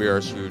at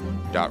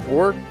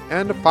wrsu.org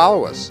and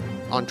follow us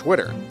on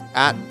Twitter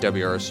at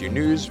WRSU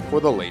News for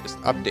the latest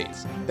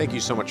updates. Thank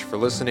you so much for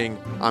listening.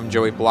 I'm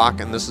Joey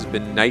Bloch, and this has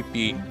been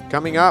Knightbeat.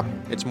 Coming up,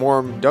 it's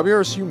more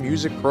WRSU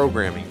music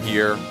programming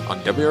here on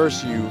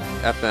WRSU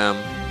FM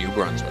New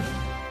Brunswick.